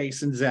your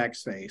face and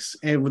Zach's face,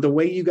 and with the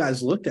way you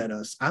guys looked at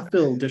us, I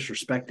feel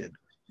disrespected.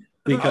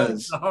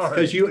 Because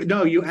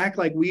you act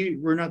like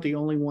we're not the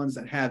only ones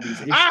that have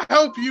these issues. I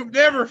hope you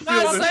never feel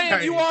I'm this saying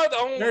pain. you are the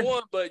only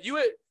one, but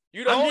you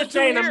the I'm only just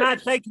saying here. I'm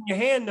not shaking your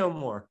hand no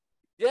more.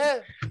 Yeah.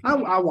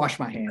 I wash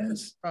my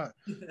hands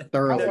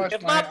thoroughly.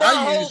 If my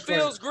butthole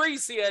feels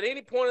greasy at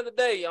any point of the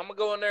day, I'm gonna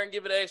go in there and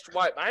give it an extra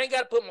wipe. I ain't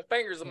got to put my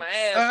fingers in my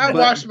ass. I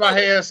wash my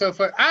hands so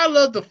fuck. I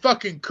love to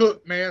fucking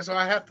cook, man, so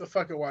I have to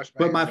fucking wash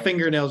my hands. But my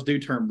fingernails do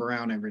turn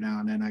brown every now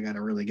and then. I got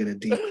to really get a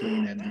deep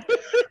clean. And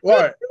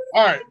all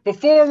right.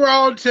 Before we're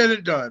all said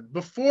and done,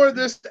 before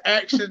this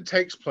action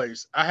takes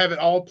place, I have it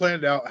all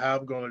planned out how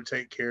I'm going to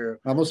take care of.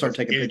 I'm gonna start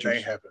taking anything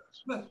pictures.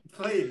 Happens.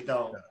 Please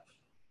don't.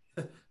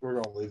 We're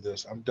gonna leave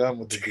this. I'm done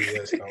with the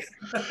BS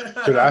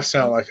talk. Dude, I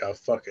sound like a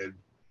fucking.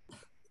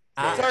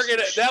 Target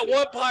that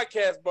one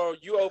podcast, bro.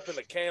 You opened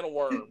a can of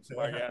worms,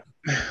 my guy.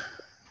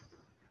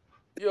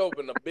 You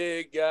opened a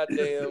big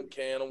goddamn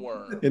can of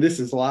worms. And this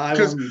is live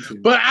on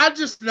YouTube. But I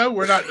just know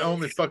we're not the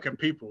only fucking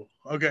people.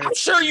 Okay. I'm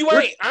sure you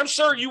ain't.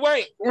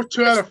 We're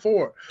 2 out of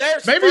 4.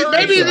 There's maybe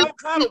some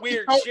kind of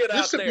weird shit out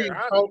there. This should be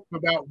talked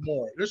about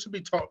more. This should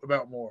be talked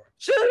about more.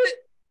 Should it?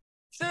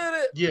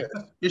 Yeah,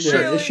 it should.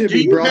 It should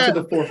be brought to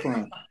the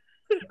forefront.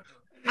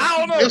 I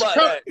don't know about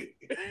that.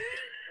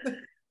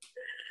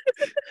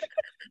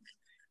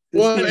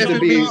 Well, if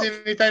it means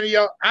anything to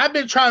y'all, I've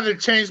been trying to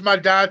change my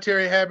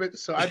dietary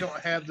habits so I don't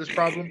have this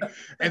problem.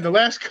 And the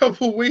last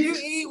couple of weeks,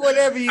 you eat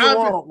whatever you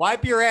want.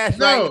 Wipe your ass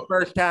right the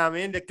first time.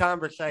 End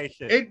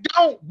conversation. It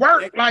don't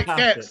work like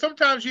that.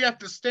 Sometimes you have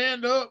to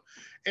stand up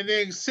and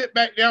then sit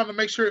back down to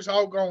make sure it's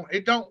all gone.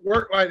 It don't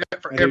work like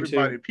that for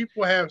everybody.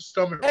 People have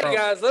stomach problems.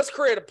 Hey guys, let's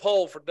create a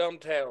poll for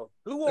Dumbtown.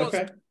 Who wants?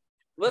 Okay.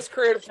 Let's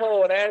create a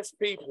poll and ask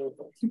people,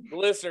 the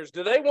listeners,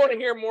 do they want to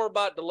hear more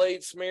about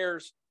delayed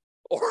smears,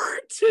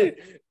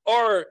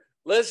 or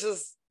let's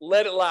just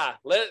let it lie?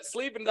 Let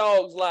sleeping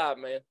dogs lie,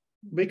 man.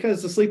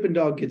 Because the sleeping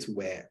dog gets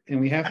wet, and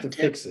we have to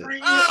fix it.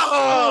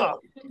 Oh,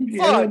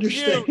 fuck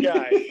you,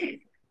 guys.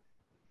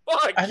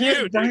 Fuck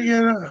you,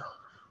 dude.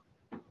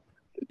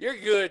 You're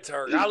good,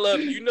 Turk. I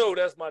love you. You know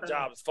that's my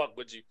job is fuck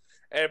with you.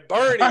 And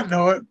Bernie, I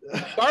know it.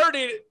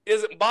 Bernie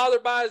isn't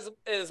bothered by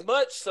as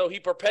much, so he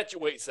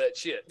perpetuates that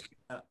shit.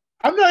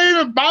 I'm not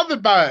even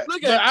bothered by it.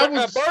 Look at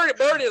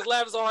Bernie is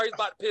laughing so hard he's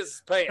about to piss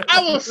his pants.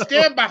 I will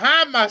stand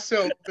behind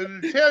myself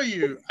and tell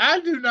you,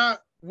 I do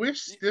not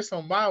wish this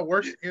on my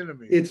worst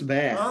enemy. It's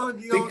bad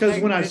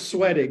because when I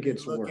sweat, it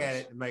gets worse. Look at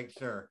it to make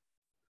sure.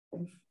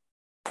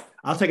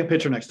 I'll take a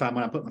picture next time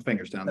when I put my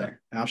fingers down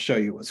there. And I'll show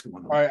you what's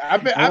going on. All right,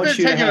 I've been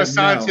taking a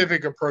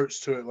scientific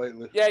approach to it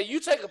lately. Yeah, you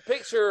take a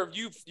picture of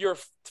your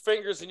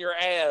fingers in your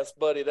ass,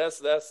 buddy. That's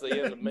the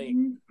end of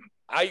me.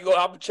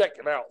 I'm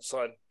checking out,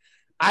 son.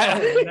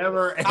 I'm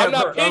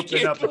not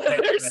picky. There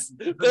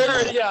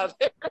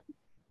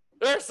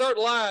are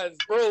certain lines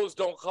bros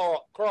don't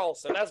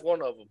cross, and that's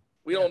one of them.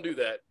 We don't do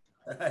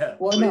that.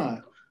 Why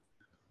not?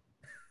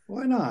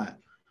 Why not?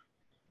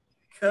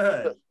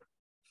 Good.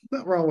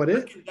 Nothing wrong with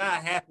it. You're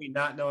not happy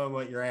not knowing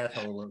what your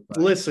asshole looks like.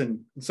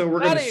 Listen, so we're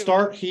going to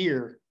start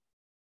here,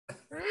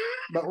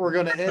 but we're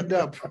going to end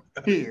up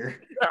here.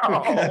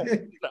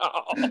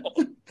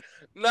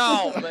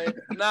 No, man.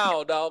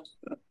 No, dog.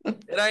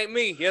 It ain't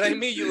me. It ain't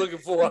me you looking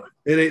for.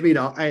 It ain't me,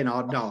 dog. Hey,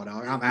 no, dog.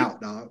 I'm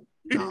out, dog.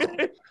 No.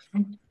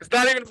 It's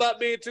not even about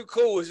being too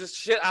cool. It's just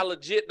shit I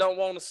legit don't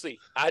want to see.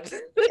 I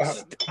just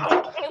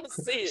don't want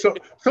to see it.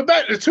 So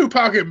back to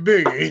Tupac and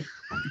Biggie.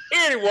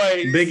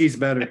 Anyway. Biggie's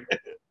better.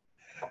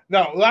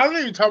 No, I'm not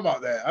even talking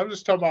about that. I'm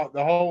just talking about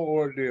the whole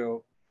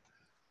ordeal.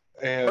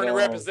 And Bernie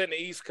representing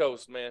the East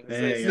Coast, man.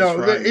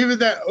 Even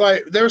that,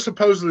 like, they were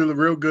supposedly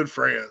real good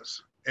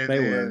friends. And they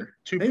were.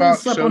 Tupac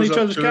slept on each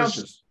other's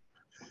couches.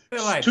 I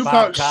feel like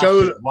Tupac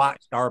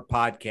watched our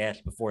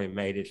podcast before he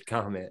made his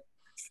comment.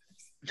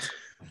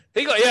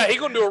 He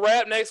gonna do a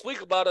rap next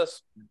week about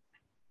us.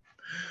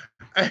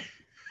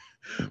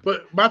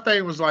 But my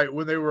thing was like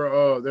when they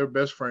were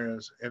best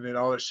friends, and then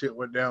all that shit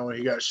went down when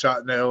he got shot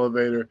in the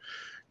elevator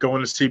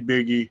going to see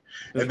Biggie.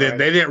 And then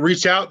they didn't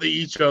reach out to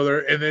each other,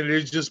 and then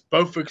it just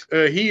both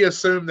he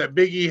assumed that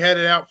Biggie had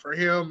it out for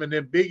him, and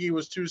then Biggie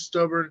was too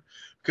stubborn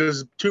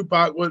because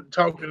Tupac wasn't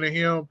talking to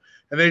him,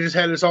 and they just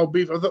had this all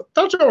beef. I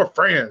thought y'all were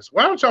friends.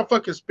 Why don't y'all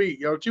fucking speak?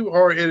 Y'all too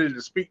hard-headed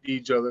to speak to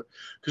each other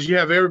because you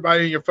have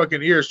everybody in your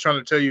fucking ears trying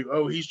to tell you,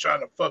 oh, he's trying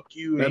to fuck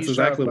you. That's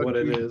exactly what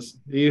it is.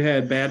 You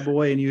had Bad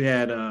Boy and you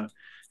had a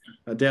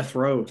Death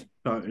Row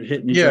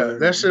hitting each other. Yeah,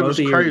 that shit was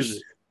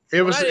crazy.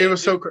 It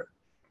was so crazy.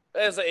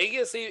 As it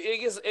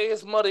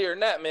gets muddier than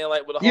that, man.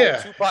 Like with the whole Yeah.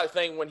 Tupac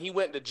thing, when he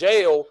went to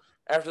jail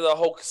after the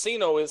whole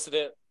casino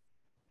incident,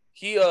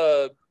 he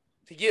to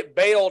get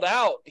bailed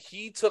out,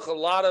 he took a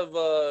lot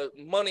of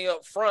money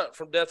up front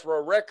from Death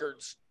Row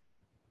Records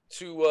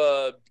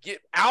to get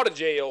out of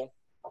jail,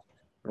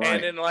 Right.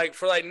 and then like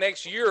for like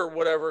next year or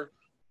whatever,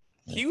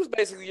 he was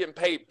basically getting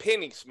paid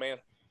pennies, man.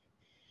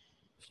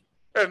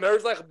 And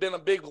there's like been a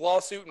big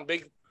lawsuit and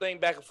big thing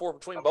back and forth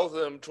between both of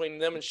them, between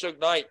them and Suge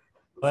Knight.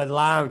 But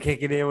Lime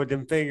kicking in with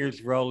them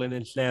fingers rolling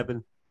and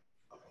snapping.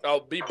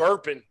 Oh, be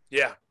burping,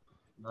 yeah.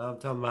 I'm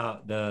talking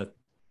about the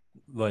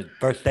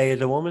first day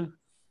as a woman.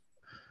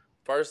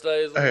 First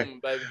day is a Hey. woman,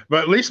 baby.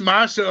 But at least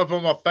mine showed up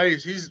on my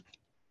face. He's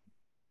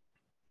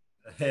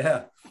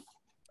Yeah,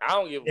 I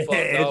don't give a fuck.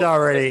 it's dog.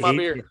 already It's my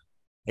beer.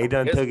 he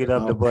done It's- took it I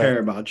up the don't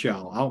care butt. about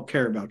y'all. I don't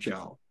care about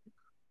y'all.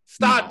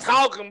 Stop No.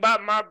 talking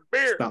about my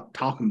beer. Stop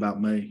talking about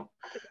me.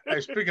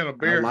 hey, speaking of I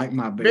beer, like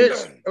my beer.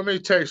 bitch. Let me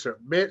text her.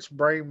 Bitch,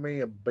 bring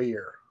me a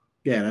beer.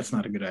 Yeah, that's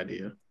not a good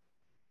idea.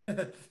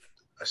 That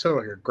sounds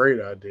like a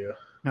great idea.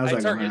 How's Hey,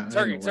 that turkey, gonna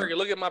turkey, work? turkey.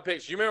 Look at my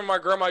picture. You remember my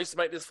grandma used to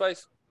make this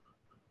face?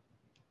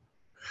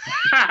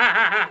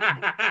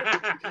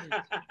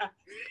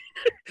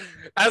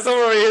 That's a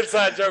really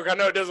inside joke. I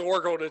know it doesn't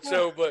work on the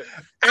show, but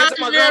every time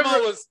my grandma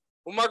was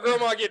when my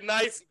grandma get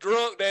nice and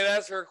drunk, they'd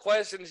ask her a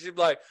question. She'd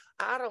be like,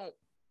 "I don't."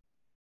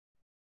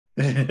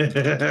 They'd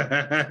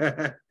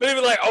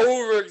be like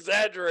over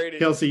exaggerated.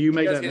 Kelsey, you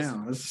make guys that get-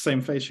 now. That's the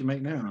same face you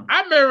make now.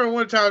 I remember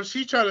one time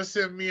she tried to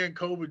send me and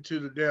Kobe to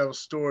the damn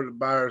store to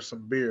buy her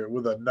some beer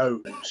with a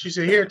note. She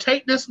said, "Here,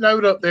 take this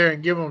note up there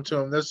and give them to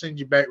them. They'll send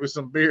you back with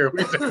some beer."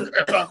 We said,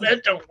 "Grandma,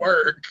 that don't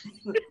work.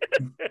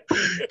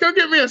 Go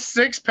get me a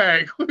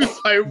 6-pack." We was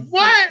like,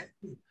 "What?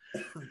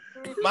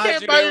 Mind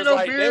can't you, buy they you was no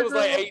like beer, they was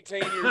like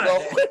Grandma? 18 years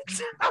old.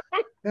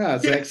 Yeah,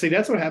 Zach, see,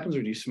 that's what happens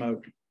when you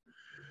smoke.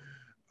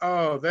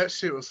 Oh, that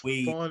shit was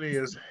Weed. funny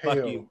as Fuck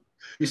hell." you.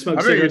 You smoke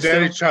I remember your cigarettes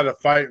daddy still? tried to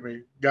fight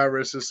me. God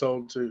rest his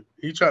soul too.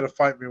 He tried to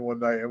fight me one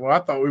night, and I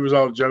thought we was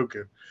all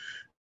joking.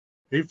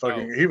 He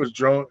was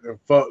drunk and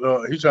fucked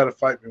up. He tried to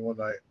fight me one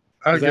night.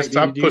 I Zach, guess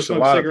I do you push a smoke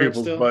lot of cigarettes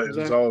people's still, buttons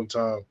Zach? all the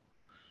time.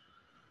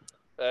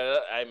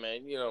 Hey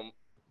man, you know,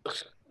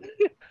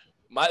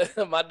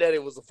 my daddy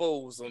was a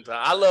fool sometimes.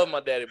 I love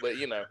my daddy, but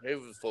you know, he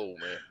was a fool,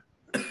 man.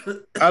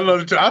 I love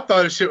it too. I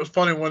thought this shit was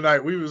funny one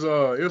night. We was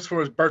it was for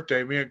his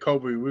birthday. Me and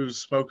Kobe, we was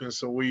smoking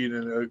some weed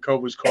in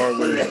Kobe's car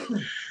with him.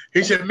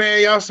 He said,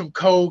 "Man, y'all some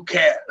cold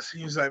cats."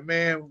 He was like,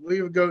 "Man,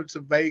 we would go to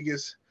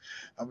Vegas.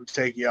 I'm gonna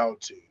take y'all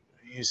to."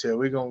 He said,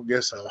 "We're gonna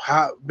get some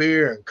hot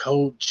beer and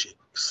cold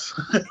chicks."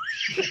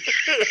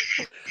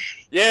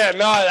 Yeah,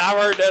 no, I've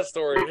heard that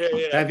story.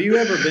 Yeah. Have you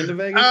ever been to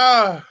Vegas?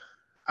 I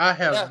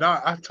have Yeah.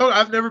 not.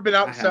 I've never been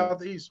out I to have.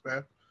 Southeast,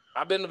 man.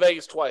 I've been to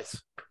Vegas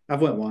twice.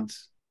 I've went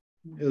once.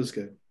 It was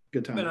good.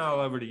 Good I've been time. all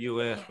over the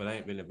U.S., but I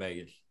ain't been to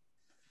Vegas.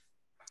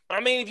 I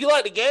mean, if you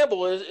like to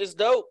gamble, it's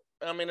dope.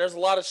 I mean, there's a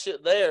lot of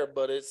shit there,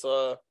 but it's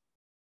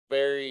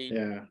very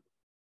Yeah.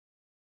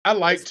 I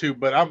like to,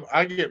 but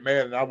I get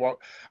mad and I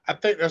walk. I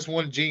think that's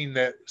one gene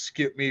that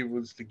skipped me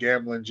was the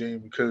gambling gene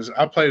because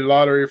I played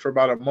lottery for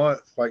about a month,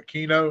 like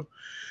Keno,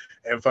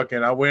 and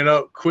fucking I went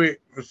up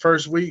quick the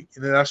first week,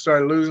 and then I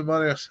started losing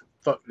money. I said,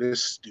 "Fuck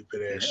this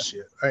stupid ass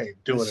shit! I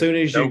ain't doing it." As soon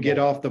as you no get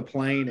more." off the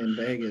plane in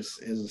Vegas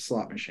is a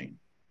slot machine.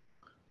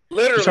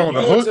 literally. You talking You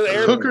about went to the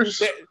airport.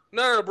 hookers?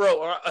 No,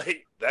 bro.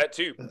 That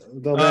too.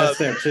 Though that's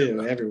there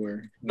too,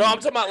 everywhere. No, I'm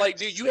talking about like,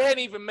 dude, you hadn't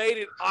even made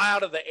it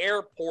out of the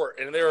airport,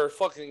 and there's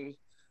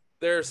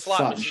slot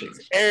Slot machines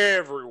machines.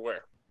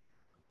 everywhere.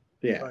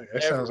 Yeah, Like,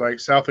 that sounds like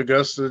South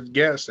Augusta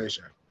gas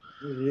station.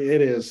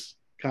 it is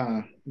kind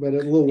of, but a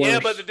little worse. Yeah,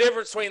 but the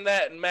difference between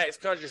that and Max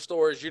Country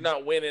Store is you're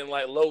not winning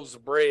like loaves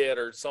of bread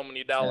or so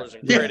many dollars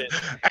in Yeah. credit.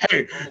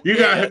 Hey, you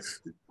Yeah. got.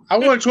 I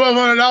won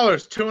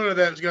 $1,200. 200 of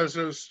that goes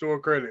to store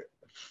credit.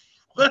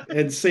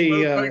 And see,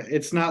 Motherfucker.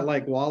 it's not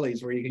like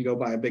Wally's where you can go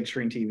buy a big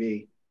screen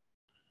TV.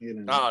 You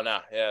know, Oh no,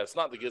 yeah, it's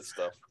not the good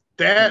stuff.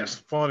 That's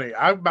funny.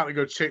 I'm about to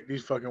go check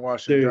these fucking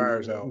washer and dude,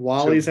 dryers out.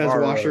 Wally's has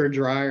tomorrow. washer and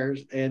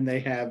dryers, and they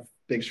have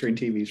big screen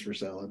TVs for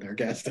sale in their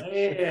gas station.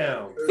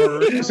 Damn.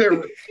 Is it-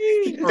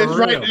 It's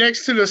right real.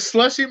 next to the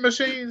slushy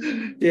machines.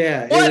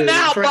 Yeah. What it is.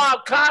 now,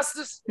 Bob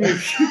Costas?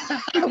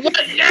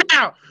 What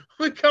now?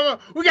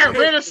 We got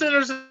rent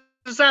centers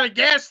inside of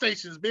gas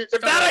stations, bitch.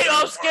 If that ain't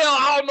upscale,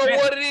 I don't know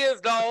what it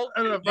is, dog.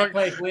 That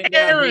place went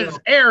downhill.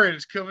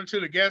 Aaron's coming to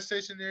the gas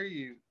station near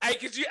you. Hey,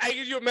 could you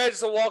imagine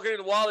someone walking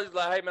into Wally's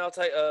like, hey man, I'll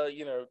take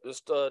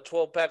this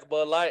 12-pack of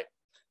Bud Light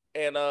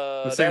and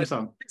The that's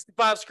Samsung.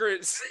 65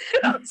 screens.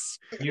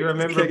 You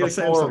remember Can't get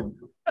a before? Samsung.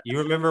 You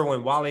remember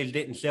when Wally's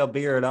didn't sell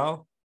beer at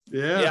all?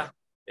 Yeah.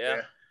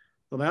 Yeah.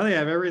 Well, now they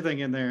have everything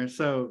in there.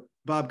 So,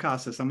 Bob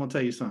Costas, I'm gonna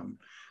tell you something.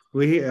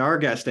 Our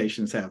gas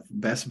stations have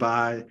Best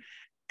Buy,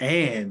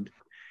 and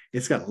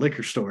it's got a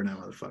liquor store now,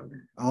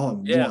 motherfucker, all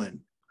in Yeah. one.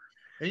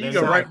 And you That's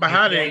go right. right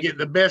behind it and get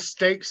the best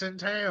steaks in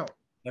town.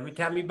 Every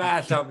time you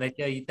buy something, they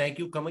tell you, "Thank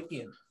you, come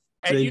again."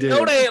 And They you do.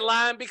 know they ain't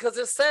lying because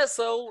it says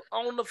so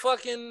on the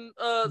fucking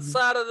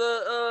side of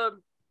the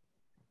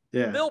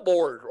Yeah.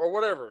 billboard or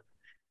whatever.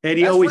 And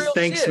he That's always real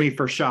thanks shit. me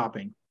for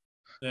shopping.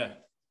 Yeah.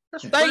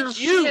 That's real Thank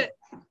you. shit.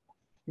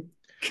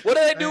 What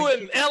do they do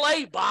Thank in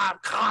L.A.,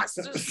 Bob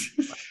Costas?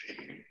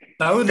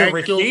 Those are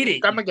Thank you.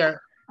 receding. Come again.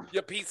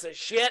 You piece of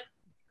shit.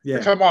 You're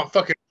Yeah. talking about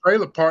fucking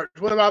trailer parks.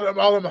 What about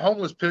all them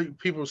homeless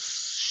people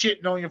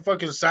shitting on your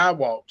fucking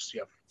sidewalks?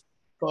 You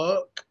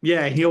fuck.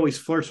 Yeah, he always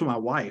flirts with my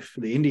wife,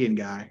 the Indian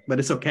guy, but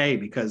it's okay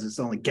because it's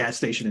the only gas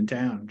station in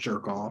town.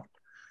 Jerk off.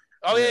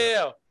 Oh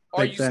yeah.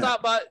 Or Take you that.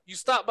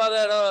 stop by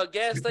that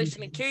gas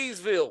station in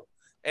Keysville,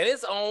 and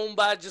it's owned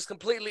by just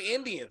completely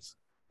Indians.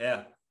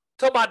 Yeah.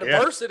 Talk about Yeah.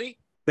 diversity.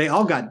 They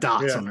all got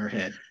dots Yeah. on their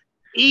head.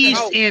 East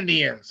Oh.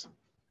 Indians.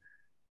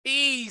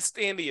 East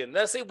Indian.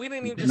 That's it. We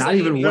didn't even just Not say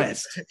even Indian.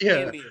 West.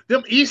 Yeah. Indian.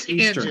 Them East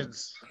Eastern.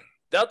 Indians.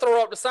 They'll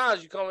throw up the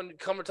signs. You come and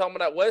talking about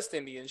that West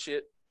Indian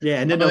shit.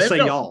 Yeah, and then Oh, they'll say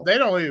don't- y'all. They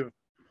don't even.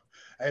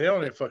 Hey, they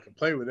don't even fucking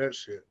play with that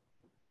shit.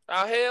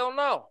 Oh hell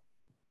no.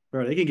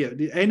 Bro, they can get,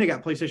 and they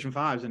got PlayStation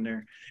 5s in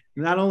there.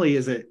 Not only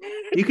is it,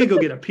 you can go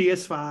get a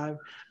PS5,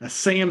 a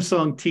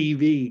Samsung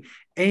TV,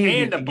 and you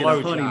And a can get a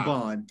blowjob. honey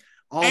bun.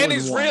 All And in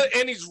these one.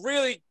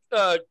 really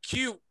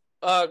cute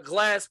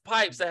glass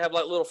pipes that have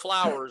like little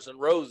flowers and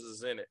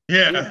roses in it.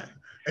 Yeah. Yeah.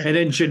 And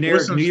then generic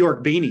With some- New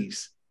York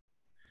beanies.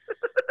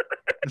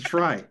 That's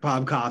right,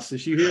 Bob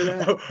Costas. You hear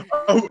that?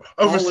 All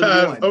in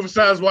one.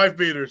 Oversized wife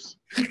beaters.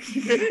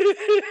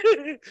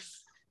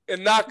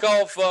 And knock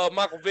off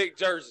Michael Vick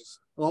jerseys.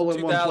 All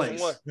in one place.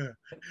 2001.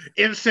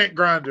 Insect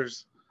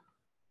grinders.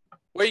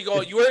 Where you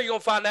gonna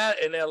find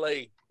that in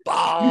LA?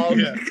 Bob.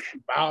 Yeah.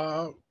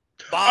 Bob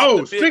Oh,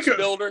 the bitch speaking of-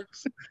 builder.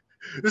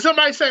 Did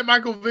somebody say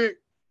Michael Vick?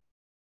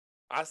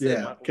 I said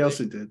Yeah, Michael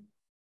Kelsey Vick. did.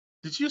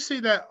 Did you see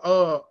that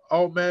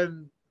Old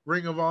Man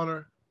Ring of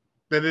Honor?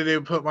 That they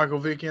didn't put Michael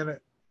Vick in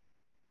it?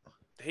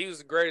 He was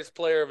the greatest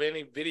player of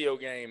any video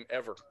game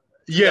ever.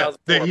 Yeah,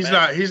 2004,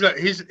 he's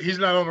man. he's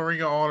not on the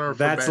Ring of Honor. For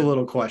That's a Madden.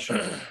 little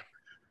questionable.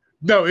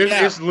 No,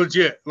 Yeah. it's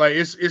legit. Like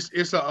it's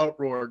an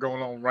uproar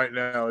going on right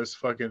now. It's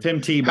fucking. Tim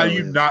Tebow. How do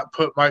you is. not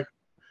put Mike?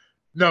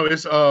 No,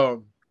 it's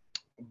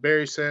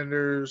Barry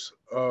Sanders.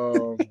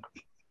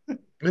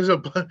 There's a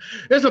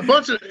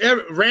bunch of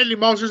Randy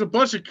Moss. There's a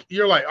bunch of.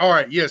 You're like, all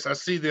right, yes, I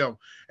see them,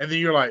 and then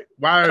you're like,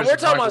 why? And is we're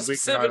talking Michael about Vick not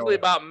specifically on?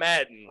 about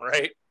Madden,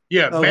 right?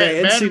 Yeah,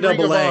 Okay, Madden Ring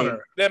of NCAA. Honor.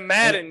 Then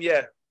Madden,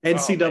 yeah.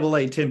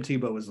 NCAA Tim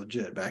Tebow was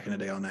legit back in the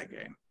day on that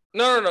game.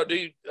 No,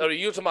 dude.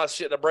 You talking about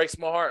shit that breaks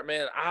my heart,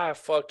 man.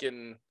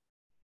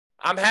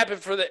 I'm happy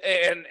for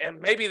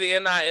and maybe the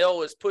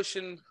NIL is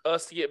pushing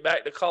us to get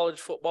back to college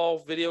football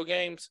video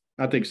games.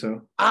 I think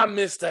so. I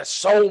miss that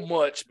so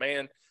much,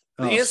 man.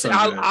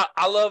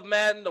 I love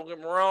Madden. Don't get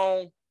me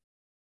wrong.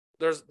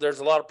 There's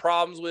a lot of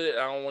problems with it.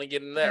 I don't want to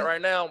get into that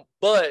right now.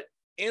 But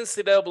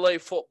NCAA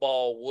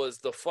football was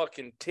the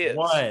fucking tits.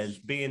 Was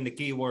being the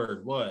key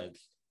word. Was.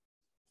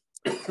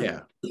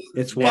 Yeah,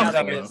 it's Yeah,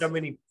 wonderful. there's so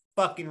many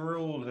fucking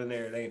rules in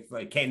there. They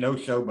like can't no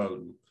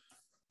showboating.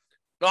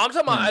 No, I'm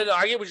talking about.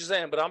 I get what you're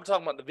saying, but I'm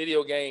talking about the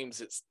video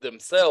games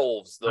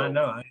themselves. Though. I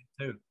know, I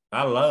do too.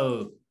 I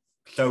love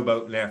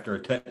showboating after a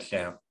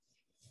touchdown.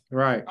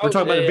 Right. Oh, We're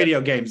talking about yeah. the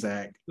video game,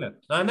 Zach.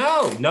 I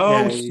know.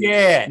 No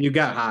Yeah, shit. You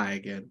got high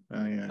again.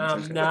 Oh, yeah, it's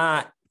I'm okay.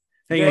 not.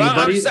 Hey, Well,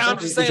 anybody, I'm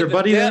just is saying your the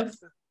buddy there? depth,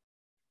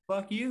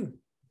 Fuck you.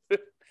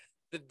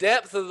 the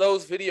depth of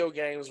those video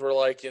games were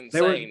like insane,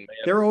 They were man.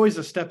 they were always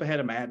a step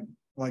ahead of Madden.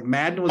 Like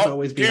Madden was Oh,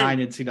 always dude.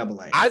 behind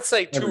NCAA. I'd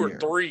say 2 every or year.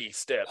 3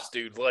 steps,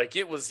 dude. Like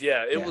it was, it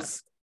Yeah.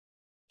 was.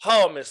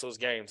 Oh, I miss those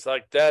games.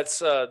 Like that's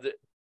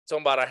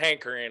talking about a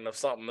hankering of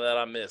something that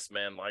I miss,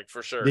 man. Like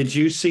for sure. Did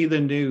you see the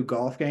new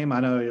golf game? I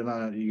know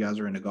you guys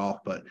are into golf,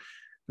 but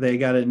they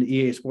got an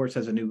EA Sports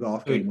has a new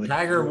golf game with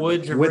Tiger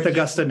Woods with original?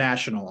 Augusta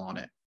National on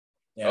it.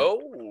 Yeah.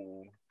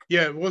 Oh,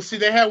 Yeah, well, see,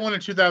 they had one in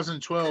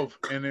 2012,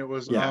 and it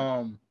was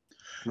Yeah.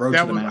 Road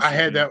that to the one. I Masters,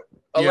 had yeah. that.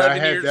 Yeah, 11 I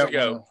had years that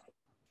ago. one.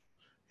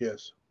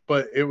 Yes,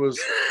 but it was.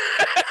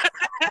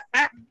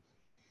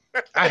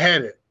 I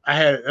had it.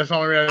 That's the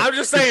only reason. I'm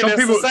just saying. Some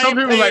That's people- the same some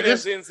people pain like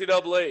as this-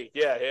 NCAA.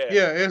 Yeah.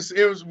 Yeah,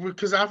 it was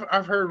because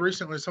I've heard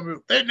recently some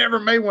people they never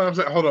made one. I was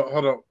like, hold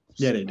up,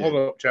 Yeah, they did. hold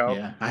up, child,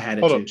 Yeah, I had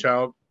it hold too. up,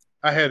 child.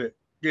 I had it,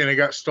 and it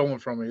got stolen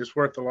from me. It's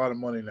worth a lot of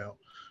money now,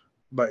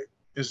 but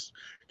it's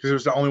because it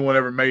was the only one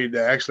ever made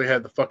that actually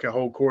had the fucking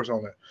whole course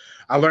on it.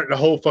 I learned the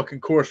whole fucking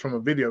course from a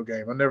video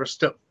game. I never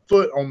stepped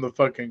foot on the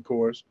fucking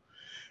course,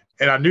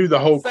 and I knew the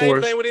whole Same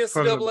course. thing with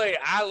from the- NCAA.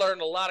 I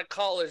learned a lot of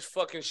college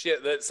fucking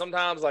shit that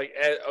sometimes, like,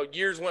 as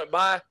years went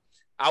by,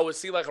 I would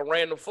see like a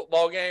random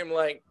football game,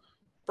 like,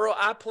 bro,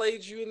 I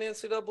played you in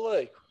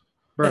NCAA.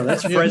 Bro,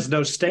 that's Yeah.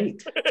 Fresno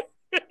State.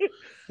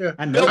 Yeah.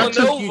 I know.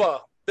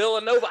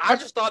 Villanova. I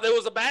just thought there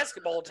was a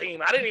basketball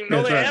team. I didn't even know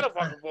That's they right. had a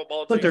fucking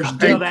football team. Look, there's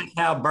Well, that's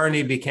how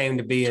Bernie became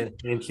to be an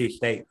NC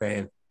State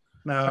fan.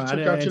 No, I I took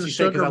didn't out to the NC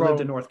State because Sugar I lived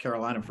Bowl. in North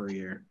Carolina for a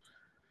year.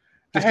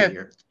 I Just a had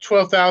year.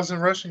 12,000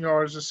 rushing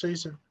yards this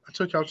season. I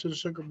took y'all to the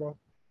Sugar Bowl.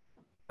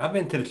 I've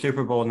been to the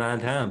Super Bowl 9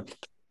 times.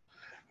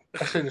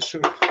 I said the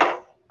Sugar.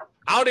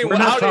 I don't We're even.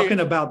 not talking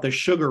about the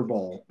Sugar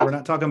Bowl. We're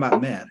not talking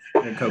about meth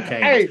and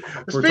cocaine. Hey,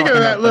 We're speaking talking of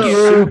that, about the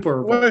look,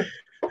 Super Bowl.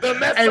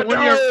 The Hey,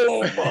 when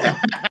you're-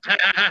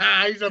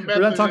 methadone. He's a We're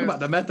not talking Methodist. about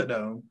the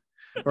methadone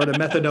or the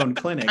methadone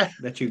clinic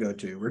that you go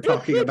to. We're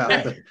talking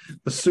about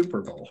the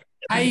Super Bowl.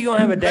 How you gonna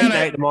have a date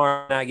night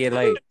tomorrow and not get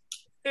laid?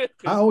 I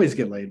always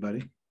get laid,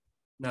 buddy.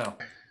 No.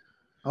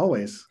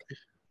 Always.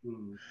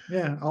 Mm.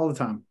 Yeah, all the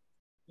time.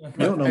 You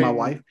don't know my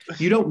wife.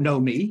 You don't know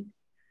me.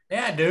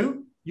 Yeah, I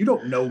do. You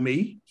don't know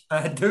me,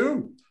 I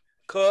do.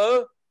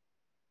 Cuz.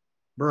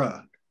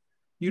 bruh.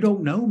 You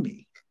don't know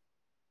me.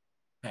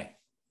 Hey,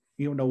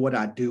 You don't know what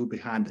I do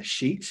behind the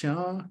sheets,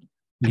 huh?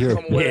 you're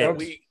Come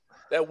with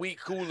that weak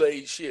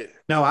Kool-Aid shit.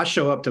 No, I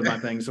show up to my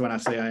things when I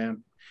say I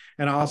am,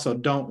 and I also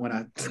don't when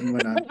I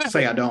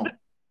say I don't.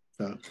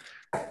 So,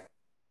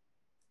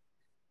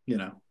 you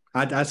know,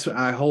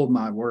 I hold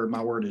my word.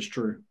 My word is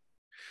true.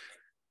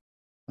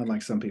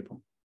 Unlike some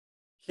people.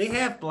 She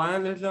half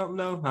blind or something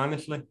though,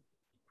 honestly.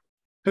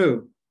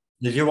 Who?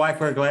 Does your wife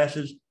wear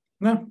glasses?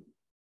 No.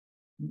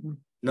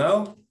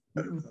 No?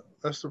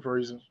 That's the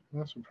reason.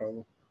 That's the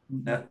problem.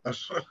 Yeah.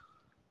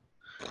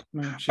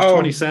 No, she's Oh.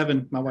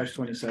 27. My wife's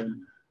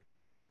 27.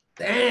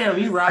 Damn,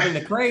 you robbing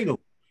the cradle.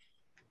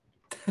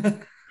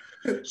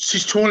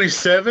 She's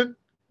 27.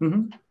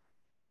 Mm-hmm.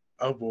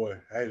 Oh boy,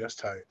 hey, that's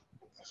tight.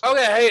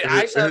 Okay, hey,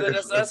 actually,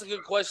 that's a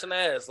good question to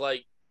ask.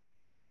 Like,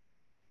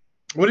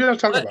 What are y'all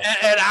talking about?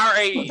 at our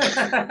age,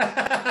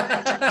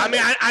 I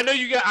mean, I know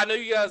you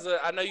guys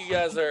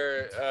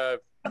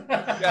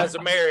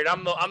are married.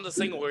 I'm the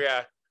single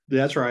guy.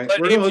 That's right. But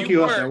We're gonna if hook you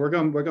you up. weren't-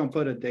 There. We're gonna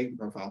put a dating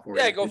profile for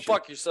you. Yeah, go this year.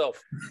 fuck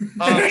yourself.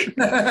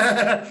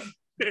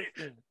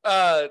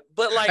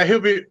 But like, Hey, he'll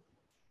be.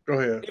 Go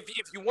ahead. if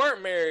you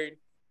weren't married,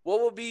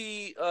 what would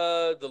be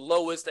the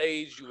lowest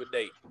age you would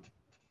date?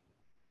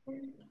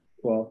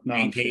 Well, no,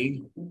 I'm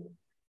 18.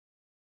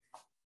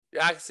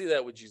 Yeah, I can see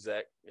that with you,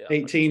 Zach. Yeah.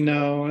 18.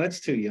 No, that's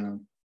too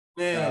young.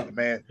 Yeah. Oh,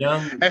 man.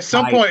 Young. At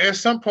some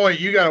tight. point,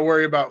 you got to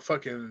worry about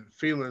fucking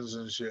feelings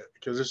and shit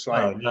because it's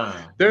like Oh, no.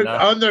 they're no.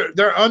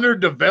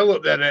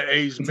 underdeveloped at that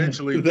age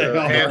mentally They to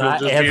are. handle I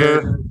just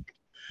ever being.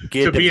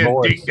 get to be a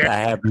divorced, dick I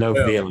have no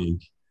Yeah.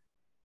 feelings.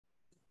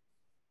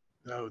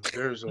 No,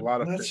 there's a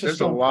lot of. That's There's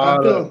just a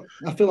lot of.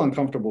 I feel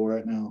uncomfortable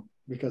right now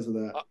because of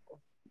that.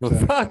 Well,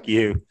 So- fuck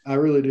you. I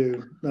really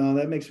do. No,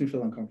 that makes me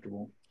feel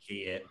uncomfortable.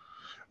 Shit.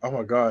 Oh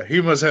my god,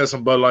 he must have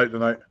some Bud Light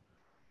tonight.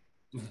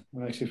 It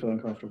makes me feel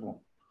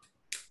uncomfortable.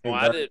 Well,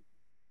 I did.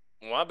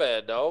 My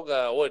bad, dog.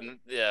 I wouldn't.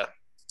 Yeah.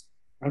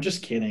 I'm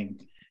just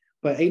kidding.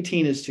 But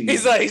 18 is too young.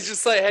 He's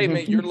just saying, hey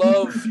man,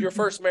 your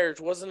first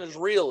marriage wasn't as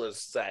real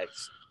as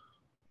Zach's.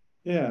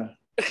 Yeah.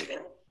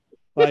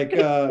 Like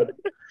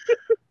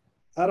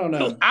I don't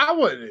know. I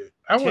wouldn't.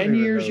 10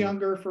 years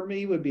younger for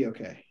me would be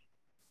okay.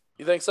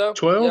 You think so?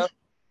 12.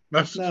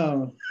 Yeah.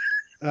 No.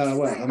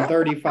 What? I'm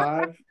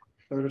 35.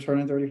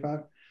 Turning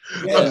 35.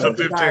 Yeah. So,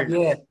 15.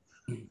 Yeah.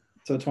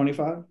 so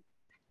 25.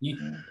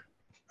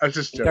 I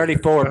just joking.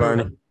 34,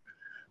 Bernie.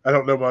 I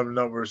don't know my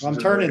numbers. I'm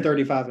turning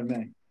 35 in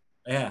May.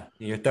 Yeah,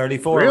 you're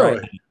 34 Really?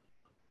 right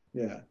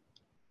Yeah.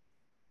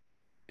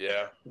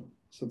 Yeah.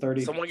 So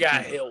 30. Someone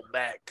got held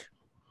back.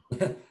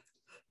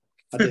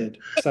 I did.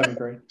 7th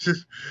grade.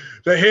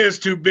 The head's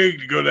too big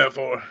to go that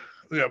far.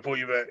 We gotta pull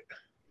you back.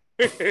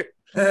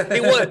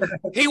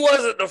 He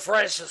wasn't the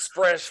freshest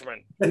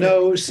freshman.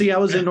 No, see, I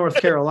was in North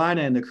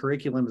Carolina and the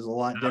curriculum is a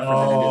lot different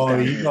Oh, than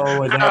it is you down go here.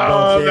 with that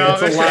Oh, bullshit. no.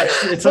 It's a lot.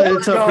 It's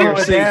up Go here.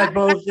 with that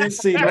bullshit.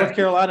 See, North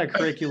Carolina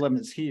curriculum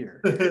is here.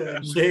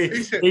 See,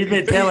 he's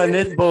been telling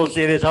this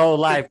bullshit his whole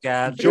life,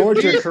 guys.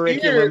 Georgia These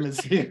curriculum years-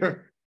 is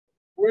here.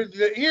 Where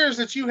the ears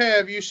that you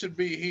have, you should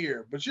be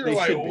here, but you're They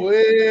like should be.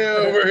 way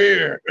over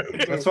here.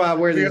 That's why I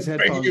wear these Yeah,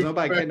 headphones. you-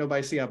 Can't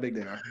nobody see how big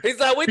they are. He's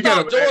like, we You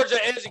thought gotta- Georgia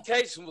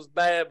education was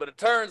bad, but it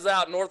turns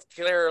out North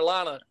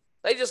Carolina,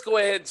 they just go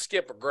ahead and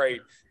skip a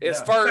grade. It's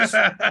Yeah. first,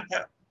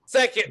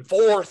 second,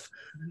 fourth.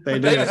 They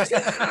They do. just,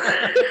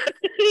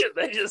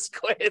 they just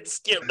go ahead and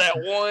skip that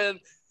one.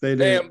 They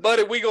do. Damn,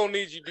 buddy, we gonna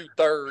need you to do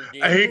third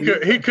again.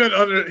 he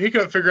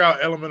couldn't figure out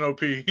element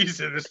OP. He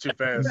said it's too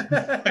fast.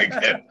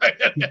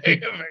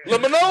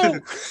 Let me know.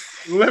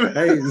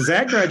 Hey,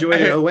 Zach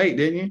graduated 08,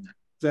 didn't you?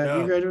 Zach, No.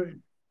 you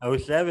graduated?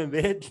 07,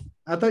 bitch.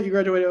 I thought you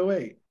graduated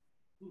 08.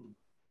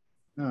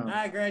 No.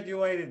 I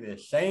graduated the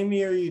same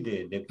year you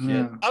did, dipshit.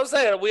 Yeah. I was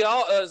saying we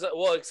all,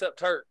 well, except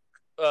Turk.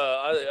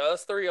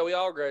 Us three, we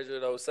all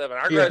graduated 07.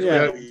 I Yeah,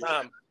 graduated yeah. on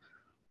time.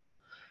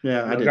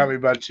 Yeah, I Y'all did. got me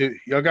by 2.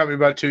 Y'all got me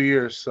by 2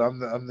 years, so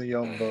I'm the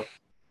young buck.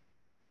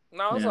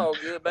 No, it's Yeah. all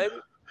good, baby.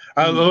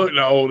 I look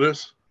the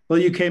oldest. Well,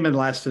 you came in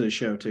last to the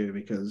show too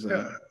because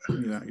Yeah.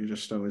 you're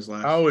just always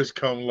last. I always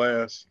come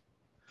last.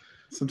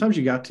 Sometimes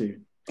you got to,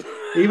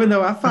 even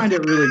though I find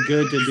it really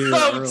good to do it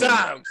early.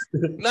 Sometimes,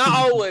 not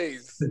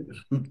always.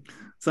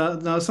 So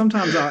no,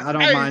 sometimes I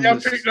don't Hey, mind. y'all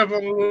Just, picked up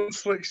on a little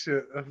slick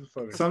shit. That's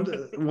funny.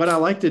 what I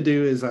like to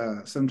do is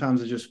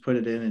sometimes I just put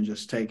it in and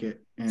just take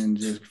it and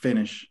just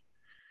finish.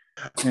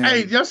 And-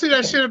 Hey, y'all see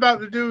that shit about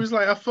the dude who's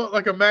like, I felt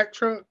like a Mack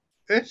truck?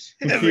 That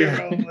shit be Yeah.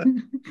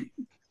 rolling.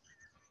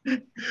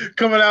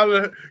 coming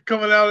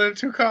out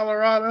into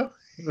Colorado.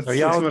 That's Are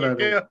y'all- what I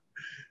do.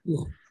 Yeah.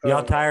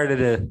 Y'all tired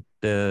of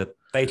the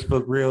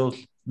Facebook Reels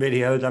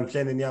videos I'm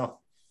sending y'all?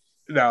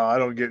 No, I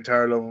don't get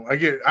tired of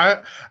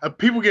them.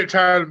 People get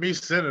tired of me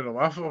sending them.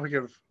 I feel like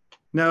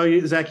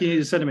No, Zach, you need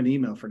to send him an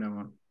email for now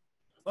on.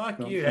 Fuck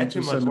Don't- you. don't That's too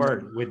just much send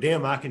them. work. With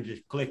them, I can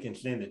just click and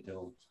send it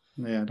to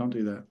Yeah, don't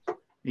do that. Can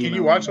Email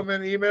you watch him.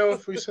 them in email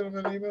if we send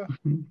them an email?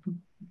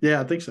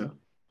 Yeah, I think so.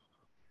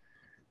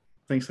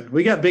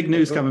 We got big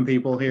news coming,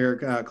 people, here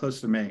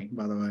close to May,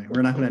 by the way.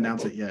 We're not going to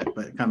announce it yet,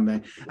 but come May.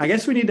 I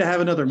guess we need to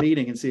have another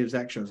meeting and see if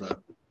Zach shows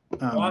up.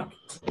 them.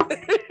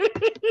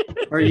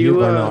 Are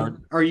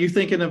you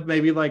thinking of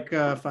maybe like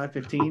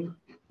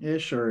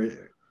 5:15-ish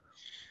or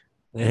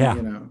Yeah.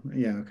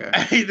 yeah, okay.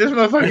 Hey, this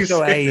motherfucker Let's go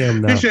said,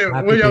 AM, though. he said,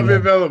 Not "Will y'all be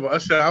 15. available?" I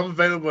said, "I'm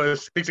available at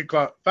 6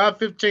 o'clock,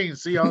 5:15.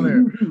 See y'all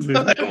there."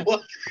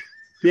 What?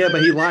 Yeah,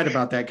 but he lied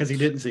about that because he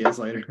didn't see us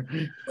later.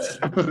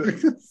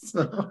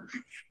 So,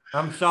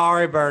 I'm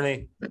sorry,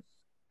 Bernie,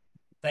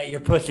 that your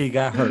pussy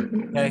got hurt.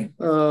 Okay.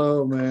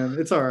 oh man,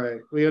 it's all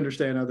right. We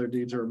understand other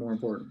dudes are more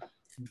important.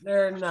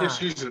 They're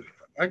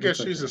I guess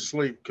not. she's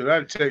asleep because I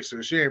texted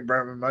her. She ain't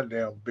brought me my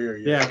damn beer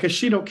yet. Yeah, because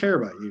she don't care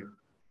about you.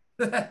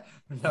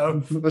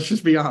 No. Let's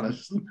just be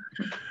honest.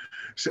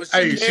 But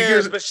Hey,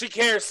 she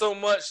cares so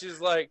much. She's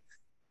like,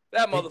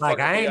 that He's motherfucker. like,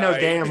 I ain't no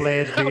damn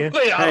lesbian.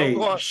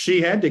 Hey,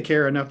 she had to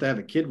care enough to have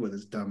a kid with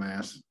his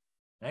dumbass.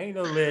 I ain't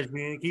no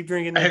lesbian. Keep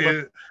drinking that.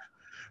 Hey,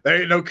 there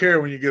ain't no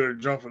care when you get her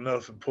drunk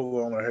enough and pull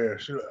her on her hair.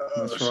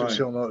 That's right. She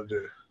don't know what to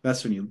do.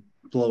 That's when you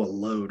blow a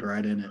load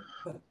right in it.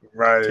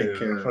 Right. Take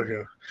care of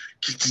Fucking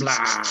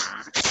Blah.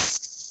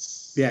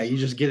 Yeah, you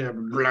just get it.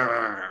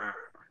 Blah.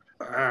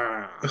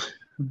 I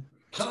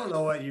don't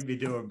know what you'd be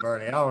doing,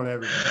 Bernie. I don't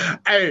ever.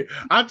 Hey,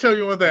 I'll tell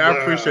you one thing. I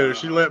appreciate her.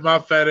 She let my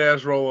fat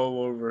ass roll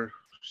all over her.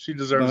 She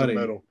deserves Buddy. a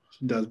medal.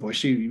 She does, boy.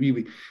 She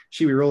be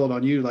rolling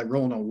on you like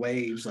rolling on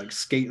waves, like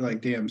skate,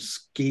 like damn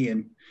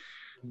skiing,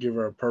 Give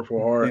her a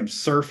purple heart. damn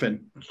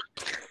surfing.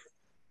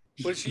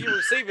 Was she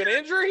receiving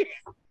injury?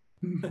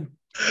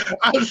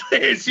 I was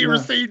saying she No.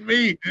 received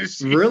me.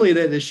 Really,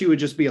 that she would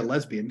just be a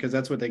lesbian because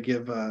that's what they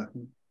give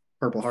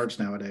Purple Hearts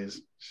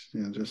nowadays.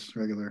 Just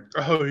regular.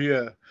 Oh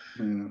yeah.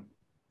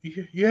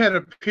 You had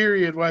a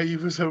period while you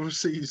was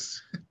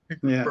overseas.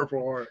 Yeah.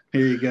 Purple heart.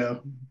 Here you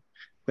go.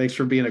 Thanks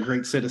for being a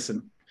great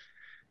citizen.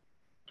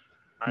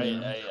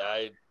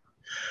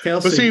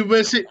 Kelsey,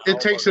 But see, it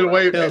takes it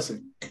away.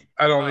 Kelsey,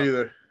 I don't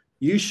either.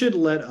 you should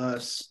let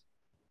us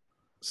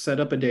set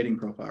up a dating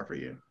profile for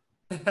you.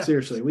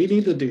 Seriously, we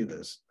need to do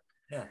this.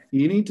 Yeah.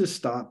 You need to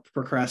stop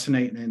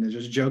procrastinating and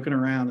just joking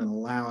around and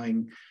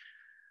allowing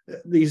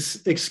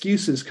these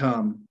excuses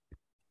come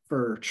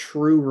for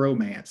true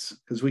romance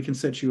because we can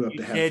set you up You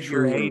to have said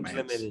your true age romance.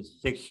 limit is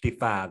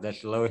 65.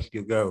 That's the lowest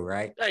you'll go,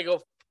 right? There you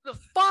go. The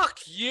fuck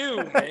you,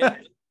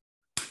 man.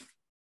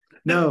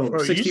 No, Bro,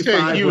 you 65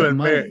 said you with and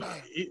money.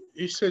 married.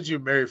 You said you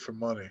married for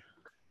money.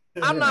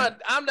 I'm not.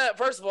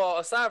 First of all,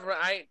 aside from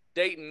I ain't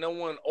dating no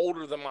one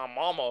older than my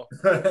mama.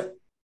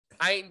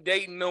 I ain't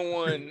dating no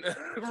one.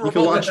 You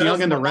can watch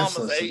Young and the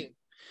Restless.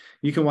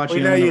 You can watch. We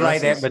Young know and the you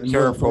like that Restless and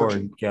mature Wheel of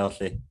Fortune. porn,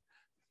 Kelsey.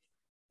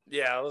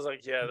 Yeah, I was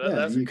like, Yeah,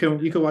 that's. you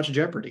can watch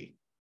Jeopardy.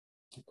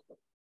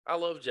 I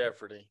love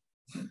Jeopardy.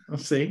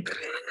 See,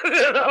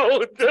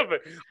 No,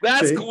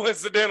 that's See?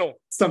 coincidental.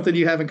 something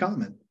you have in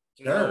common.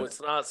 No, Sure.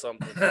 it's not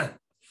something.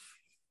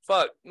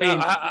 Fuck. No, Man,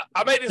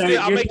 I make this so deal.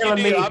 I'll you're make you a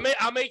telling deal. me-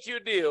 I'll make you a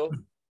deal.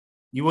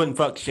 You wouldn't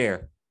fuck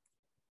Cher.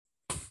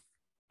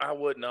 I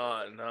would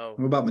not. No.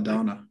 What about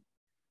Madonna?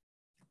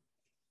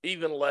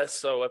 Even less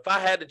so. If I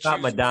had to Not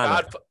choose,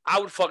 Madonna. I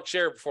would fuck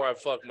Cher before I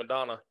fuck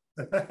Madonna.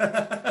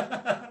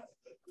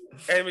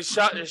 And I mean,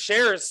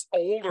 Cher is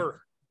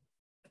older,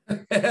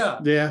 Yeah.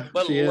 Yeah,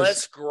 but she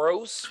less is.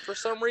 gross for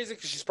some reason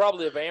because she's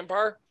probably a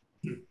vampire.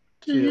 Do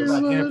you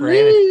Like Jennifer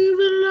believe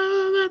in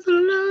love after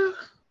love?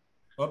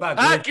 What about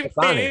I Gwen can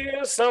Stefani?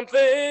 feel something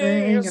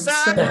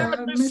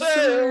inside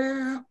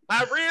myself.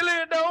 I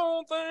really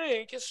don't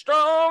think it's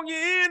strong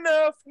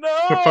enough.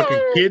 Her fucking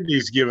No.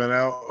 kidneys giving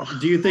out.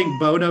 Do you think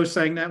Bono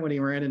sang that when he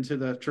ran into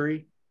the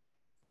tree?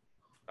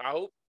 I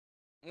hope.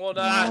 Well,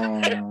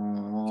 nah.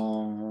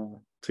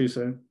 Oh, too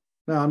soon.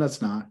 No,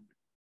 that's not.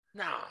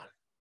 Nah.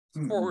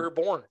 Before we were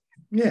born.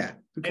 Yeah.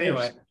 Who cares?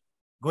 Anyway,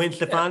 Gwen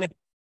Stefani.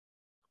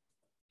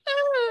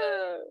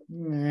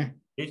 Nah.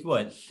 He's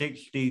what,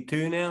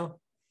 62 now?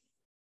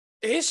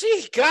 Is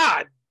she?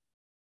 God.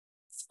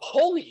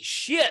 Holy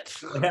shit.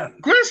 Yeah.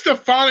 Gwen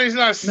Stefani's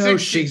not 62. No,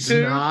 she's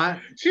not.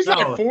 She's No.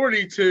 like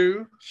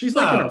 42. She's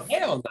like in No, her.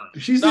 hell no.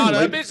 She's No, in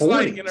that late bitch 40s.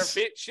 like in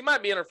her she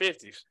might be in her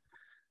 50s.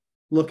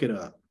 Look it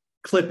up.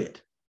 Clip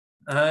it.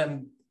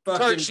 I'm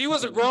fucking. Sorry, she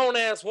was a grown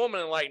ass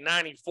woman in like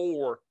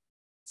 94.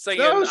 Saying,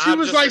 No, she I'm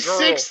was just a like girl.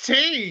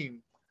 16.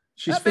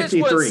 She's That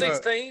bitch was 53.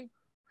 16.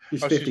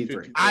 She's Oh, she's 53.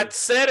 53. I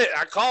said it.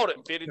 I called it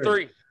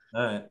 53.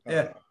 All right.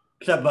 Yeah.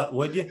 So, but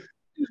would you?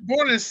 She was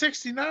born in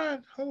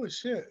 69. Holy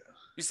shit.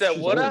 You said,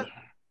 She's would I? old.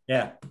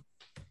 Yeah.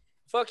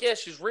 Fuck yeah,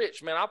 she's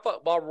rich, man. I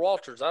fuck Barbara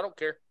Walters. I don't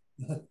care.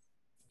 You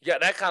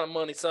got that kind of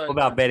money, son. What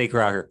about Betty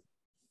Crocker?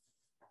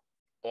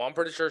 Well, I'm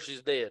pretty sure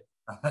she's dead.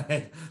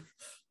 Pretty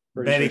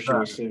Betty sure she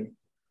was Crocker. too.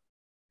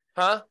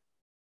 Huh?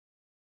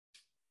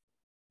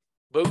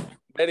 Boop.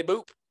 Betty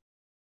Boop.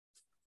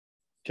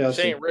 She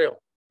Kelsey, ain't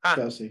real. Huh?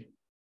 Kelsey,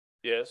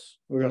 Yes.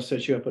 we're gonna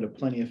set you up with a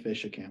Plenty of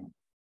Fish account.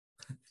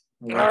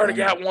 I already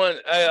got one.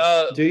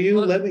 Do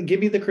you give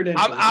me the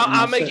credentials?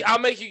 I'll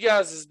make you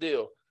guys this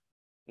deal.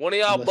 One of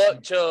y'all Listen.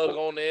 butt chug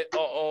on it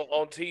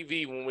on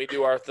TV when we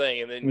do our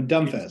thing, and then With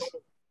Dumbfest.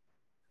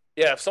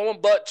 Yeah, if someone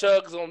butt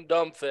chugs on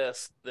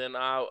Dumbfest,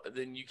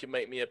 then you can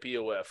make me a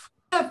POF.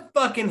 That's a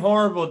fucking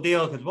horrible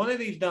deal because one of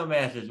these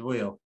dumbasses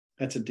will.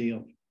 That's a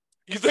deal.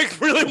 You think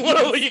really one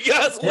of you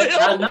guys I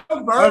will? know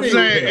I'm Bernie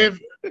saying will.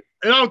 if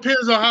it all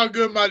depends on how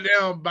good my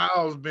damn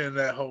bowels been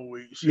that whole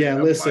week. Shit, Yeah,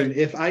 I listen, might-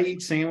 if I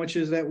eat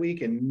sandwiches that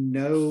week and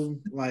no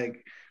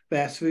like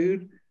fast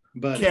food,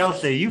 but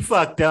Kelsey, you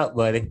fucked up,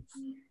 buddy.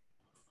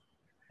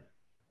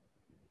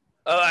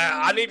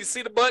 I need to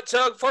see the butt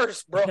chug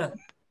first, bro.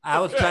 I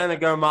was trying to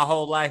go my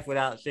whole life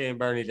without seeing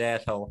Bernie's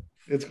asshole.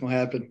 it's gonna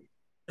happen.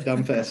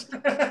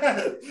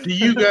 Dumbfest. do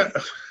you got?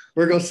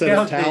 We're gonna set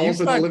up Kelsey, you towels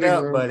in the fucked living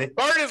up, room. buddy.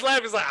 Bernie's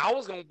laughing. He's like, I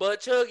was gonna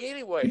butt chug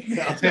anyway.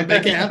 I was gonna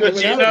make it happen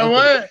But you without know nothing,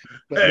 what?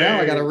 But now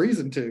I Hey. got a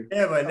reason to.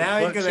 Yeah, but now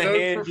he's butt gonna chug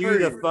hand for you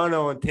the free.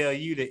 funnel and tell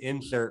you to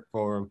insert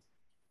for him.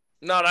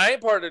 No, that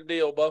ain't part of the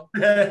deal, Bo.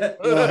 Well,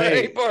 That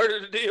hey. ain't part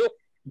of the deal.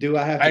 Do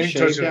I have I to ain't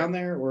shave touching down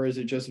there, or is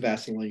it just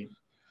Vaseline?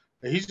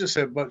 He just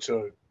said butt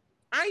chug.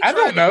 ain't I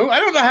don't trying know. I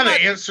don't know how I'm not-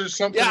 to answer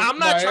something. Yeah, I'm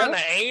not like trying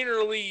that. to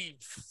anally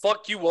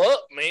fuck you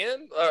up,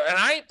 man. And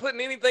I ain't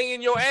putting anything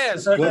in your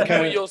ass. What You do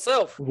kind it of-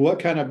 yourself. What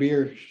kind of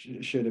beer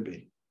should it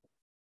be?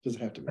 Does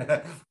it have to be?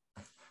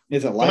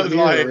 Is it light Bud beer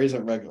Light. or is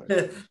it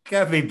regular?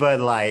 Gotta be Bud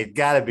Light.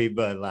 Gotta be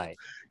Bud Light.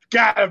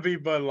 Gotta be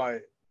Bud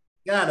Light.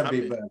 Gotta I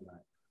be mean- Bud Light.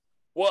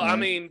 Well, I Right.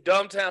 mean,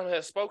 Dumbtown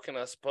has spoken,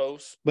 I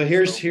suppose. But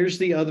here's So- here's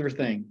the other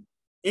thing.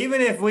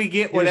 Even if we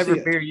get Here's whatever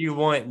the- beer you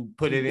want and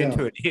put it Yeah.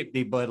 into an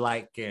empty Bud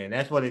Light can,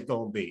 that's what it's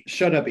gonna be.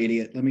 Shut up,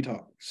 idiot. Let me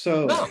talk.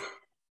 So No.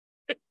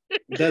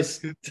 does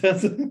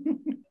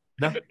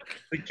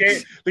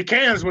The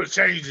can's what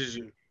changes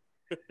you.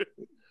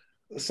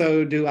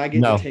 so do I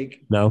get No. to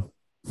take? No.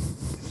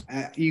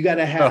 You got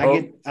to have.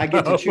 No. I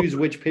get No. to choose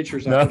which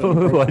pictures. No. I put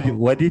on the profile.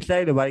 What did you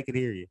say? Nobody could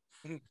hear you.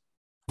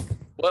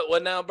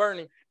 What now,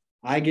 Bernie?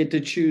 I get to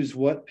choose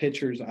what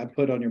pictures I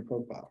put on your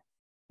profile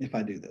if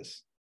I do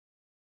this.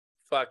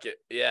 Fuck it.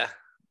 Yeah,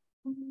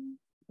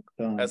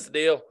 So, that's the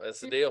deal. That's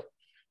the deal.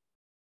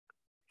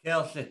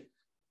 Kelsey,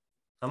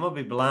 I'm gonna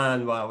be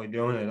blind while we're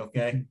doing it,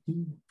 okay?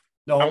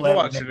 Don't I'm let me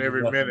watching do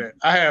every nothing. minute.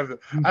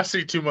 I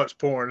see too much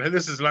porn, and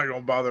this is not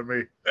gonna bother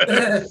me.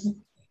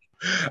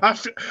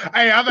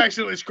 I've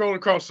actually scrolled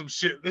across some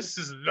shit. This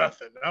is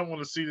nothing. I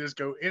want to see this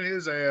go in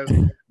his ass,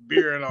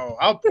 beer and all.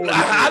 I'll pour.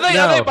 I think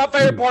No. my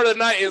favorite part of the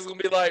night is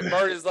gonna be like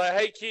Bernie's like,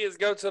 "Hey kids,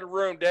 go to the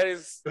room.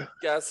 Daddy's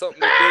got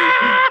something to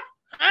do."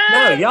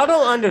 No, y'all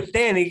don't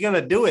understand. He's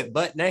gonna do it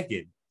butt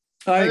naked.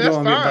 I ain't That's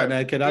going to get fine. butt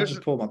naked. I'll This just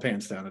is- pull my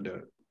pants down and do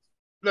it.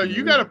 No,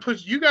 you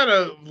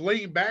gotta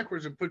lean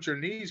backwards and put your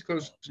knees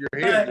close to your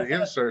head to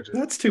insert it.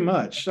 That's too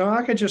much. So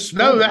I could just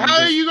No, spread it and how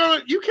are just- you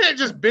gonna? You can't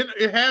just bend.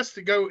 It has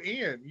to go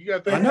in. You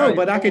got. I know,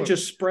 but I could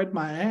just spread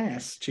my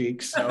ass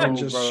cheeks and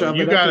just shove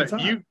you it gotta, up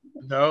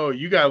inside.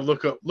 you gotta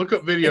look up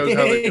videos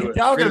how they do it.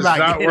 Talking It does about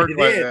not getting work it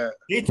like in. that.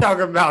 He's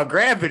talking about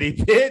gravity,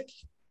 bitch.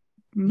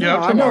 No, Yeah, I'm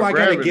I talking know about I got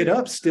to gravity. get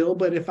up still,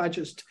 but if I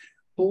just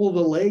pull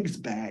the legs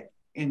back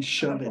and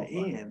shove it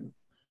in,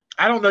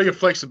 I don't know your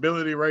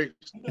flexibility rate.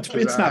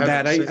 it's not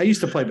bad. I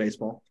used to play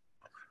baseball.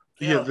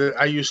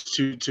 I used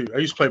to too. I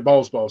used to play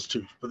balls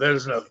too, but that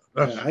is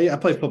nothing. I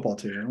played football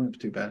too. I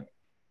wasn't too bad.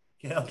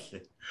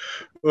 Kelsey,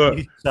 Look,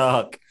 you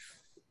suck.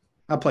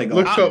 I play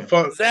golf. look too. up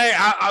fun. Say,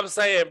 I'm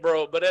saying,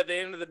 bro, but at the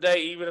end of the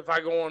day, even if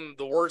I go on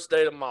the worst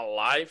date of my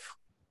life,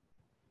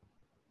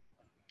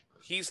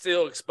 he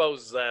still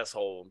exposes his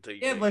asshole on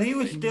TV. Yeah, but he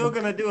was still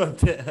gonna do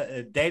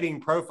a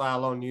dating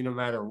profile on you no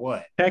matter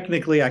what.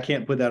 Technically, I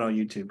can't put that on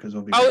YouTube because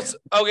it'll be. Oh,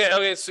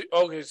 banned. it's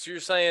okay. So you're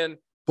saying he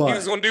But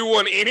was gonna do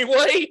one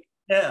anyway?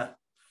 Yeah.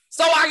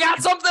 So I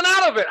got something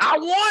out of it. I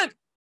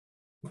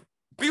won.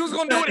 If he was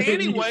gonna do it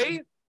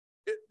anyway,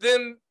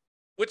 then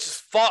which is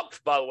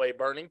fucked, by the way,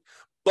 Bernie.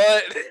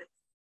 But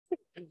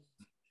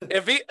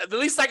if he, at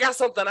least I got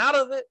something out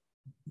of it.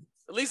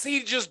 At least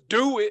he just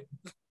do it.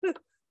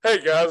 Hey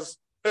guys,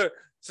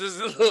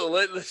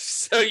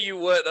 let's show you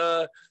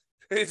what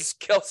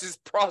Kelsey's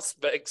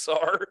prospects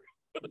are.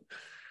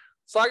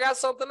 So I got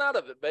something out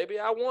of it, baby.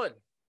 I won.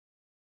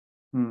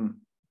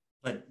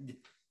 But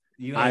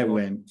you I ain't gonna-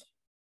 win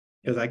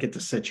because I get to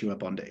set you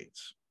up on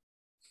dates.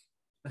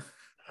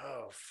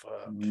 Oh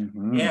fuck.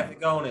 Mhm. You have to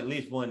go on at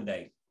least one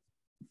date.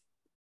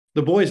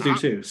 The boys do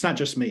too. It's not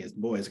just me. It's the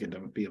boys get to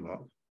be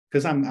involved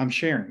because I'm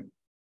sharing.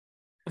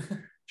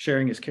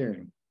 Sharing is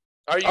caring.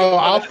 Are you? Oh,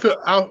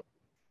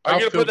 are you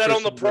gonna put that filter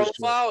on the some of this shit.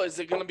 profile? Is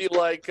it gonna be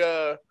like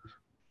y'all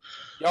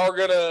are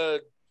gonna?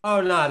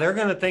 Oh no, they're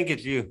gonna think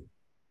it's you.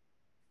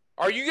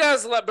 Are you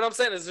guys like? But I'm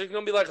saying, is there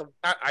gonna be like a?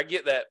 I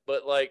get that,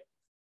 but like,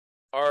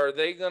 are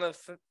they gonna?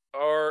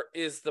 Or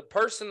is the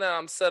person that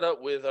I'm set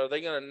up with? Are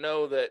they gonna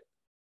know that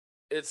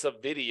it's a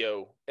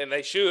video, and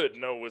they should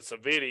know it's a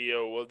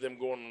video of them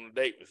going on a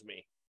date with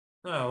me?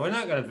 No, we're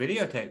not gonna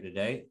videotape the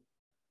date.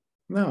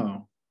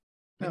 No,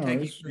 We no, take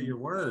you it's- for your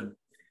word.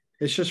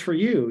 It's just for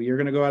you. You're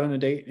going to go out on a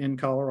date in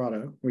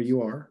Colorado where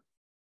you are.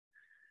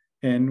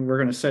 And we're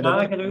going to set No,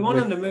 up because we want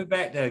them to move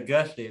back to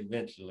Augusta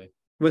eventually.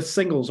 with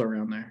singles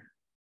around there.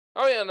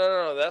 Oh yeah,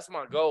 no, that's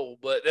my goal.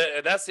 But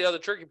that's the other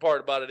tricky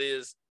part about it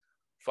is,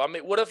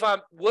 what if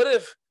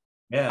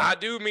I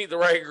do meet the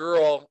right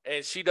girl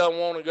and she doesn't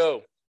want to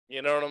go?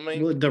 You know what I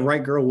mean? Well, the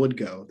right girl would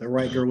go. The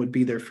right girl would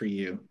be there for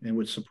you and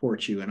would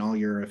support you in all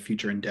your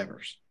future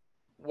endeavors.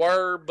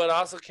 Word, but I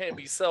also can't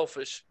be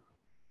selfish.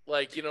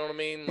 Like, you know what I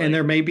mean? Like, And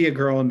there may be a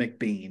girl in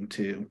McBean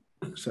too.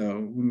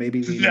 So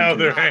maybe we No, need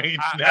to- there ain't.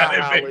 I Not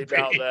in highly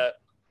doubt McBean.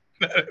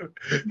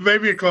 that.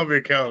 Maybe in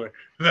Columbia County.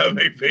 Not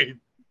McBean.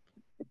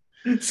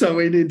 So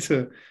we need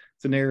to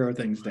narrow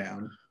things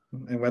down,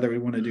 and whether we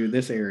want to do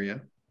this area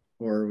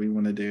or we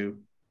want to do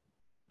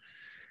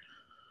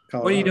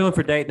Colorado. What are you doing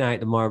for date night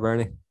tomorrow,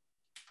 Bernie?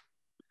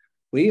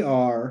 We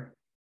are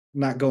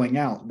not going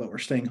out, but we're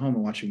staying home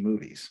and watching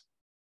movies.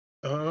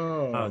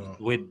 Oh.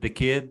 With the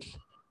kids?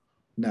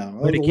 No,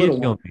 Where the kids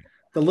gonna be?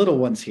 the little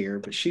one's here,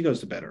 but she goes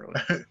to bed early.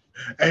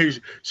 Hey,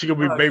 she gonna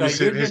be Oh, so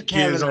you're babysitting his just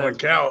kids on having the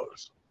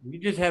couch.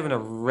 You're just having a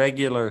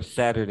regular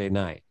Saturday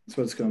night. That's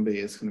what it's going to be.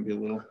 It's going to be a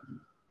little.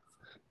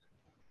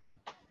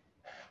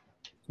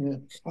 Yeah.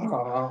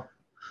 Oh.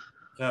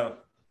 So,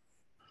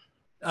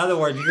 in other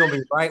words, you're gonna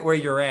be right where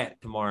you're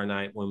at tomorrow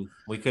night when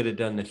we could have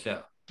done the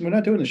show. We're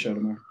not doing the show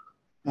tomorrow.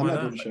 I'm Why not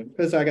not? doing the show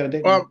because I got a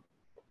date. Well,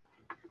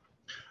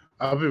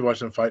 I'll be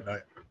watching Fight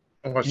Night.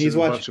 I'm watching He's a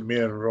watching- bunch of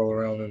men roll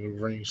around in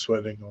the ring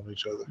sweating on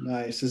each other.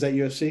 Nice. Is that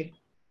UFC?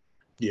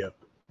 Yeah.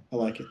 I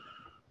like it. Do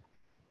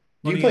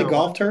What you do play you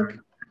golf, want? Turk?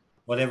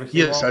 Whatever.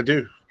 Yes, I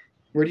do.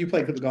 Where do you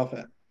play the golf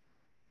at?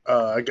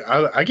 I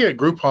get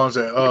Groupons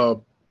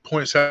at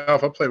Point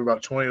South. I play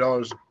about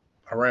 $20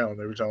 a round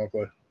every time I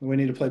play. We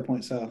need to play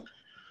Point South.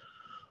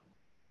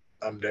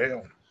 I'm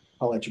down.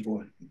 I'll let you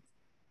boy.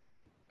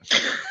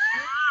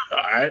 All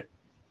right.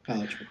 I'll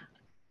let you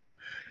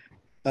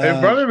boy. Hey,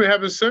 brother, we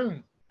have it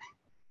soon.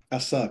 I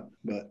suck,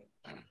 but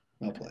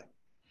I'll play.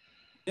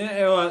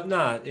 Yeah, well,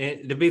 no.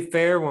 To be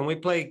fair, when we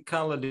play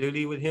Call of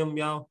Duty with him,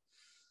 y'all,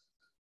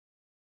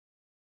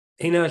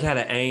 he knows how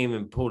to aim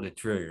and pull the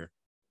trigger.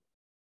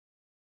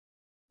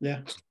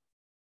 Yeah.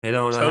 They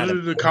don't know So how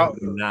do the to call-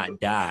 pull and not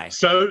die.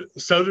 So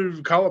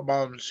do collar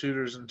bomb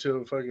shooters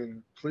until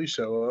fucking police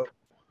show up.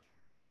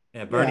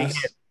 Yeah,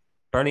 Yes.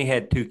 Bernie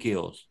had 2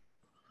 kills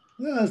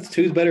No, it's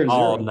two's better than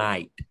all zero.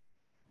 night.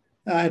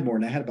 I had more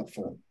than that. I had about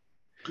 4.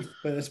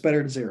 But it's better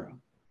than 0.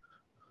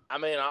 I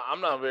mean,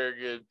 I'm not very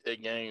good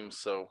at games,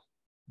 so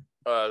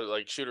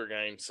like shooter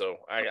games, so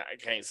I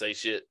can't say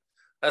shit.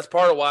 That's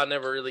part of why I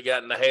never really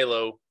got into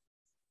Halo.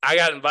 I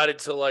got invited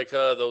to like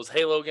those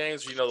Halo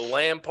games, the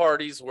LAN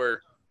parties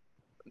where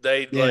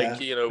they Yeah, like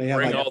they have,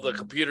 bring like, all the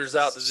computers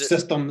out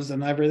Systems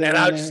and everything. and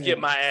in I there, just yeah. get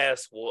my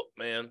ass whooped,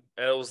 man.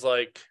 And it was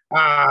like,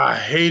 I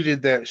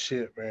hated that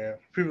shit, man.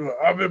 People,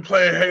 are, I've been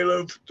playing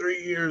Halo for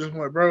 3 years. I'm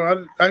like,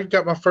 bro, I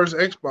got my first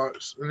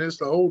Xbox, and it's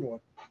the old one.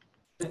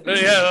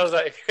 yeah, I was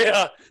like,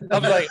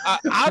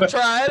 I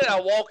try it, and I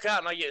walk out,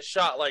 and I get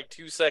shot like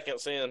 2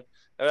 seconds in,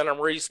 and then I'm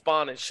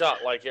respawning shot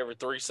like every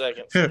 3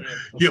 seconds.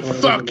 You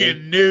That's what I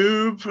fucking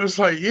noob. It's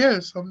like,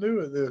 yes, I'm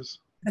new at this.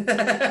 And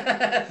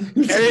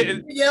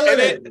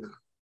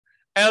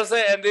I was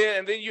saying,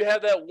 and then you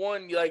have that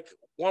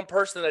one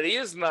person that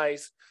is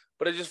nice,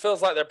 but it just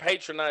feels like they're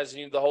patronizing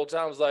you the whole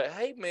time. It's like,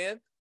 hey man,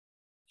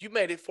 you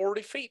made it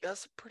 40 feet.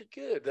 That's pretty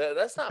good.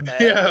 That's not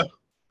bad. Yeah.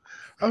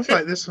 I was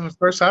like, this was the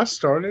first I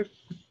started.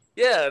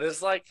 Yeah, and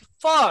it's like,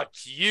 fuck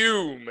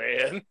you,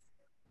 man.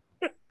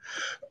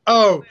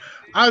 Oh,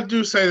 I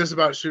do say this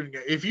about shooting.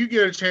 If you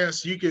get a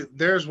chance,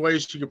 there's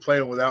ways you can play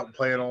them without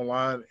playing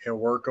online and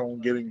work on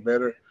getting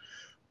better.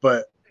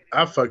 But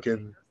I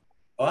fucking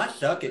Oh, I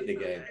suck at the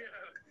game.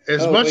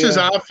 as Oh, much as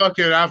yeah.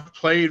 I've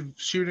played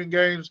shooting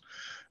games,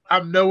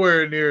 I'm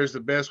nowhere near as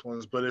the best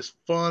ones, but it's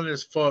fun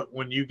as fuck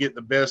when you get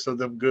the best of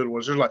them good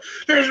ones. They're like,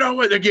 there's no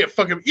way to get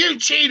fucking, you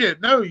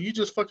cheated. No, you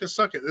just fucking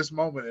suck at this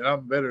moment, and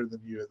I'm better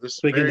than you at this.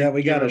 Speaking of very that,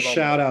 we got a given moment.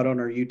 shout out on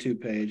our YouTube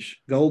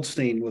page.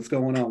 Goldstein, what's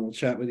going on? We'll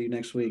chat with you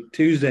next week.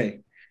 Tuesday.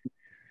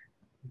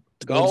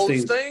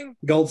 Goldstein?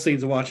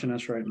 Goldstein's watching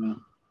us right now.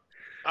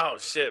 Oh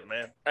shit,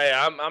 man. Hey,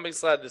 I'm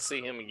excited to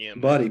see him again.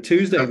 man. Buddy,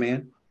 Tuesday,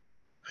 man.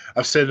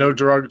 I've said no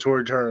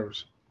derogatory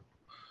terms.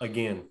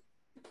 Again.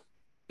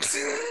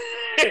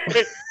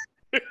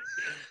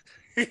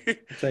 I'll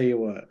tell you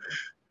what.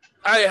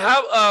 Hey,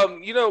 how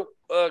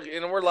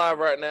and we're live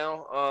right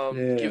now.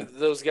 Yeah. Give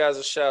those guys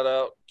a shout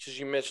out because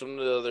you mentioned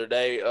them the other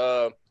day.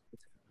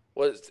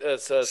 What's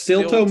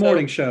Steel Toe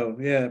Morning Show.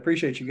 Yeah,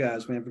 appreciate you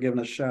guys, man, for giving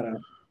us a shout out.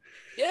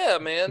 Yeah,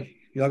 man.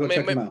 Y'all go I mean,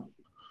 check them out.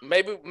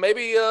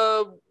 Maybe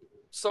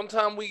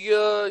sometime we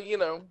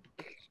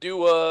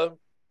do a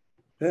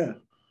Yeah.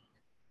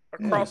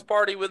 cross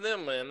party with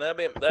them, man. That'd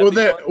be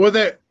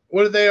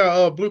Were they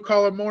a blue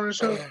collar morning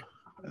show?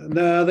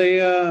 No,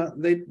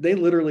 they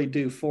literally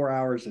do 4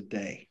 hours a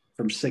day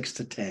from 6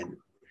 to 10.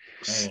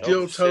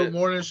 Steel toe shit.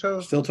 morning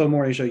show? Steel Toe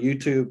Morning Show,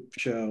 YouTube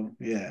show.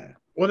 Yeah.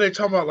 What are they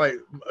talking about, like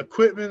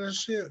equipment and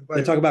shit? They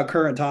Like, talk about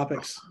current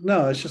topics.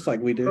 No, it's just like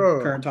we do, Oh.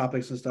 current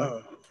topics and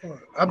stuff.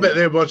 I bet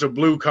they're a bunch of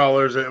blue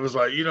collars that was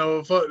like,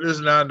 fuck this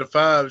 9 to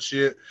 5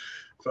 shit.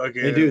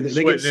 Fucking They do. They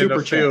get sweating in the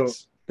super field.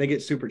 chats. They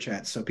get super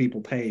chats, so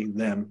people pay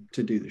them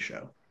to do the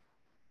show.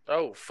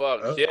 Oh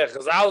fuck Oh. yeah!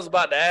 Because I was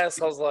about to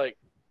ask. I was like,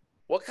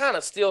 "What kind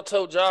of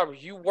steel-toe job are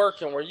you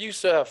working where you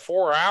used to have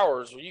 4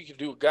 hours where you could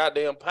do a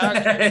goddamn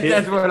podcast?"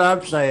 That's what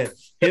I'm saying.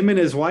 Him and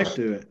his wife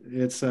do it.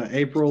 It's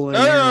April and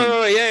No,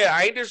 Aaron. yeah.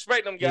 I ain't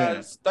disrespecting them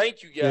guys.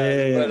 Thank you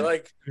guys. Yeah. But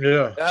like,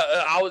 Yeah.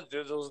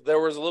 there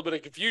was a little bit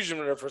of confusion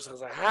in there for a second. I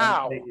was like,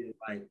 how?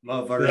 Like,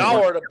 motherfuckers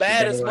Y'all work are the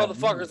baddest like-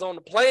 motherfuckers on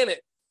the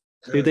planet.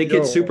 Dude, they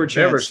get super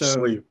never chats. So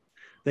sleep.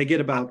 they get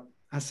about,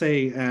 I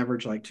say,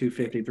 average like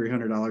 $250,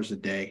 $300 a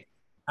day.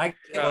 I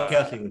get what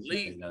Kelsey was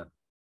saying, though.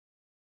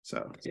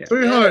 So yeah,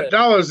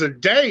 $300 a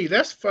day.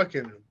 That's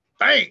fucking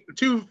bank.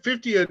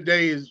 $250 a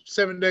day is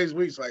 7 days a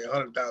week. It's like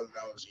 $100,000 a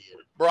year.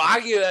 Bro, I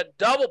get a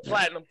double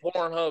platinum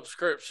Pornhub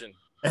subscription.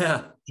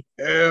 Yeah.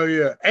 Hell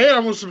yeah. And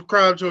I'm gonna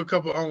subscribe to a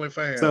couple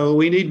OnlyFans. so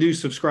we need new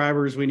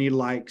subscribers. We need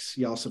likes.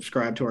 Y'all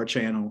subscribe to our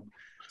channel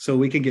so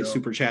we can get Yeah.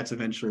 super chats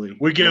eventually.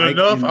 we get Like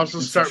enough, and- I'll just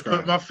and start subscribe.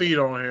 putting my feet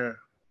on here.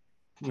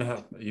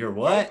 No, you're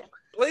what?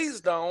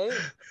 Please don't.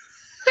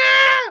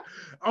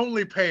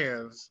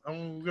 OnlyPans.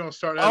 I'm gonna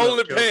start that. up,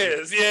 Only Kelsey.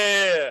 pants,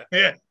 yeah.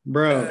 Yeah.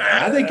 Bro,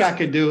 I think I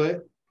could do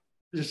it.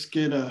 Just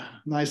get a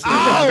nice Oh!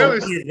 little,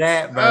 Apparently, Get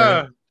that, bro.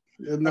 uh,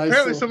 a nice apparently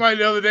little- somebody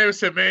the other day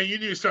said, "Man, you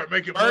need to start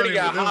making Bernie money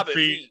got with them hobbit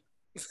feet."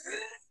 feet.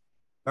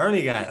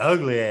 Bernie got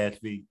ugly ass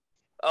feet.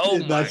 Oh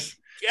my nice,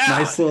 god.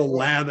 nice little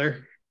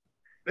lather.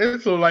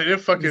 It look like they're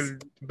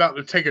fucking about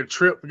to take a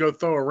trip to go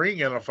throw a ring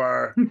in a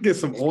fire. Get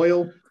some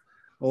oil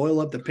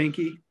up the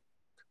pinky.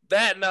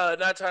 That no,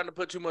 not trying to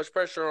put too much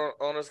pressure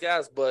on us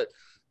guys, but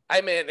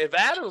hey man, if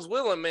Adam's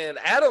willing, man,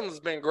 Adam's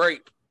been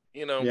great.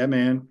 Yeah,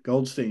 man.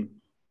 Goldstein.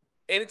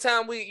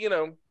 Anytime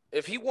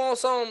if he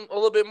wants on a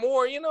little bit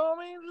more,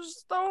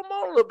 just throw him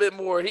on a little bit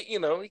more.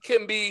 He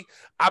couldn't be.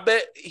 I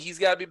bet he's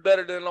got to be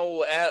better than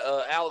old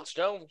Alex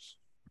Jones.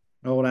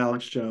 Old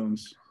Alex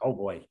Jones. Oh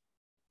boy.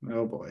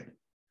 Oh boy.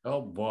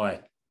 Oh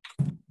boy.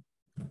 The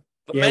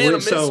Yeah, man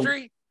of so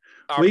mystery.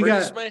 Our we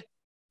British got- man.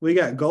 We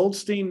got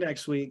Goldstein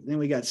next week. Then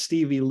we got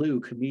Stevie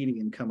Lou,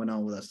 comedian, coming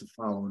on with us the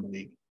following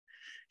week.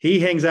 He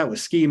hangs out with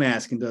Ski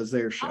Mask and does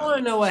their show. I want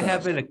to know what So,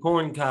 happened to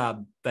Corn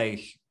Cob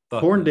Face.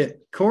 Corn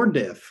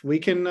Diff. We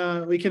can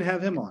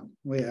have him on.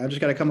 I just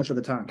got to come up with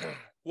a time.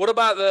 What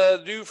about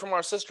the dude from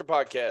our sister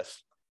podcast?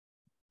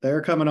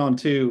 They're coming on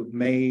too,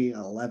 May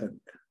 11th.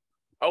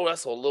 Oh,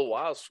 that's a little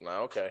while from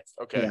now. Okay.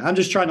 Yeah, I'm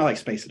just trying to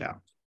space it out.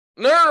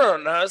 No,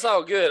 it's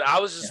all good. I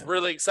was just Yeah.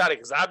 really excited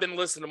because I've been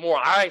listening to more.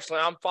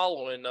 I'm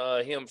following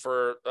him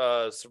for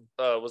was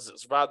it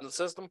Surviving the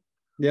System?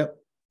 Yep.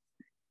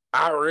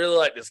 I really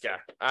like this guy.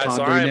 Todd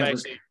So Day I am Network.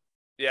 actually,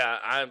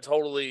 I am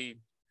totally.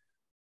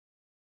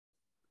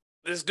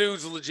 This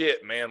dude's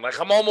legit, man. Like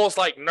I'm almost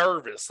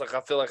nervous. Like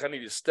I feel like I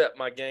need to step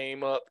my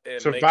game up and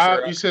make Survive.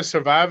 sure You said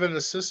surviving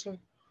the system.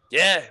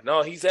 yeah,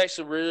 no, he's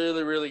actually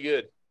really, really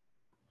good.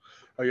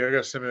 Oh yeah, I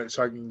got 7 minutes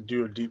so I can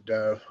do a deep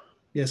dive.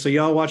 Yeah, so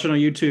y'all watching on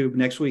YouTube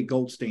next week,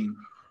 Goldstein.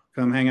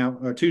 Come hang out,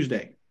 or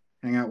Tuesday.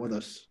 Hang out with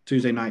us.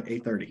 Tuesday night,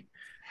 8:30.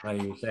 How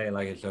do you say it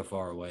like it's so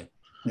far away?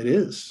 It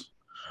is.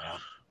 Yeah.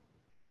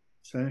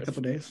 So a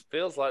couple days.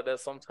 Feels like that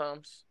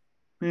sometimes.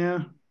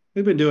 Yeah.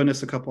 We've been doing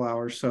this a couple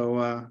hours,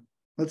 so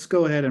let's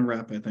go ahead and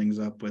wrap things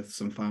up with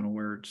some final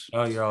words.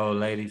 Oh, your old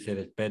lady said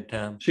it's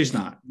bedtime. She's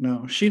not.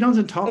 No, she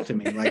doesn't talk to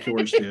me like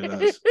George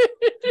does.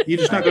 You're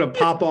just not going to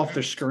pop off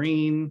the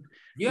screen,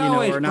 You know,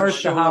 always or not first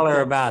to show up holler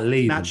to- about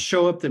leaving. not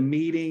show up to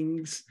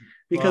meetings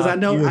because I Fuck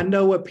know you. I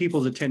know what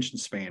people's attention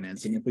span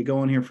is, and if we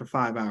go in here for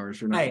 5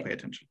 hours, we're not Hey. going to pay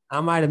attention. I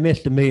might have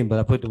missed a meeting, but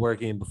I put the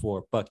work in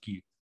before. Fuck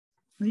you.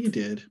 Well, you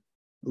did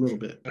a little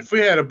bit, If we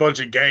had a bunch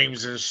of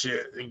games and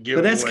shit and giveaways,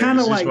 But that's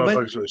kinda these like- but-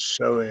 motherfuckers would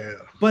show in.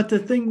 but the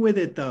thing with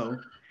it though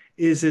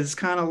is it's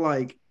kind of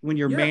like when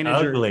your You're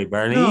manager. ugly,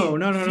 Bernie. No. You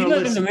look in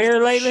listen. the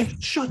mirror lately?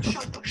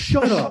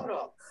 Shut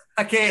up.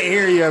 I can't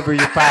hear you over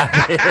your 5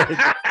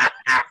 head.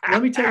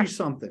 Let me tell you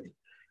something.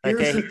 I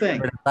Here's can't the hear thing.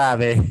 over the 5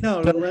 head.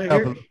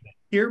 No,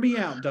 hear me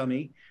out,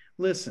 dummy.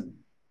 Listen,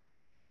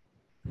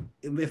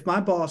 if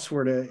my boss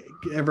were to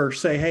ever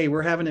say, "Hey,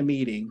 we're having a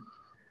meeting,"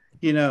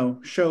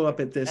 show up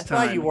at this That's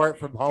time. why you work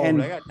from home.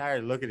 And- I got tired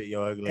of looking at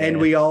your ugly And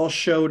ass. we all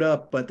showed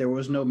up, but there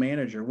was no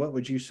manager. What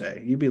would you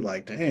say? You'd be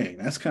like, "Dang,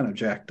 that's kind of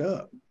jacked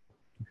up."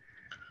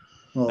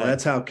 Well,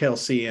 that's how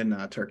Kelsey and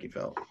Turkey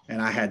felt,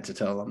 and I had to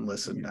tell them,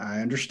 "Listen,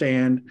 I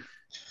understand,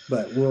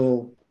 but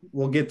we'll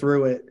get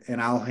through it, and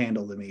I'll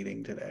handle the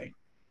meeting today."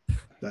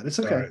 But it's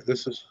okay. All right,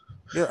 this is.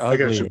 You're I ugly.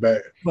 got your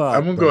back. Fuck,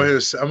 I'm gonna bro. go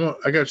ahead.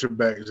 I got your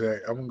back, Zach.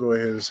 I'm gonna go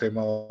ahead and say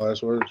my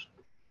last words.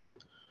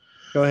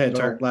 Go ahead,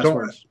 Don't- Turk. Last don't-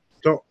 words.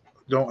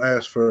 Don't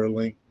ask for a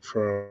link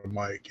for a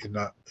mic and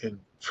not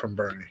from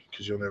Bernie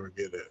because you'll never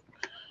get it.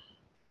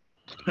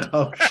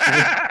 Oh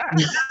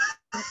shit!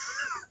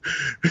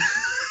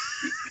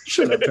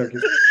 Shut up, Turkey.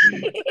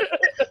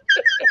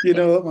 You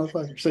know what,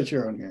 motherfucker? Since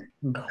you're on here.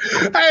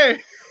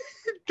 Hey,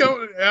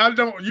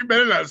 don't. You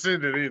better not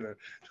send it either.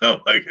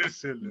 Don't make it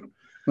send it.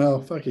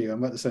 Well, fuck you. I'm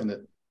about to send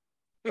it.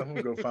 I'm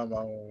gonna go find my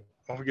own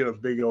I'm gonna get a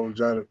big old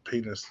giant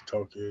penis to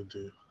talk you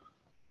into.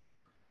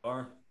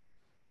 Or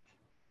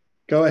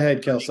Go ahead,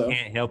 he Kelso.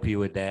 can't help you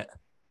with that.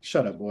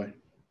 Shut up, boy.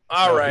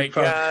 All No, right, he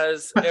probably-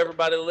 guys,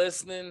 everybody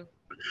listening.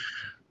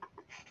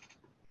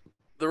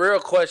 The real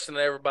question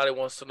that everybody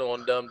wants to know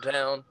on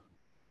Dumbtown: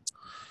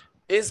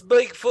 is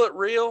Bigfoot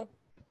real?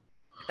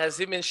 Has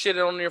he been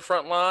shitting on your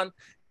front line?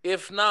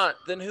 If not,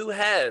 then who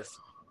has?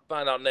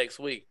 Find out next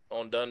week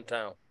on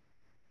Dumbtown.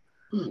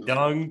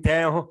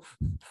 Dungtown.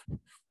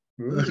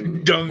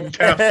 Ooh. Dungtown.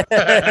 Shut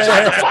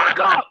the fuck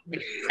up!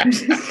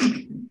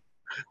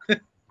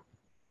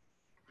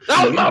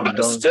 That was my Dung.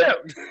 best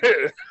step.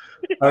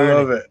 I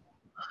love it.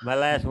 My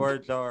last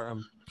words are,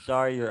 I'm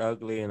sorry you're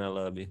ugly and I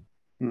love you.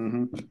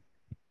 Mhm.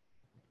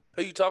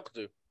 Who you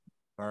talking to?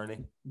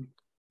 Bernie.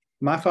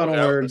 My final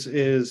Yeah. words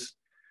is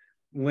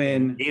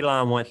when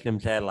Elon wants them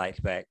satellites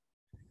back.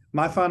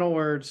 my final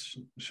words.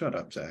 Shut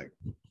up, Zach.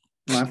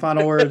 My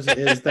final words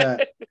is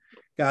that,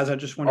 guys, I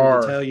just wanted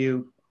Are. to tell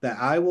you that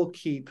I will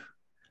keep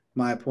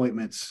my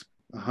appointments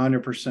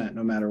 100%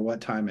 no matter what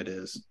time it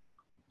is.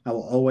 I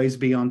will always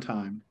be on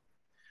time,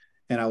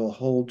 and I will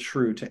hold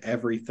true to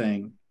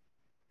everything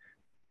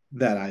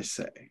that I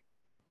say,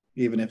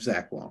 even if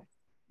Zach won't.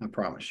 I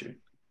promise you,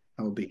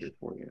 I will be here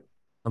for you.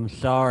 I'm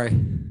sorry.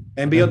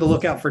 And be on the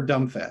lookout for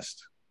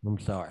Dumbfest. I'm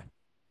sorry.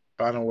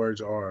 Final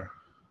words are.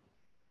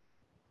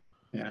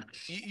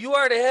 You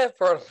already have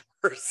final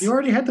words. You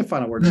already had the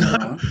final words.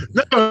 Ron.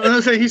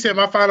 No, he said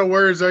my final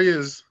words are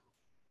is.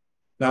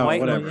 No, I'm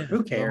waiting on whatever. you. Who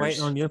I'm cares?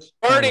 waiting on you.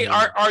 Bernie,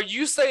 are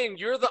you saying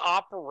you're the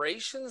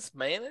operations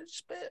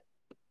management?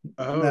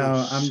 Oh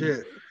No, I'm-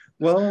 shit!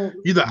 Well,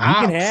 You the You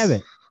can ops. have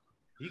it.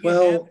 You can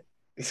well,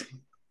 have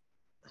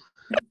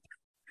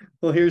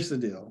well. Here's the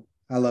deal.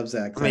 I love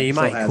Zach. it. I mean, you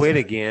Zach still might has quit it.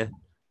 again.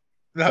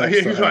 No, Zach he's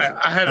still has like, it.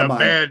 I had I a might.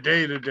 bad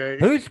day today.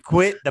 Who's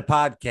quit the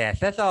podcast?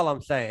 That's all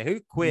I'm saying. Who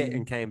quit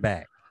and came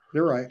back?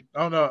 You're right.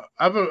 Oh no,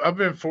 I've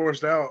been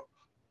forced out.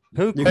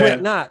 Who You quit?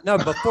 can't- Not no.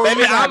 Before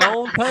Baby, you got I'm-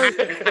 on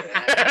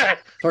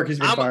turf. Turkey's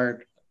been I'm-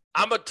 fired.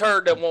 I'm a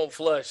turd that won't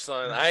flush,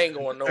 son. I ain't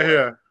going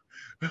nowhere.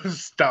 Yeah,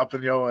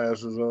 stopping your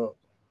asses up.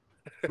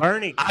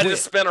 Bernie I quit.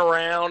 just spin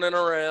around and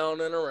around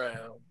and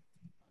around.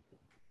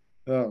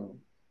 Oh,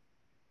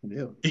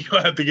 yeah. You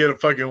gonna have to get a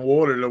fucking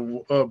water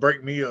to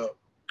break me up.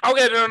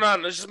 Okay, no.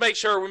 Let's just make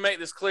sure we make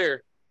this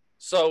clear.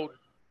 So,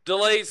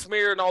 delayed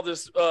smear and all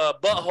this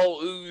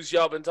butthole ooze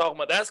y'all been talking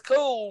about, that's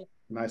cool.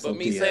 Nice But little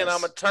me DS. saying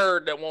I'm a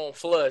turd that won't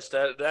flush,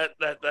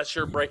 that's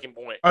your breaking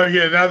point. Oh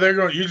yeah, now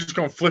you're just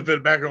gonna flip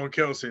it back on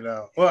Kelsey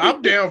now. Well,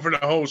 I'm down for the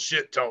whole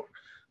shit talk.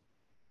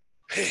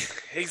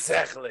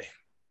 Exactly.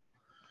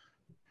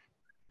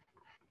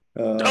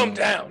 Uh, Dumb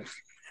down.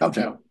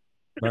 Dumbtown.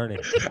 Bernie.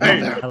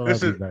 Hey, I love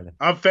listen, you, Bernie.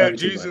 I'm Love Fat you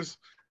too, Jesus.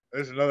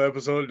 There's another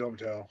episode of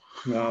Dumbtown.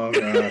 Oh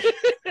gosh.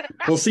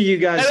 We'll see you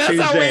guys And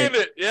that's how we Tuesday. end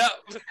it. Yep.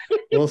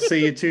 We'll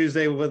see you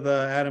Tuesday with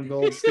Adam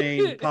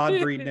Goldstein,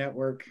 Podbreed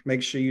Network.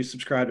 Make sure you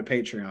subscribe to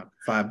Patreon.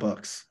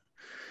 $5.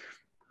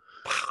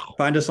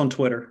 Find us on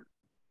Twitter.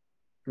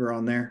 We're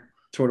on there.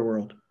 Twitter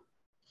World.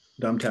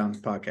 Dumbtown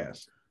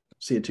Podcast.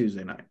 See you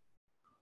Tuesday night.